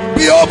heavens.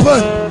 Be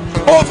open.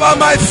 Over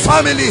my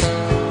family.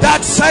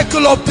 That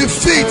cycle of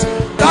defeat,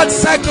 that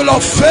cycle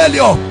of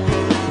failure,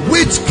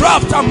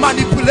 witchcraft and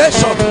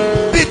manipulation,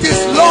 be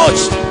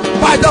dislodged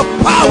by the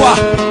power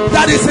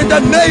that is in the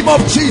name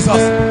of Jesus.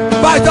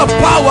 By the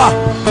power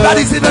that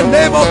is in the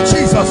name of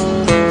Jesus.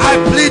 I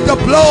plead the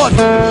blood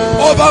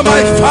over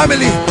my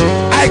family.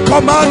 I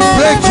command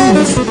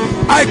breakthroughs.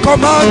 I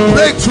command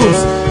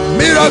breakthroughs,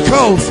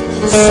 miracles,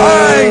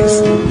 signs,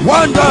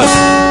 wonders,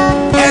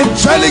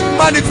 angelic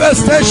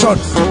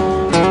manifestations.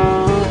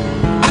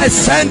 I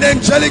send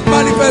angelic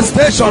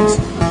manifestations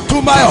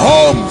to my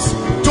homes,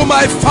 to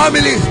my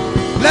family.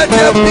 Let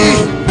there be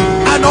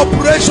an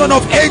operation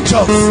of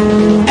angels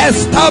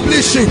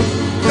establishing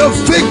the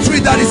victory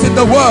that is in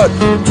the word.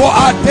 For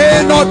are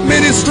they not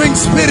ministering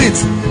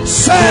spirits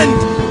sent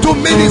to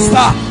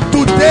minister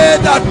to they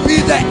that be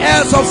the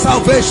heirs of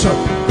salvation?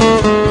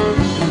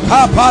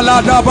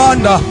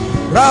 Kapaladabanda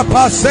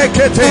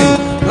Rapasekete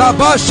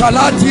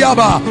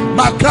Rabashalatiaba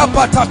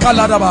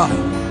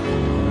Makrapatakaladaba.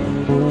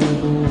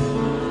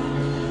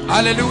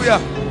 Hallelujah.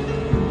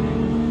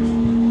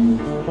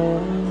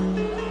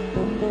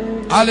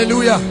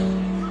 Hallelujah.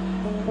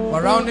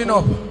 We're rounding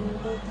up.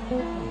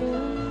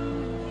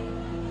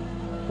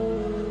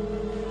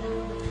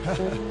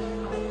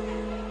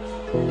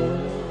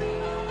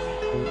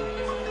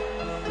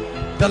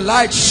 The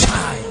light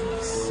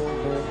shines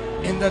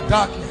in the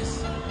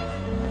darkness.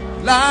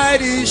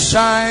 Light is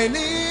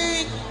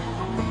shining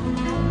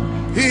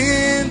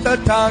in the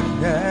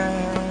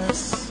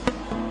darkness.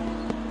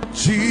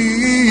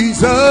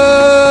 Jesus,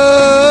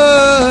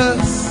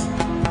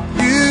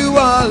 you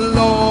are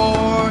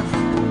Lord.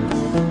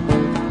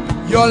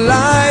 Your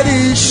light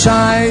is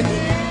shining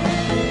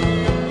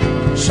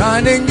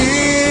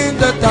in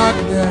the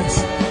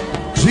darkness.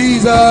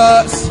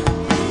 Jesus,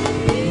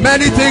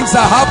 many things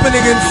are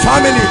happening in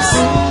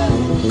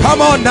families.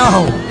 Come on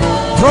now.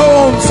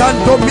 Thrones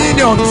and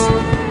dominions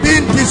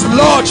being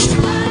dislodged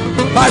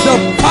by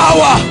the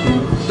power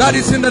that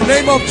is in the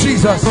name of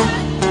Jesus.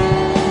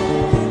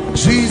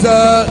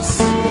 Jesus.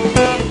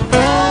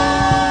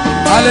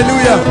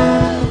 Hallelujah.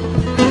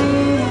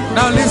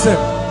 Now listen.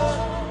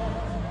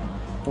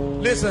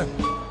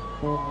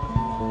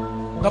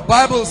 The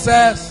Bible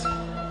says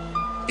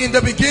in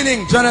the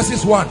beginning,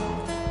 Genesis 1,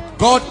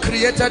 God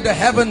created the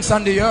heavens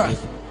and the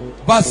earth.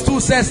 Verse 2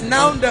 says,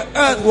 now the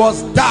earth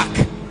was dark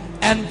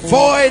and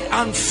void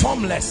and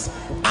formless,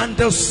 and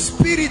the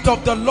Spirit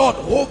of the Lord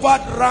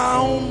hovered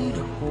round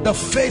the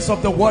face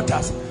of the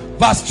waters.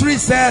 Verse 3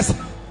 says,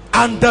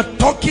 and the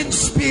talking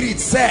spirit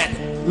said,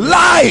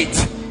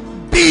 light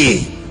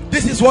be.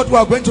 This is what we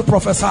are going to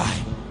prophesy.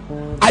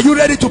 Are you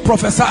ready to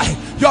prophesy?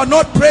 You are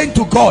not praying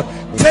to God.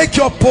 Take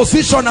your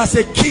position as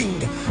a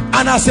king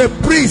and as a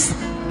priest.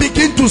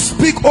 Begin to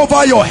speak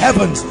over your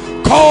heavens.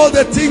 Call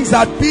the things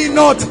that be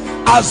not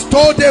as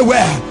though they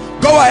were.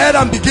 Go ahead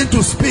and begin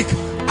to speak.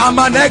 I'm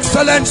an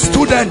excellent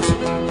student.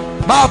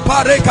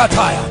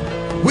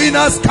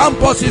 Winners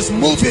Campus is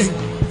moving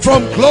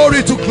from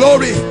glory to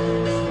glory.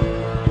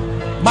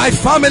 My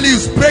family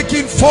is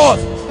breaking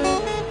forth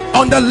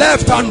on the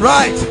left and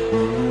right.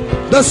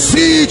 The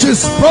siege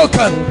is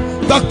broken.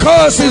 The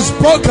curse is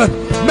broken.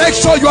 Make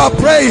sure you are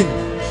praying.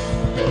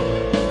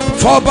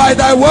 For by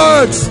thy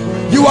words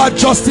you are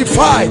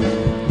justified.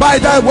 By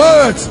thy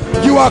words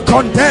you are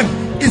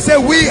condemned. He said,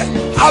 we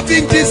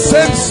having this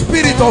same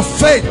spirit of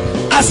faith,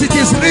 as it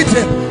is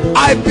written,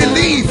 I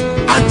believe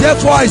and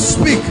therefore I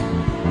speak.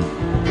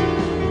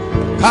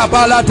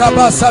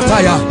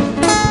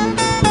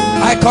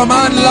 I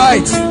command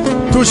light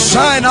to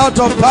shine out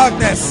of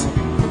darkness.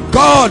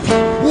 God,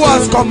 who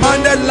has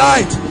commanded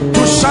light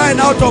to shine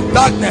out of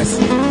darkness,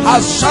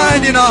 has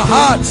shined in our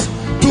hearts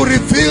to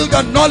reveal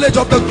the knowledge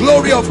of the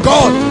glory of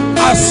God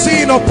as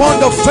seen upon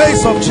the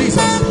face of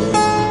Jesus.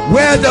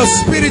 Where the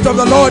Spirit of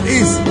the Lord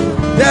is,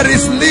 there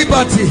is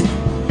liberty.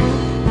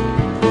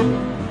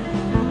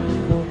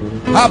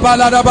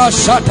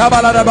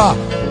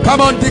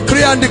 Come on,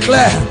 decree and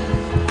declare.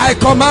 I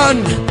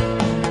command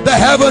the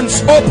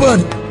heavens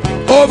open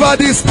over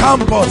this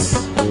campus,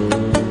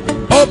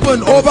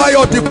 open over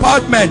your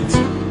department,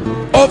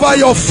 over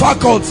your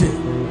faculty.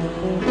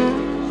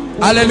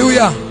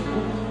 Hallelujah.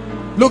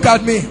 Look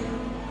at me.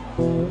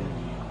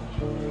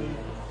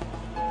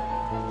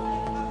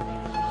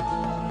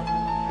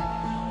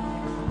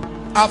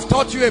 I've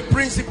taught you a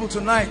principle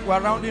tonight. We're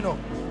rounding up.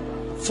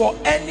 For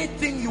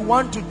anything you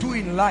want to do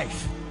in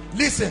life,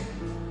 listen,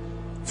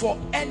 for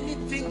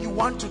anything you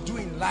want to do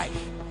in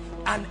life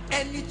and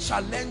any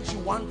challenge you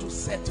want to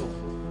settle,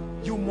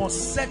 you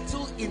must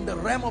settle in the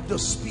realm of the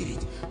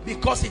Spirit,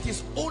 because it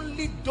is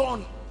only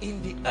done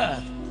in the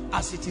earth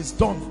as it is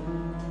done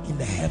in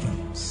the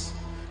heavens.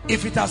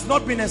 If it has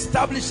not been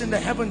established in the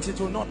heavens, it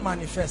will not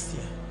manifest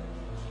here.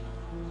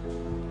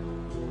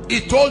 He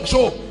told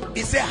Job,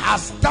 he said,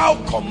 hast thou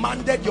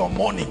commanded your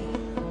morning?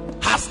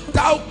 Hast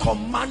thou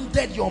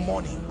commanded your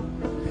morning?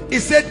 He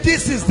said,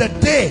 this is the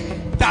day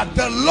that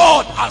the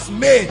Lord has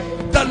made.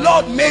 The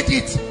Lord made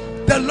it.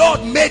 The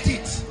Lord made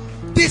it.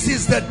 This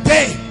is the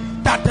day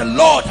that the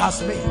Lord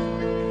has made.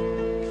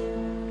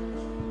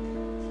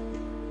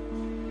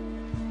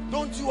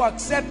 Don't you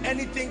accept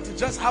anything to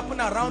just happen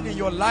around in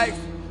your life.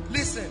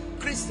 Listen,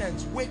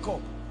 Christians, wake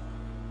up.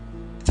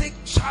 Take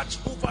charge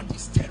over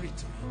this territory.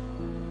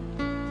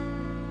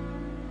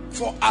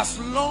 For as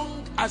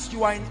long as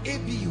you are in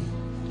ABU,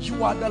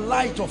 you are the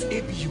light of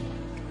ABU.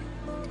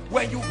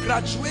 When you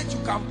graduate, you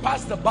can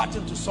pass the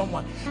baton to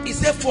someone. He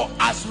said, for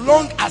as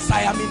long as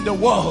I am in the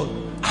world,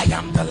 I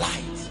am the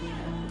light.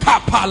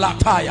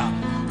 Kapalataya.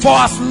 For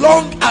as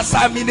long as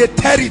I'm in a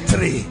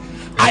territory,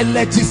 I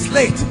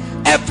legislate.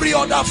 Every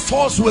other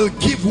force will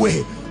give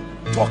way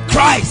for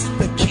Christ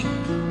the King.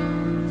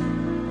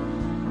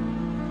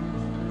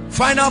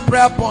 Final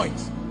prayer point.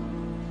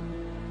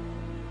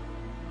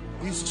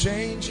 He's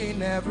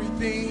changing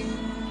everything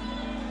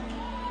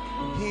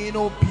in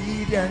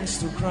obedience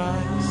to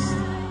Christ.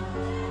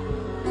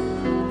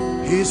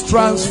 He's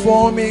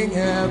transforming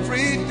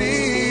everything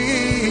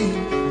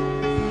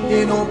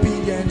in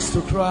obedience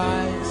to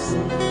Christ.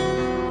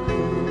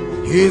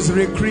 He's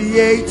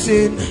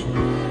recreating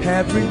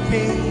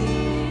everything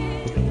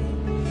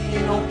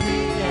in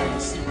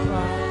obedience to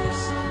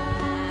Christ.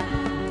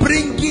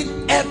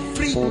 Bringing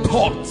every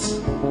thought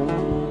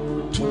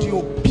to the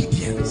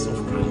obedience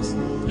of Christ.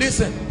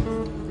 Listen,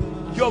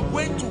 you're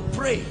going to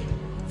pray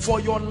for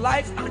your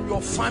life and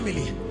your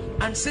family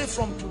and say,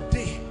 from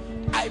today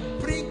I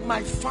bring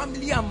my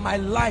family and my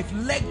life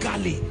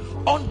legally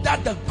under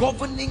the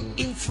governing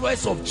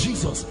influence of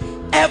Jesus.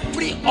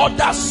 Every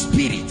other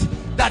spirit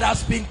that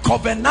has been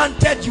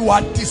covenanted, you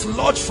are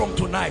dislodged from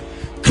tonight.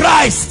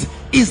 Christ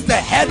is the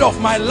head of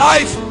my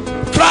life.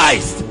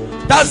 Christ,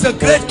 that's the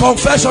great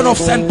confession of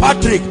St.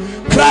 Patrick.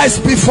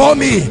 Christ before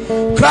me,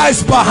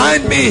 Christ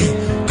behind me,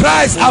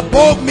 Christ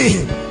above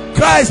me,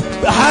 Christ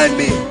behind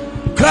me,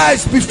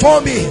 Christ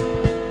before me.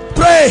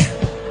 Pray.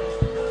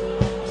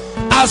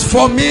 As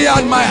for me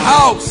and my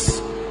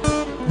house,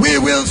 we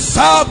will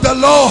serve the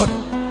Lord.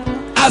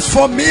 As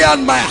for me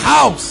and my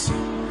house,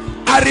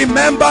 I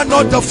remember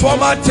not the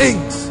former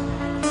things.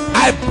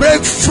 I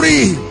break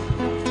free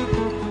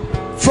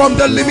from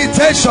the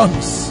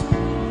limitations.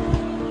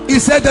 He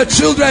said the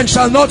children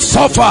shall not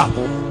suffer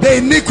the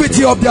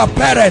iniquity of their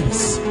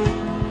parents.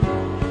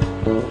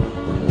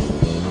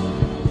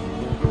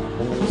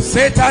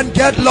 Satan,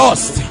 get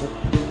lost,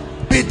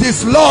 be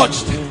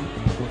dislodged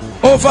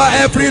over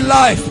every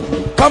life.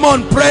 Come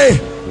on, pray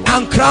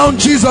and crown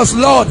Jesus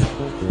Lord.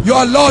 You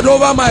are Lord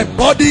over my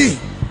body.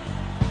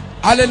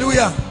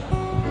 Hallelujah.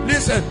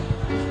 Listen,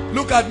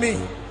 look at me.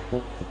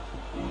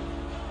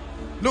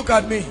 Look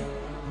at me.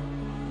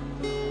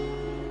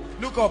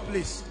 Look up,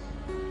 please.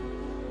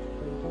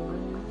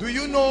 Do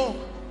you know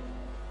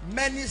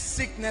many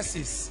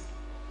sicknesses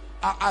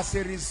are as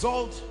a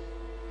result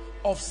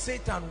of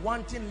Satan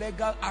wanting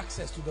legal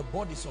access to the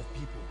bodies of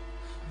people?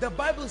 The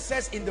Bible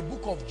says in the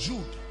book of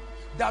Jude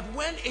that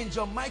when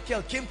angel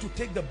Michael came to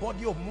take the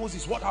body of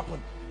Moses, what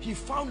happened? He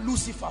found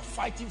Lucifer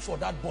fighting for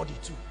that body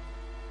too.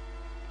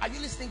 Are you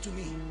listening to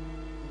me?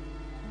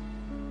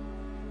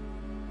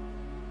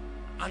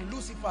 And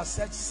Lucifer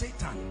said,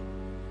 Satan,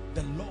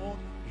 the Lord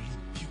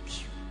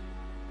rebuke you.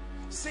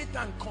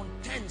 Satan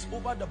contends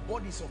over the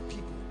bodies of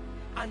people,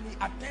 and he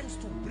attempts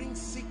to bring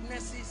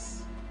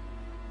sicknesses.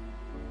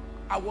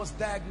 I was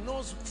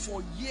diagnosed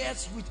for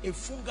years with a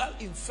fungal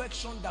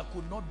infection that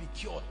could not be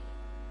cured.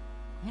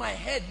 My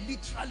head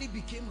literally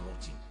became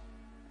rotten.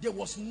 There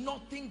was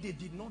nothing they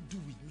did not do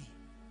with me.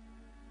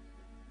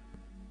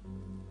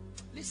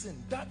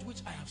 Listen, that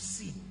which I have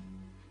seen,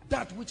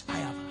 that which I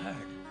have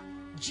heard,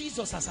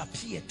 Jesus has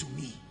appeared to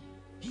me.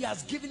 He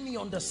has given me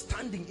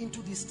understanding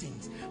into these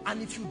things.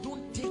 And if you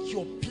don't take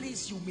your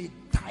place, you may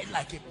die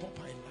like a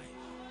pauper in life.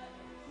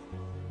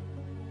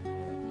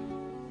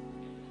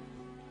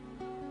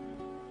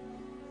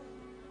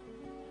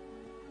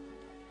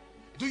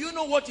 Do you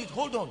know what it,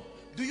 hold on.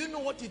 Do you know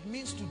what it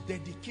means to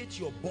dedicate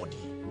your body?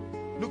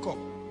 Look up.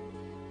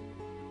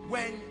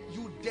 When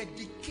you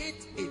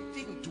dedicate a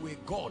thing to a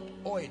god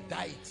or a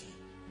deity,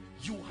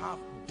 you have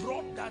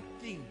brought that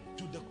thing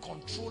to the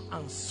control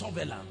and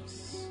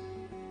surveillance.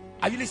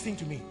 Are you listening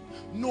to me?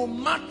 No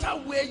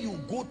matter where you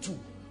go to,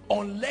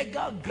 on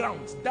legal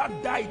grounds,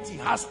 that deity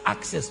has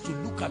access to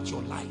look at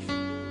your life.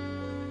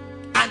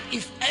 And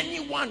if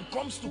anyone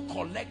comes to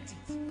collect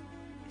it,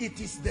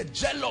 it is the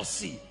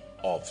jealousy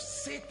of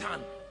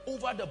Satan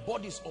over the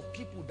bodies of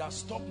people that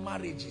stop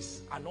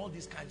marriages and all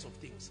these kinds of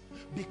things.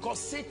 Because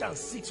Satan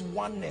seeks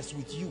oneness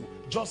with you,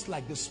 just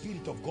like the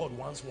Spirit of God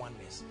wants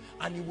oneness.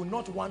 And he will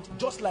not want,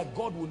 just like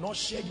God will not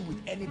share you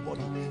with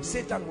anybody,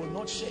 Satan will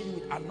not share you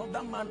with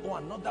another man or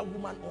another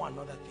woman or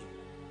another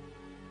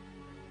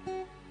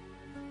thing.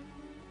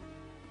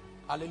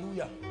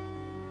 Hallelujah.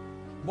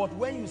 But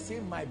when you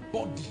say my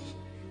body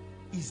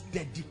is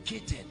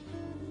dedicated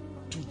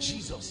to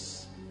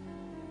Jesus,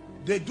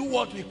 they do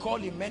what we call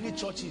in many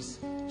churches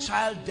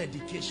child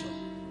dedication.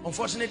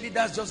 Unfortunately,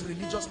 that's just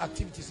religious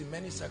activities in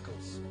many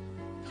circles.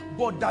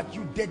 But that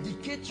you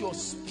dedicate your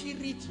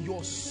spirit,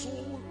 your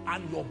soul,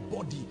 and your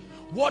body.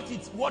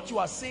 What you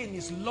are saying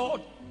is,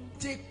 Lord,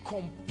 take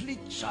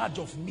complete charge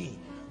of me.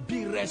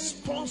 Be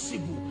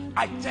responsible.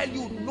 I tell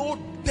you, no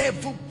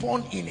devil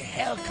born in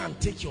hell can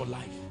take your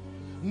life.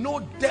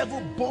 No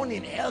devil born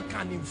in hell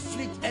can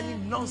inflict any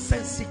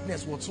nonsense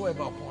sickness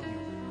whatsoever upon you.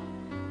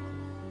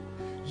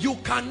 You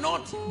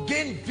cannot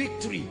gain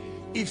victory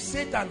if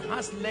Satan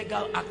has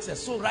legal access.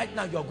 So right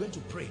now you are going to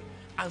pray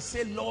and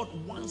say, Lord,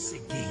 once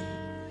again,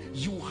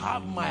 you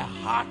have my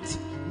heart,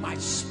 my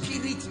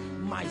spirit,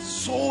 my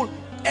soul,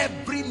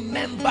 every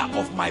member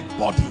of my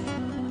body.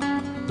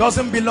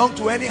 Doesn't belong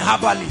to any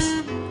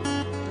herbalist.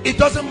 It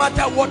doesn't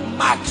matter what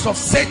marks of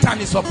Satan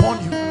is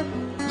upon you.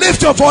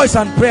 Lift your voice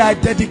and pray. I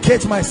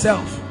dedicate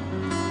myself.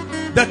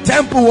 The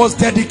temple was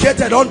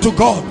dedicated unto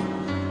God.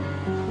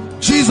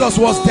 Jesus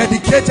was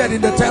dedicated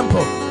in the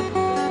temple.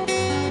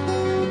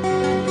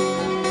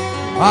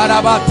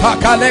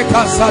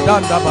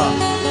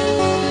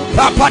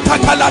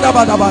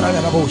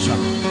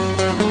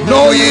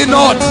 Know ye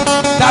not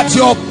that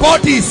your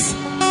bodies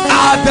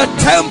are the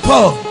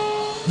temple?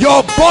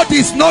 Your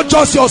bodies, not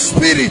just your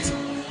spirit,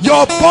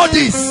 your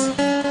bodies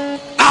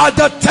are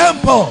the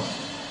temple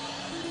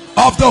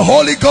of the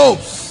Holy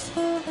Ghost.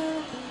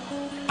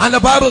 And the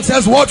Bible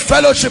says, what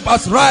fellowship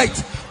has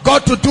right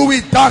God to do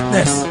with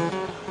darkness?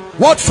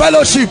 What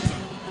fellowship?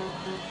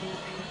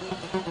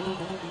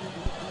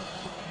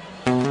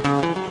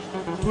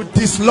 To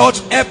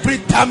dislodge every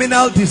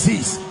terminal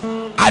disease.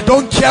 I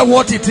don't care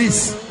what it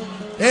is.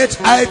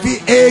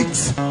 HIV,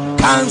 AIDS,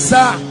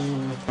 cancer,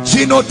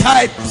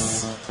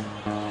 genotypes,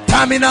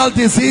 terminal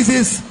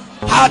diseases,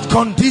 heart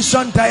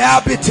condition,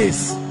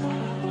 diabetes.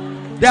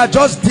 They are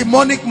just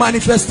demonic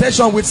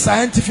manifestation with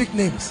scientific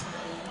names.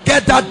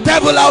 Get that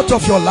devil out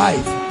of your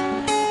life.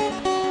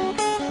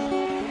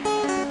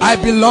 I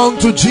belong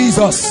to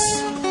Jesus.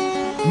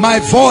 My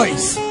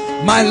voice,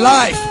 my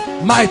life,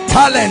 my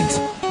talent,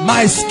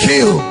 my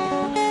skill,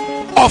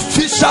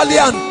 officially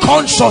and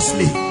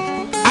consciously,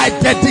 I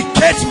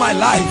dedicate my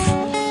life.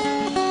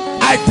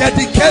 I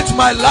dedicate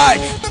my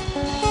life.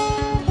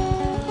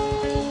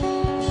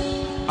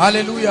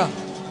 Hallelujah.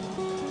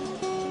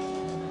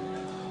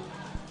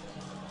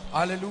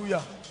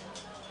 Hallelujah.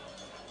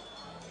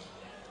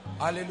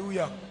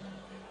 Hallelujah.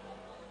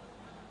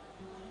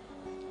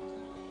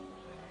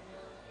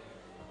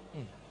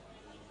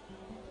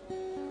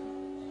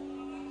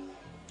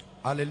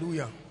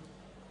 Hallelujah.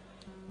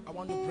 I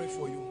want to pray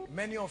for you.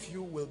 Many of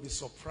you will be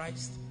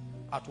surprised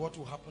at what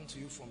will happen to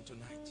you from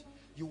tonight.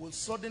 You will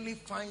suddenly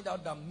find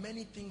out that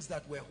many things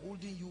that were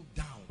holding you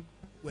down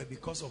were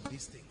because of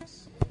these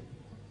things.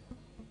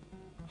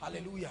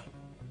 Hallelujah.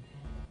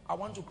 I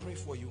want to pray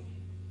for you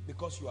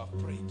because you have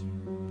prayed.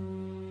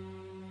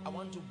 I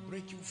want to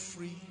break you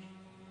free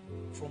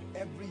from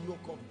every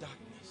yoke of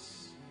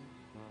darkness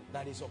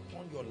that is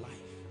upon your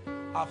life.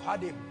 I've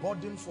had a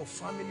burden for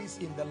families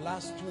in the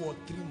last 2 or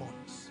 3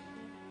 months.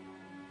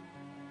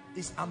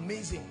 It's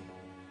amazing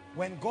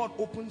when God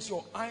opens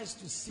your eyes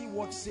to see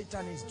what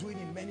Satan is doing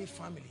in many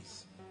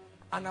families,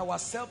 and our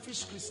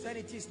selfish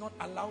Christianity is not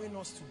allowing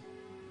us to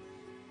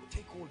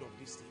take hold of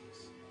these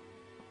things.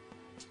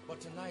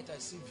 But tonight I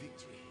see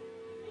victory.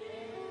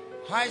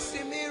 I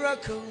see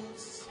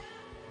miracles,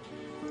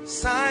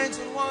 signs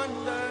and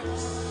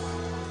wonders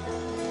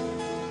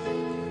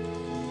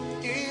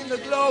in the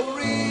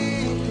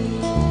glory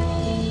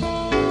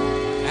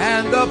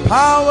and the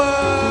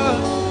power.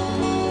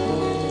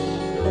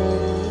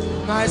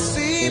 I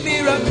see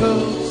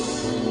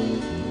miracles.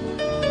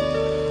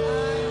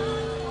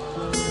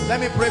 Let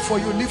me pray for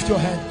you. Lift your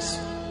hands.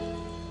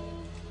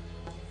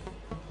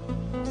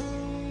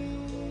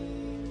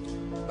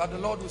 That the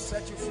Lord will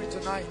set you free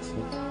tonight.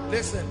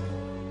 Listen,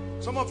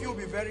 some of you will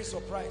be very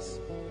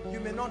surprised. You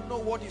may not know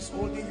what is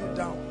holding you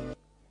down.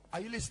 Are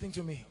you listening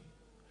to me?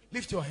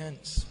 Lift your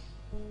hands.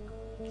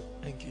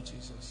 Thank you,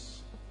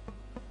 Jesus.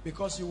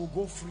 Because you will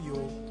go free. You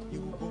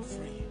will go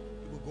free.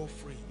 You will go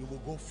free. You will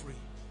go free.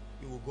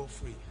 You will go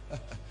free.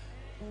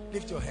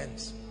 Lift your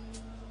hands.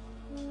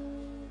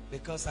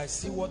 Because I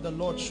see what the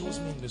Lord shows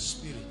me in the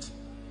spirit.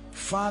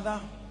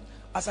 Father,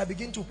 as I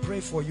begin to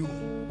pray for you,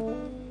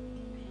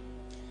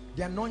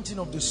 the anointing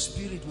of the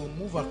Spirit will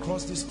move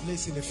across this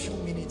place in a few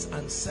minutes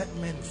and set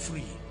men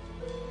free.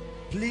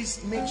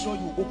 Please make sure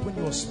you open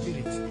your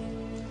spirit.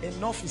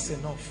 Enough is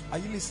enough. Are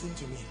you listening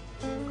to me?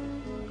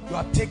 You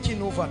are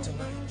taking over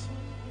tonight.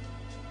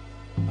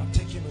 You are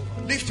taking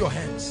over. Lift your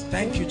hands.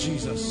 Thank you,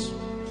 Jesus.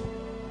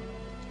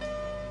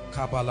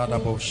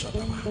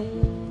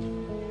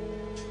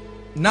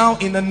 Now,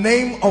 in the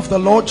name of the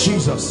Lord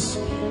Jesus,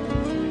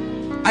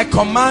 I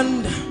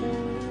command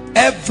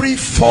every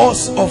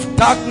force of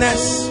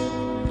darkness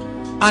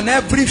and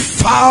every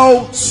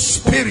foul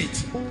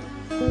spirit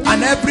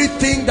and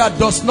everything that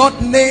does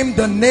not name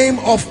the name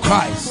of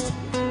Christ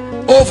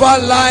over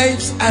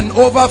lives and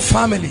over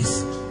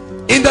families,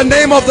 in the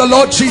name of the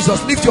Lord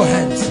Jesus. Lift your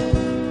hands.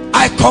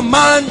 I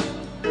command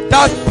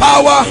that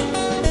power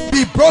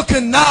be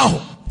broken now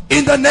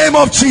in the name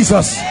of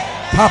Jesus.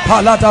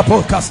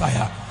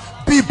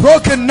 Be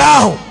broken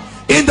now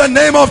in the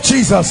name of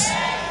Jesus.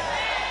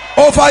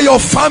 Over your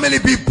family,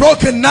 be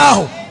broken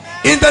now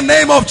in the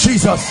name of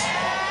Jesus.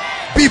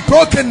 Be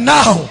broken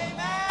now.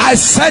 I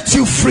set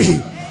you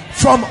free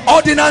from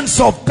ordinance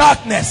of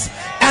darkness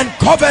and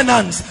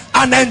covenants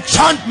and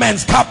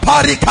enchantments.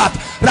 Kaparikat,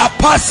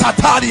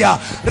 rapasataria,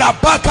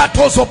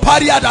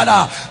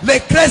 rabakatosopariadala,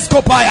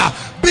 lekreskopaya.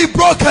 Be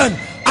broken.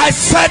 I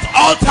set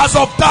altars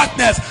of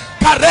darkness.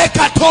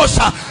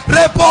 Karekatosha,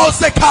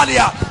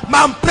 rebosekalia,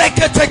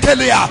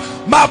 mampreketekelia,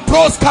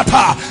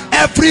 mabroskata.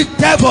 Every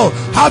devil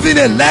having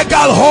a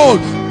legal hold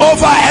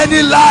over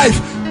any life,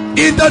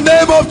 in the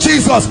name of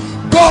Jesus,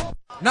 go.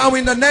 Now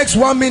in the next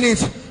 1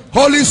 minute,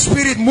 Holy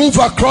Spirit, move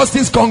across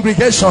this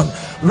congregation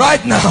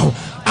right now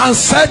and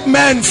set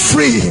men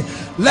free.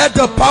 Let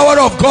the power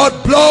of God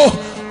blow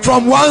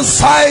from one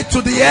side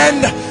to the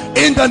end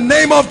in the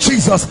name of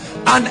Jesus.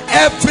 And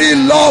every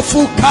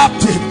lawful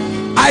captive,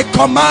 I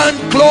command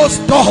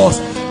closed doors,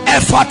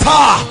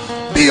 Ephata,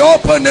 be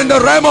opened in the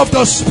realm of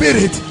the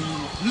Spirit.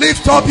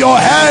 Lift up your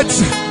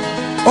heads,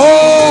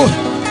 oh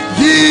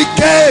ye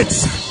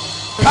gates,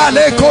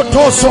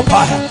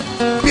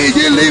 be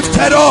ye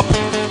lifted up,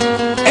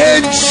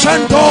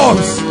 ancient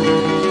doors.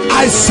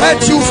 I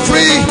set you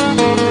free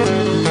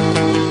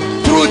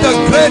through the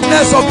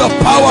greatness of the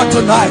power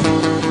tonight.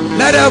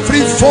 Let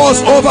every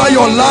force over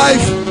your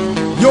life,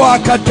 your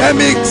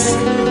academics,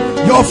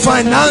 your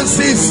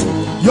finances,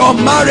 your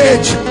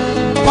marriage,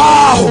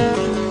 bow,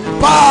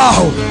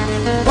 bow,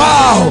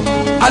 bow.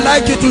 I'd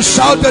like you to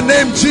shout the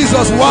name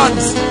Jesus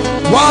once.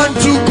 1,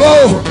 2,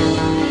 go.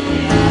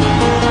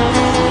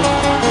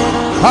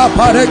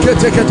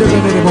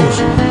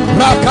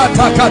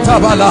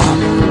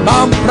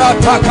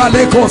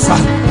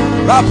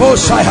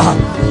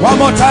 One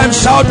more time,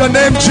 shout the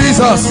name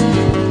Jesus.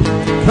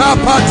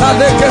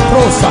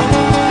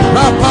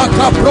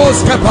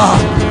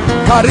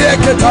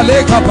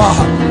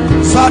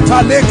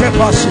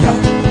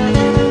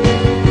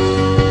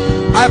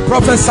 I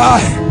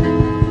prophesy,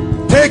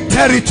 take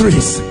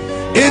territories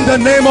in the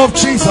name of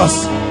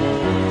Jesus.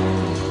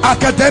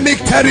 Academic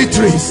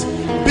territories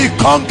be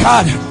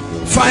conquered,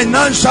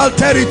 financial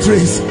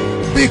territories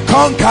be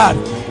conquered,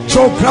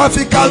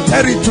 geographical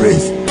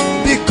territories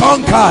be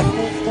conquered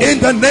in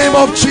the name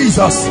of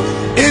Jesus.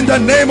 In the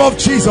name of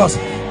Jesus,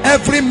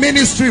 every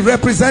ministry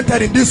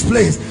represented in this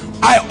place,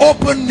 I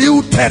open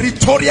new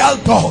territorial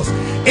doors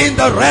in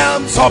the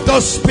realms of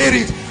the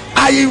spirit.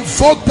 I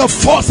invoke the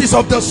forces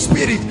of the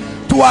spirit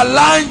to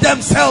align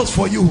themselves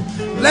for you.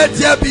 Let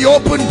there be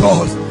open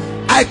doors.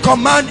 I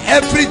command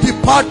every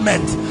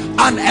department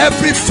and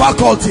every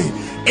faculty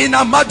in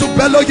Ahmadu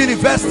Bello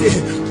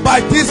University,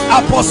 by this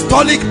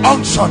apostolic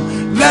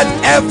unction, let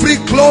every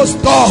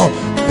closed door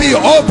be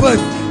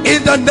opened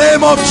in the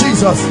name of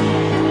Jesus.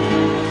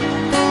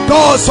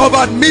 Doors of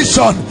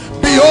admission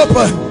be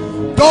open,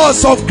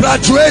 doors of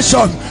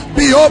graduation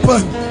be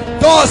open,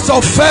 doors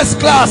of first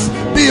class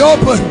be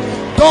open,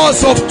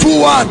 doors of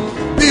 2-1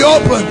 be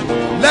open.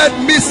 Let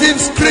missing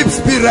scripts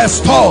be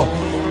restored.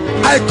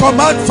 I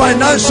command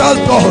financial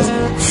doors,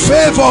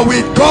 favor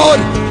with God,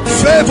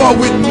 favor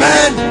with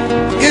man,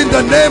 in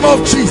the name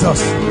of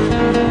Jesus.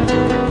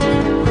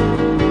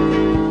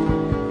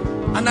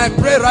 And I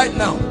pray right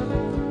now,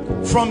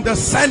 from the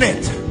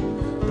Senate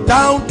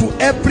down to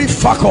every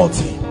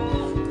faculty,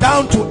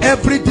 down to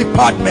every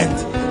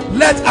department,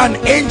 let an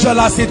angel,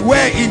 as it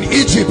were in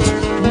Egypt,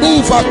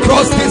 move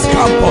across this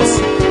campus.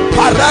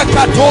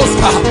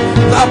 Parakatoska,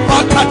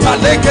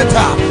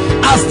 Rapakataleketa,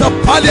 as the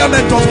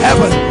parliament of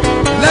heaven.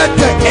 Let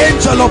the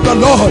angel of the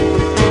Lord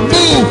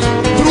move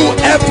through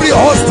every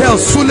hostel,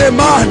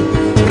 Suleiman,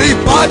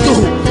 Ribadu,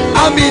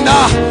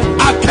 Amina,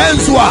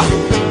 Akenzua,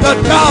 the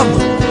dam,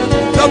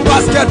 the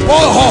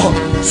basketball hall,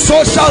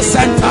 social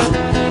center.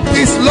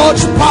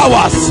 Dislodge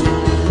powers,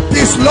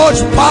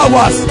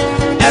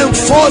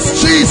 enforce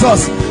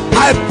Jesus.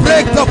 I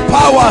break the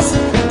powers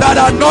that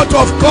are not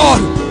of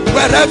God,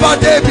 wherever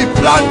they be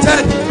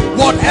planted,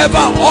 whatever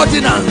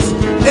ordinance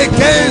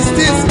against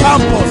this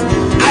campus,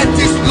 I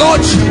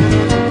dislodge you.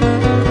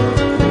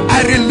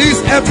 I release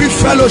every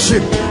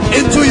fellowship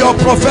into your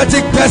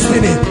prophetic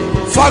destiny.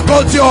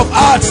 Faculty of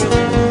arts,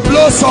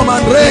 blossom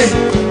and reign.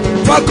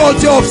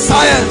 Faculty of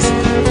science,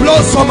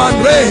 blossom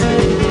and reign.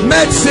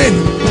 Medicine,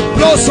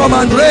 blossom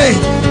and reign.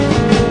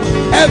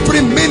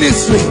 Every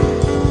ministry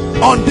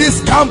on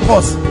this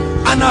campus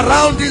and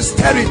around this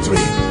territory,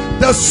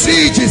 the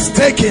siege is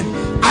taken.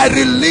 I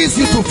release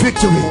you to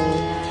victory.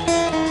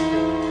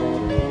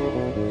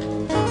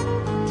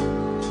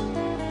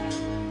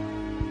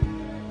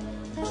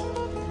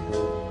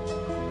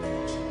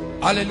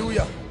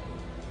 Hallelujah.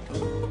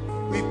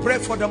 We pray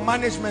for the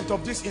management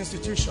of this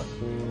institution.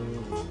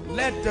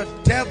 Let the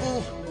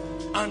devil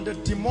and the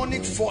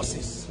demonic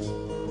forces,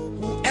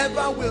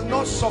 whoever will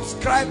not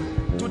subscribe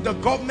to the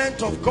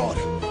government of God,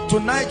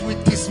 tonight we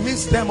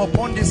dismiss them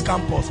upon this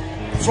campus,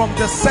 from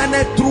the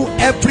Senate through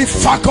every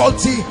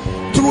faculty,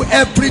 through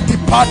every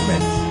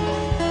department.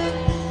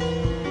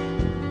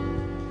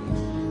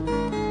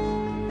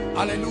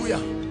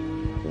 Hallelujah.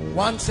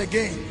 Once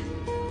again,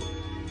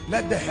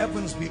 let the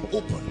heavens be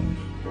open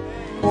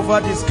over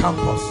this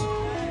campus.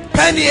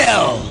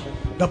 Peniel,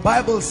 the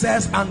Bible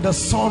says, and the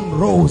sun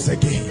rose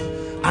again,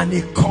 and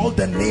he called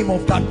the name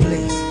of that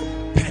place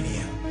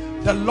Peniel.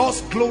 The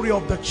lost glory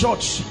of the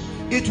church,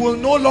 it will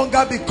no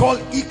longer be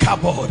called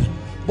Ichabod,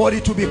 but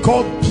it will be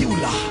called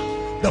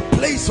Beulah, the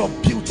place of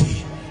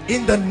beauty.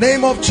 In the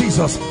name of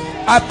Jesus,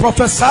 I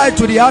prophesy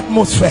to the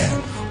atmosphere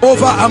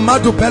over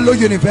Ahmadu Bello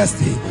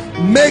University.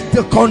 Make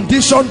the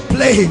condition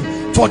plain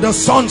for the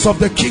sons of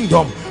the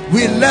kingdom.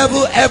 We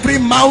level every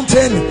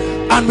mountain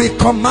and we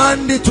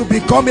command it to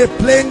become a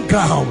plain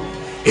ground.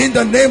 In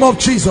the name of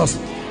Jesus,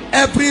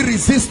 every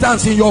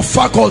resistance in your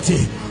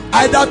faculty,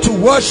 either to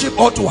worship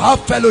or to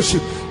have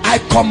fellowship, I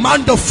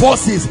command the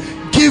forces,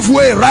 give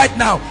way right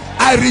now.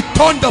 I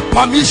return the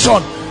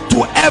permission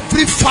to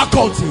every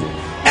faculty,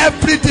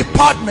 every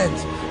department.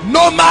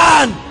 No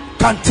man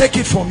can take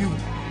it from you,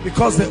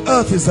 because the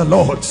earth is the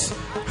Lord's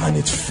and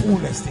its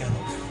fullness thereof.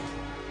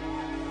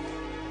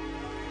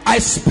 I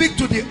speak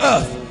to the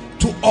earth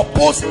to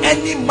oppose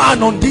any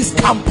man on this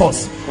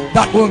campus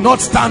that will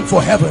not stand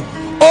for heaven.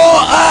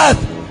 Oh earth,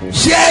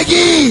 hear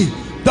ye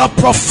the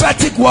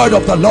prophetic word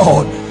of the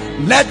Lord.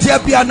 Let there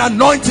be an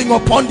anointing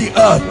upon the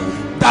earth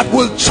that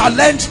will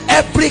challenge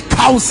every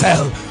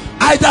counsel,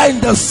 either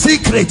in the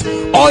secret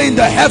or in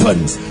the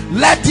heavens.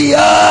 Let the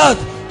earth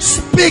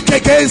speak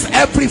against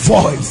every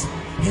voice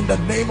in the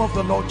name of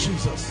the Lord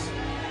Jesus.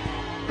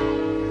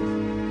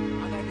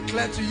 And I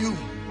declare to you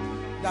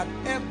that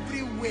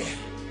everywhere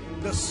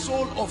the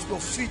sole of your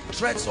feet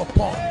treads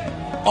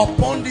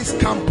upon this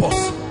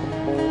campus,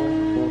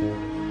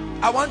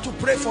 I want to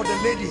pray for the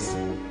ladies.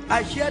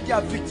 I hear they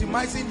are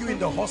victimizing you in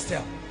the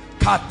hostel.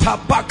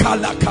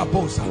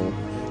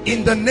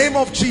 In the name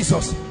of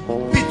Jesus,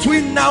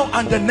 between now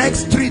and the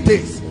next 3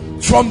 days,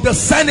 from the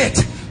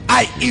Senate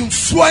I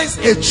influence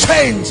a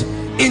change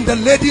in the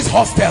ladies'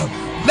 hostel.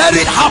 Let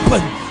it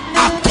happen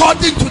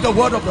according to the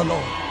word of the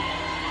Lord.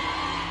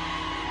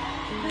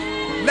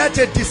 Let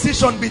a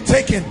decision be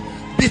taken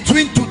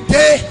between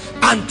today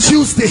and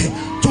Tuesday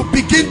to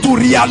begin to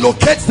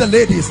reallocate the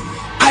ladies.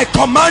 I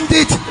command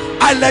it,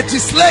 I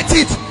legislate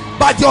it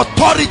by the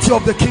authority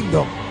of the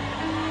kingdom.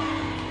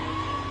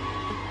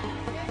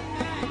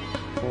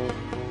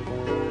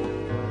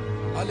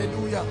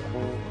 Hallelujah.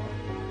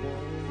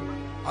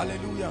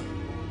 Hallelujah.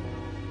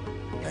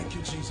 Thank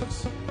you,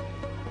 Jesus.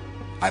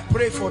 I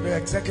pray for the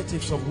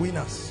executives of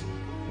Winners.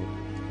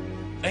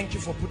 Thank you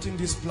for putting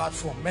this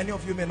platform. Many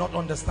of you may not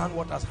understand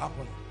what has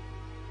happened.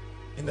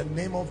 In the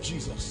name of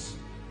Jesus,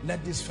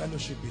 let this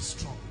fellowship be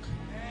strong.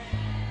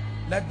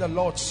 Let the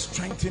Lord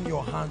strengthen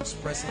your hands,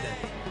 President.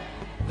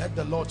 Let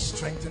the Lord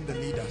strengthen the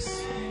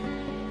leaders.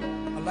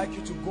 I'd like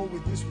you to go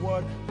with this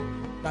word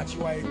that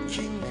you are a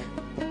king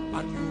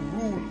and you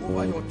rule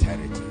over your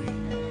territory.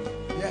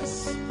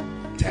 Yes,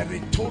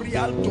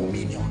 territorial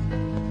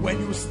dominion. When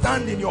you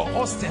stand in your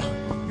hostel,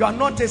 you are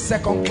not a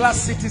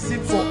second-class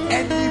citizen for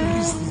any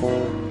reason.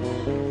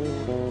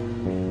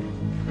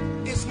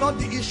 It's not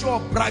the issue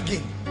of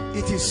bragging.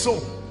 It is so.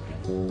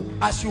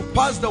 As you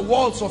pass the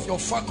walls of your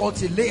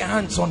faculty, lay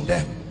hands on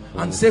them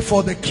and say,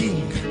 for the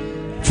king,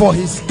 for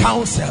his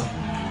counsel,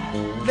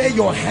 lay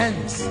your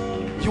hands.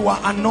 You are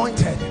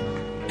anointed.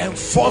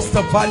 Enforce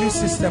the value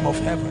system of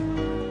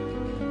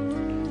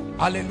heaven.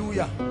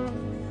 Hallelujah.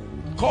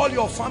 Call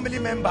your family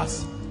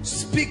members.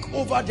 Speak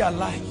over their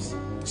lives.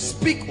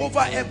 Speak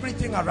over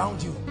everything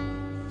around you.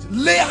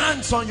 Lay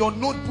hands on your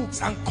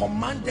notebooks and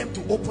command them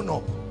to open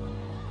up.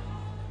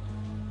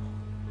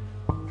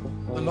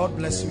 The Lord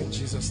bless you in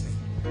Jesus' name.